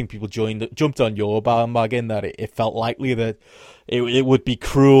where I think people jumped on your bandwagon, that it felt likely that it would be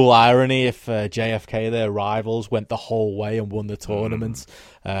cruel irony if JFK, their rivals, went the whole way and won the tournament.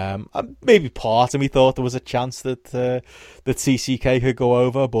 Maybe part of me thought there was a chance that CCK could go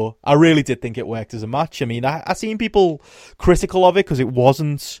over, but I really did think it worked as a match. I mean, I seen people critical of it because it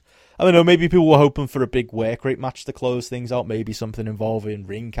wasn't, I don't know, maybe people were hoping for a big work rate match to close things out. Maybe something involving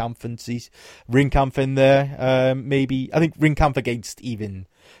Ringkampf in there. Maybe, I think Ringkampf against even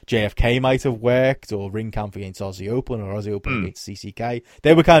JFK might have worked, or Ringkampf against Aussie Open, or Aussie Open against CCK.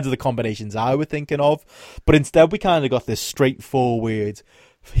 They were kind of the combinations I was thinking of. But instead we kind of got this straightforward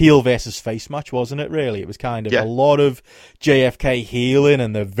heel versus face match, wasn't it, really? It was kind of a lot of JFK healing,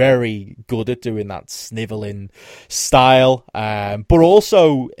 and they're very good at doing that sniveling style. But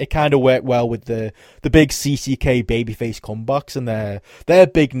also, it kind of worked well with the big CCK babyface comebacks, and their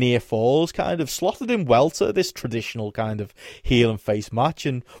big near falls kind of slotted in well to this traditional kind of heel and face match.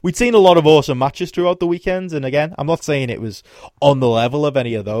 And we'd seen a lot of awesome matches throughout the weekend, and again, I'm not saying it was on the level of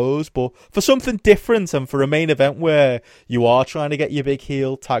any of those, but for something different, and for a main event where you are trying to get your big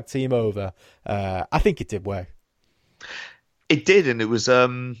heel tag team over, I think it did work. It did, and it was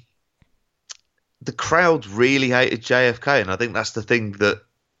the crowd really hated JFK, and I think that's the thing, that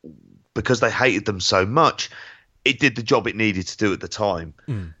because they hated them so much, it did the job it needed to do at the time.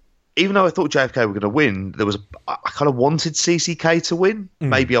 Even though I thought JFK were going to win, I kind of wanted CCK to win.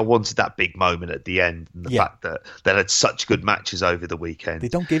 Maybe I wanted that big moment at the end, and the fact that they had such good matches over the weekend. They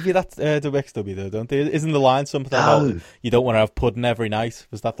don't give you that WXW though, don't they? Isn't the line something about you don't want to have pudding every night?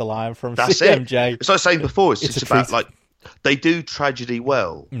 Was that the line from CMJ? It's like I was saying before, it's about treat. Like, they do tragedy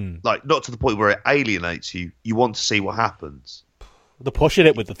well, like not to the point where it alienates you. You want to see what happens. They're pushing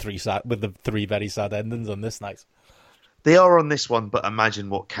it with the three very sad endings on this night. They are on this one, but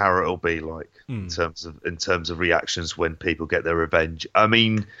imagine what Carrot will be like in terms of reactions when people get their revenge. I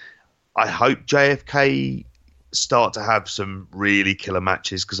mean, I hope JFK start to have some really killer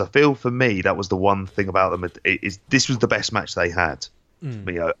matches, because I feel, for me, that was the one thing about them. This was the best match they had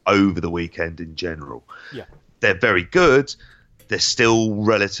over the weekend in general. Yeah, they're very good. They're still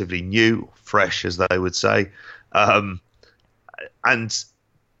relatively new, fresh, as they would say, and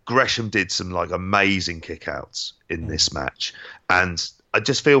Gresham did some like amazing kickouts in this match, and I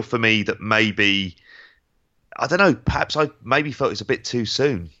just feel for me that maybe, I don't know, perhaps I maybe felt it's a bit too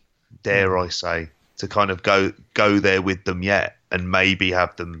soon, dare I say, to kind of go there with them yet and maybe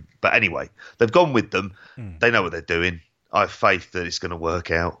have them. But anyway, they've gone with them. They know what they're doing. I have faith that it's going to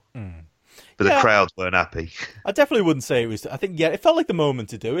work out. But the crowds weren't happy. I definitely wouldn't say it was. I think, it felt like the moment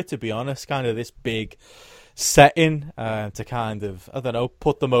to do it, to be honest. Kind of this big setting to kind of, I don't know,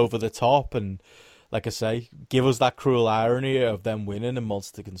 put them over the top and, like I say, give us that cruel irony of them winning and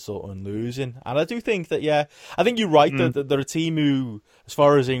Monster Consultant losing. And I do think that, I think you're right that they're a team who, as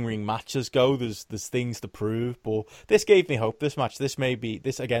far as in-ring matches go, there's things to prove. But this gave me hope, this match. This may be,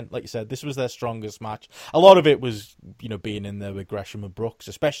 this again, like you said, this was their strongest match. A lot of it was, being in there with Gresham and Brooks,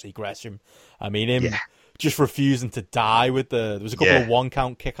 especially Gresham. I mean, him just refusing to die with there was a couple of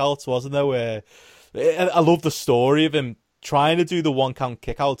one-count kickouts, wasn't there, where I love the story of him trying to do the one-count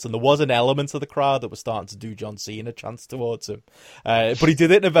kickouts, and there was an element of the crowd that was starting to do John Cena chants towards him. But he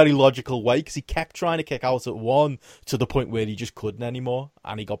did it in a very logical way, because he kept trying to kick out at one to the point where he just couldn't anymore,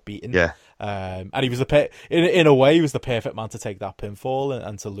 and he got beaten. And he was in a way, he was the perfect man to take that pinfall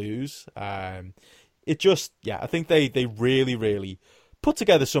and to lose. It just, I think they really, really put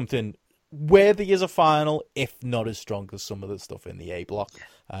together something worthy as a final, if not as strong as some of the stuff in the A block.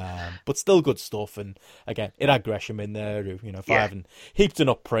 But still good stuff. And again, it had Gresham in there. If I haven't heaped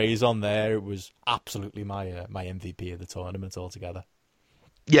enough praise on there, it was absolutely my MVP of the tournament altogether.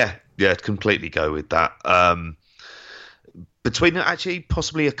 Yeah, I'd completely go with that. Between actually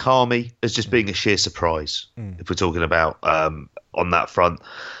possibly Akami as just being a sheer surprise, if we're talking about on that front.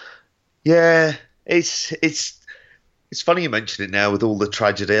 Yeah, it's funny you mention it now with all the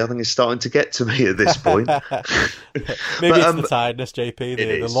tragedy. I think it's starting to get to me at this point. Maybe it's the tiredness, JP,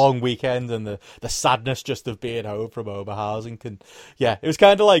 the long weekend and the sadness just of being home from Oberhausen. It was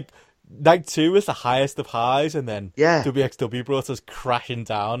kind of like night 2 was the highest of highs, and then WXW brought us crashing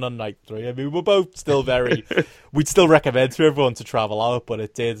down on night 3. I mean, we're both still we'd still recommend to everyone to travel out, but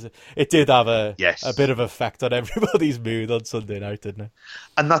it did have a bit of effect on everybody's mood on Sunday night, didn't it?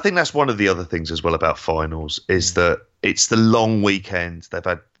 And I think that's one of the other things as well about finals, is that it's the long weekend. They've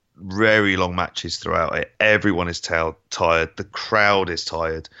had very long matches throughout it. Everyone is tired. The crowd is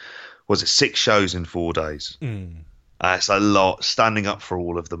tired. Was it 6 shows in 4 days? It's a lot, standing up for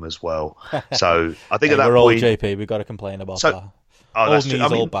all of them as well. So I think at that we're point, old, JP. We've got to complain about that. Old knees,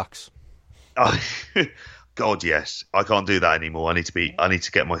 old backs. God, yes, I can't do that anymore. I need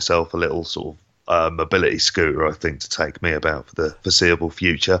to get myself a little sort of mobility scooter, I think, to take me about for the foreseeable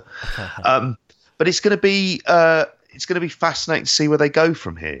future. But it's going to be fascinating to see where they go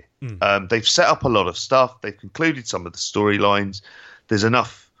from here. They've set up a lot of stuff. They've concluded some of the storylines. There's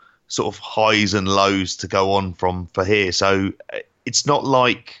enough sort of highs and lows to go on for here. So it's not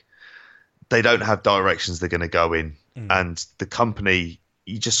like they don't have directions they're going to go in. And the company,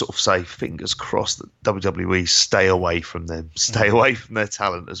 you just sort of say, fingers crossed that WWE stay away from them, stay away from their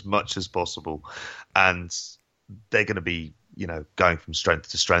talent as much as possible. And they're going to be, going from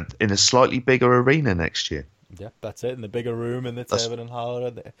strength to strength in a slightly bigger arena next year. Yeah, that's it. In the bigger room in the Turbine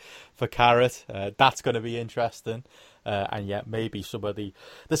Hall for Carrot. That's going to be interesting. And maybe some of the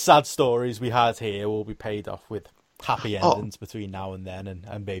sad stories we had here will be paid off with happy endings between now and then,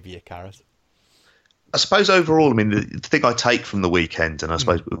 and maybe a Carrot. I suppose overall, I mean, the thing I take from the weekend, and I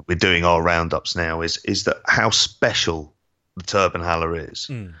suppose we're doing our roundups now, is that how special the Turbine Haller is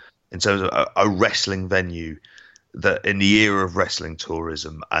in terms of a wrestling venue that in the era of wrestling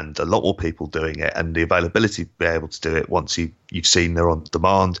tourism and a lot more people doing it and the availability to be able to do it once you've seen they're on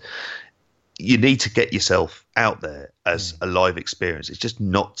demand, you need to get yourself out there as a live experience. It's just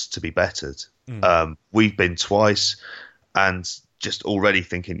not to be bettered. We've been twice and just already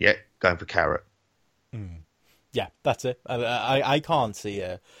thinking, going for Carrot. Yeah, that's it. I can't see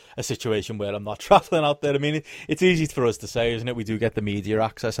a situation where I'm not travelling out there. I mean, it's easy for us to say, isn't it? We do get the media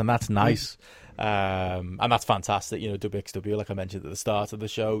access, and that's nice. And that's fantastic. WXW, like I mentioned at the start of the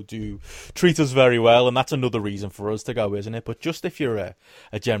show, do treat us very well, and that's another reason for us to go, isn't it? But just if you're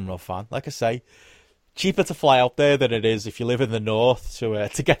a general fan, like I say, cheaper to fly out there than it is if you live in the north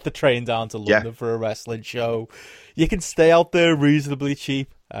to get the train down to London for a wrestling show. You can stay out there reasonably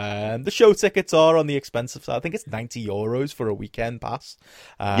cheap. The show tickets are on the expensive side. I think it's €90 for a weekend pass.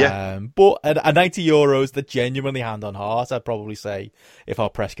 But at €90 that genuinely hand on heart, I'd probably say if our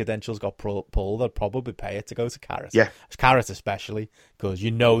press credentials got pulled, I'd probably pay it to go to Carrot. Carrot especially, because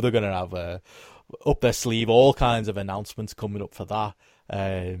they're going to have up their sleeve all kinds of announcements coming up for that.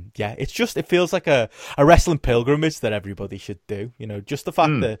 Yeah, it feels like a wrestling pilgrimage that everybody should do. You know, just the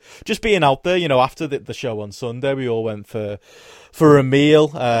fact that just being out there. You know, after the show on Sunday, we all went for a meal.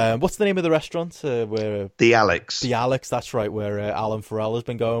 What's the name of the restaurant? Where The Alex. The Alex, that's right. Where Alan Farrell has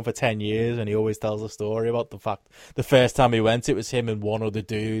been going for 10 years, and he always tells a story about the fact the first time he went, it was him and one other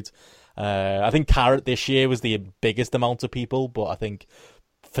dude. I think Carrot this year was the biggest amount of people, but I think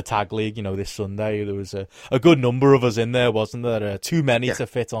for Tag League, you know, this Sunday there was a good number of us in there, wasn't there? Too many to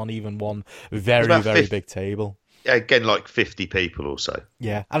fit on even one very big table. Yeah, again, like 50 people or so.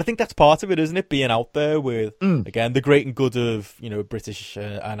 Yeah, and I think that's part of it, isn't it? Being out there with, again, the great and good of, you know, British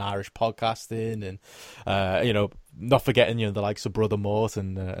and Irish podcasting, and, you know, not forgetting, you know, the likes of Brother Mort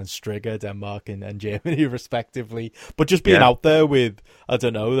and Strigger, Denmark and Germany, respectively. But just being out there with, I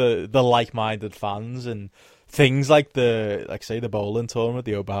don't know, the like-minded fans, and things like the bowling tournament,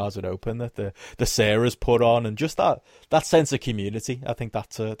 the Oberhausen Open that the Sarahs put on, and just that sense of community. I think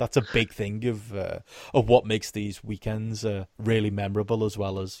that's a big thing of what makes these weekends really memorable, as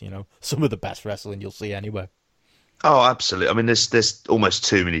well as, you know, some of the best wrestling you'll see anywhere. Oh, absolutely. I mean, there's almost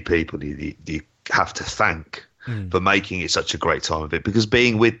too many people you have to thank for making it such a great time of it, because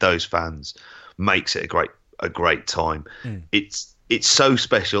being with those fans makes it a great time. It's so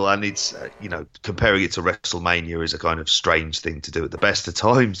special, and it's you know, comparing it to WrestleMania is a kind of strange thing to do at the best of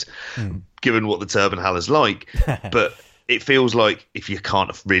times, given what the Turban Hall is like. But it feels like if you can't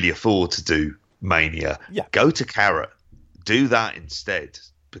really afford to do Mania, go to Carrot, do that instead,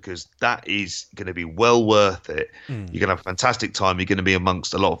 because that is going to be well worth it. You're going to have a fantastic time. You're going to be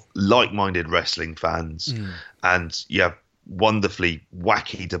amongst a lot of like-minded wrestling fans, and you have wonderfully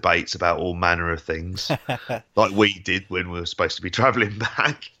wacky debates about all manner of things, like we did when we were supposed to be travelling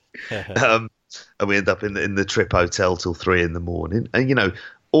back, and we end up in the Trip Hotel till 3 a.m. And you know,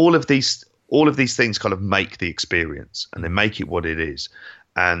 all of these things kind of make the experience, and they make it what it is.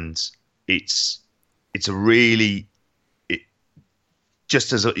 And it's a really,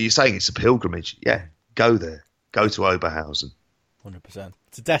 just as you're saying, it's a pilgrimage. Yeah, go there, go to Oberhausen. 100%.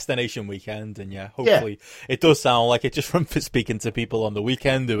 It's a destination weekend, and hopefully it does sound like it, just from speaking to people on the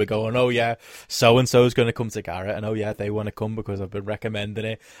weekend who were going, oh yeah, so-and-so is going to come to Carrot, and oh yeah, they want to come because I've been recommending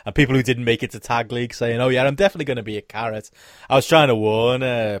it. And people who didn't make it to Tag League saying, oh yeah, I'm definitely going to be at Carrot. I was trying to warn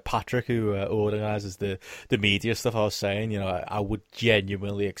Patrick, who organises the media stuff. I was saying, you know, I would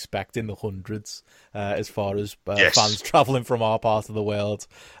genuinely expect in the hundreds as far as fans travelling from our part of the world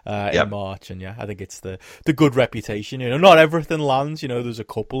in March. And I think it's the good reputation. You know, not everything lands. You know, there's a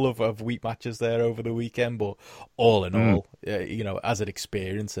couple of weak matches there over the weekend, but all in all, you know, as an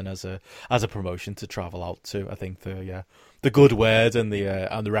experience and as a promotion to travel out to, I think the good word and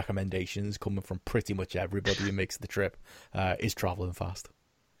the recommendations coming from pretty much everybody who makes the trip is traveling fast.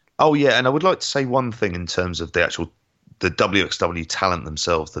 Oh yeah, and I would like to say one thing in terms of the WXW talent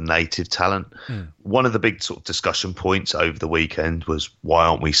themselves, the native talent. One of the big sort of discussion points over the weekend was, why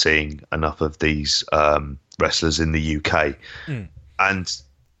aren't we seeing enough of these wrestlers in the UK? And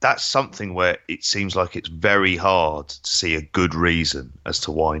that's something where it seems like it's very hard to see a good reason as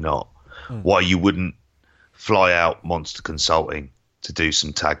to why not. Why you wouldn't fly out Monster Consulting to do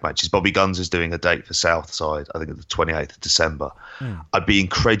some tag matches. Bobby Guns is doing a date for Southside, I think the 28th of December. I'd be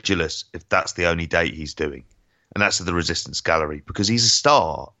incredulous if that's the only date he's doing. And that's at the Resistance Gallery, because he's a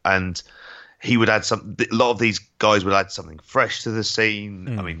star, and he would add something. A lot of these guys would add something fresh to the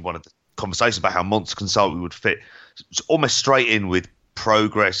scene. I mean, one of the conversations about how Monster Consulting would fit almost straight in with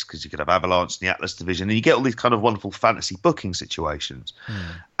Progress, because you could have Avalanche in the Atlas division, and you get all these kind of wonderful fantasy booking situations.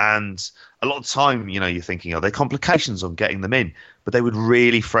 And a lot of time, you know, you're thinking, are there complications on getting them in? But they would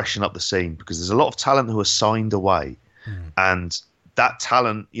really freshen up the scene, because there's a lot of talent who are signed away. And that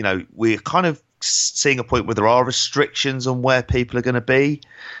talent, you know, we're kind of seeing a point where there are restrictions on where people are going to be,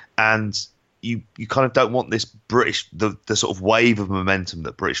 and you kind of don't want this the sort of wave of momentum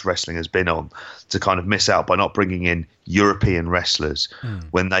that British wrestling has been on to kind of miss out by not bringing in European wrestlers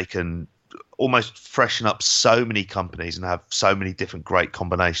when they can almost freshen up so many companies and have so many different great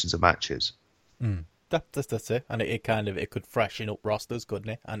combinations of matches. That's it. And it could freshen up rosters,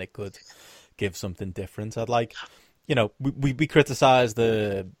 couldn't it? And it could give something different. I'd like, you know, we criticise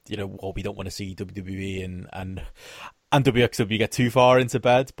we don't want to see WWE and WXW get too far into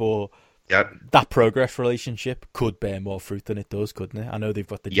bed, but that Progress relationship could bear more fruit than it does, couldn't it? I know they've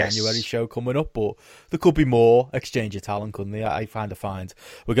got the January show coming up, but there could be more exchange of talent, couldn't they? I find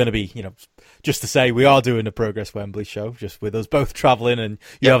we're going to be, you know, just to say we are doing a Progress Wembley show, just with us both travelling, and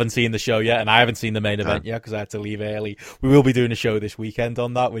you haven't seen the show yet, and I haven't seen the main event yet because I had to leave early. We will be doing a show this weekend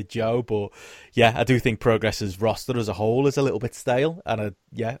on that with Joe, but I do think Progress's roster as a whole is a little bit stale, and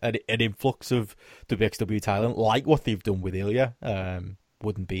an influx of WXW talent, like what they've done with Ilya,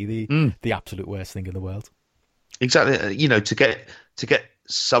 wouldn't be the absolute worst thing in the world. Exactly. To get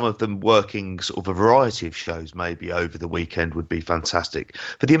some of them working sort of a variety of shows maybe over the weekend would be fantastic.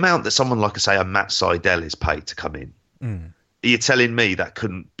 For the amount that someone like, say, a Matt Seidel is paid to come in, you're telling me that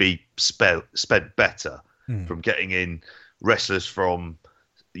couldn't be spent better from getting in wrestlers from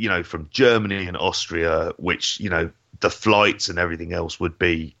Germany and Austria, which, the flights and everything else would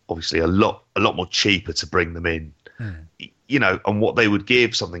be obviously a lot more cheaper to bring them in, and what they would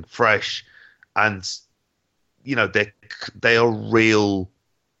give, something fresh. And, they are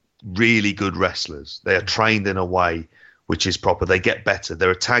really good wrestlers. They are trained in a way which is proper. They get better.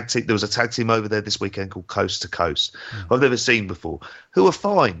 They're a tag team. There was a tag team over there this weekend called Coast to Coast, I've never seen before, who are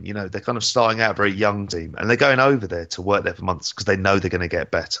fine. They're kind of starting out a very young team, and they're going over there to work there for months because they know they're going to get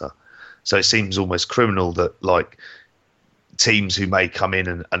better. So it seems almost criminal that, like, teams who may come in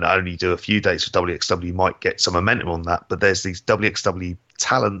and only do a few dates for WXW might get some momentum on that, but there's these WXW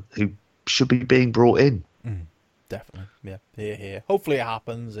talent who should be being brought in. Definitely, yeah. Here. Hopefully it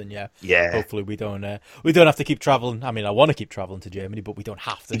happens, and yeah. Hopefully we don't have to keep traveling. I mean, I want to keep traveling to Germany, but we don't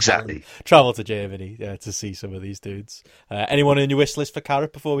have to travel to Germany to see some of these dudes. Anyone in your wish list for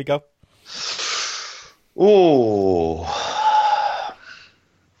Carrot before we go? Oh,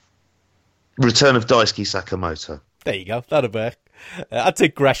 return of Daisuke Sakamoto. There you go. That'll work. I'd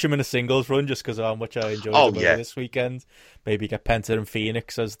take Gresham in a singles run just because of how much I enjoyed this weekend. Maybe get Penta and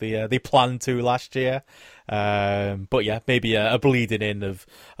Phoenix as they planned to last year. But yeah, maybe a bleeding in of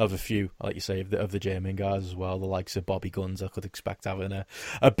a few, like you say, of the German guys as well. The likes of Bobby Guns, I could expect having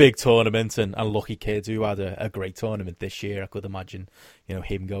a big tournament, and Lucky Kid, who had a great tournament this year. I could imagine,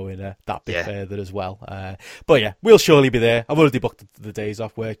 him going that bit further as well. But yeah, we'll surely be there. I've already booked the days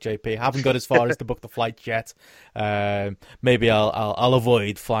off work, JP. I haven't got as far as to book the flights yet. Maybe I'll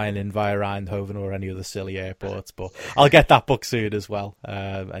avoid flying in via Eindhoven or any other silly airports, but I'll get that booked soon as well.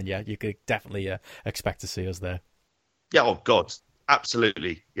 And yeah, you could definitely expect to see us there. Yeah, oh God,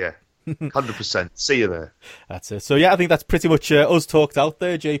 absolutely, yeah. 100%. See you there. That's it. So yeah, I think that's pretty much us talked out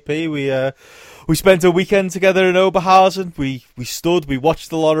there, JP. We spent a weekend together in Oberhausen. We stood, we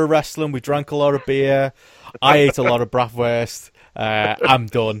watched a lot of wrestling, we drank a lot of beer. I ate a lot of bratwurst. I'm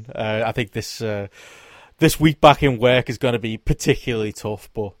done. I think this week back in work is going to be particularly tough,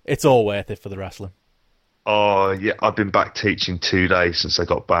 but it's all worth it for the wrestling. Oh yeah, I've been back teaching 2 days since I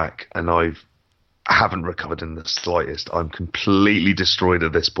got back, and I haven't recovered in the slightest. I'm completely destroyed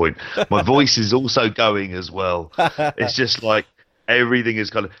at this point. My voice is also going as well. It's just like everything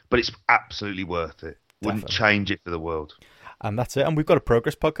is kind of, but it's absolutely worth it. Wouldn't change it for the world. And that's it. And we've got a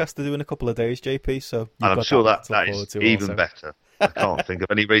progress podcast to do in a couple of days, JP. So I'm sure that is even better. I can't think of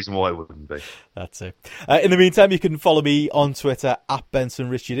any reason why it wouldn't be. That's it. In the meantime, you can follow me on Twitter at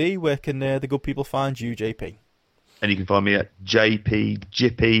BensonRichardE. Where can the good people find you, JP? And you can find me at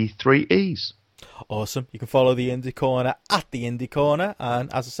JPGippy 3Es. Awesome. You can follow the Indie Corner at the Indie Corner,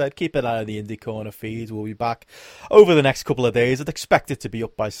 and as I said, keep an eye on the Indie Corner feed. We'll be back over the next couple of days. I'd expect it to be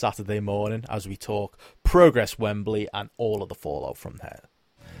up by Saturday morning as we talk Progress Wembley and all of the fallout from there.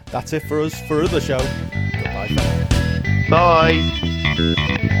 That's it for us for the show. Goodbye for now. Bye.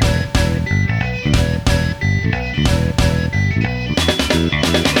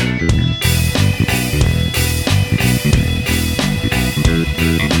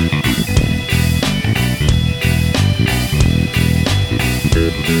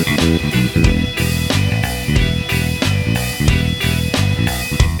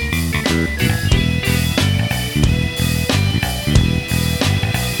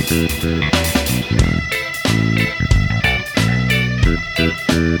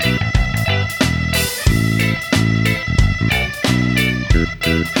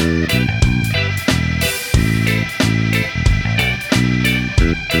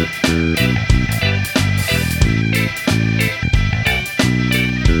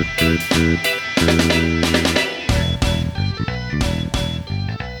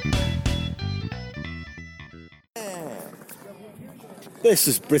 This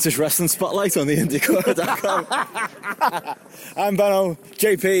is British Wrestling Spotlight on the IndieCorner.com. I'm Benno.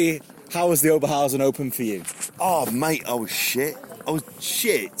 JP, how was the Oberhausen Open for you? Oh, mate, I was shit.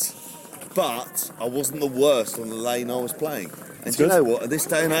 But I wasn't the worst on the lane I was playing. And do you know what? At this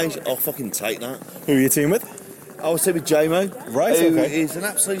day and age, I'll fucking take that. Who are you team with? I was team with J-Mo, right, who is an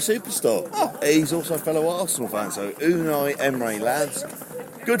absolute superstar. Oh. He's also a fellow Arsenal fan, so Unai Emery, lads.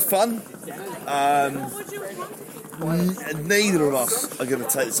 Good fun. neither of us are going to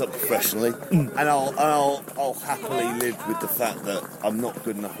take this up professionally, and I'll happily live with the fact that I'm not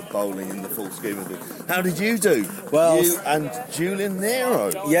good enough at bowling in the full scheme of things. How did you do? Well, you and Julian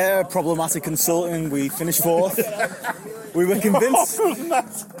Nero. Yeah, problematic consulting. We finished fourth. We were convinced.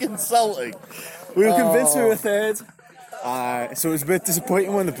 Problematic consulting. We were convinced we were third. So it was a bit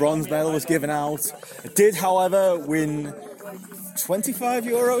disappointing when the bronze medal was given out. I did, however, win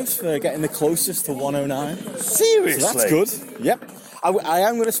 €25 for getting the closest to 109. Seriously? So that's good. Yep. I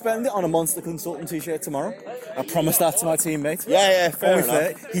am going to spend it on a Monster Consultant t-shirt tomorrow. I promised that to my teammate. Yeah, fair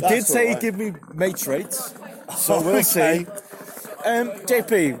enough. He did say he'd give me mates rates, so we'll see.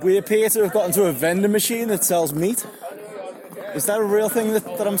 JP, we appear to have gotten to a vending machine that sells meat. Is that a real thing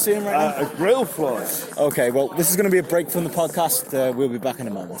that I'm seeing right now? A grill fly. Okay, well, this is going to be a break from the podcast. We'll be back in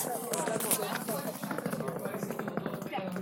a moment.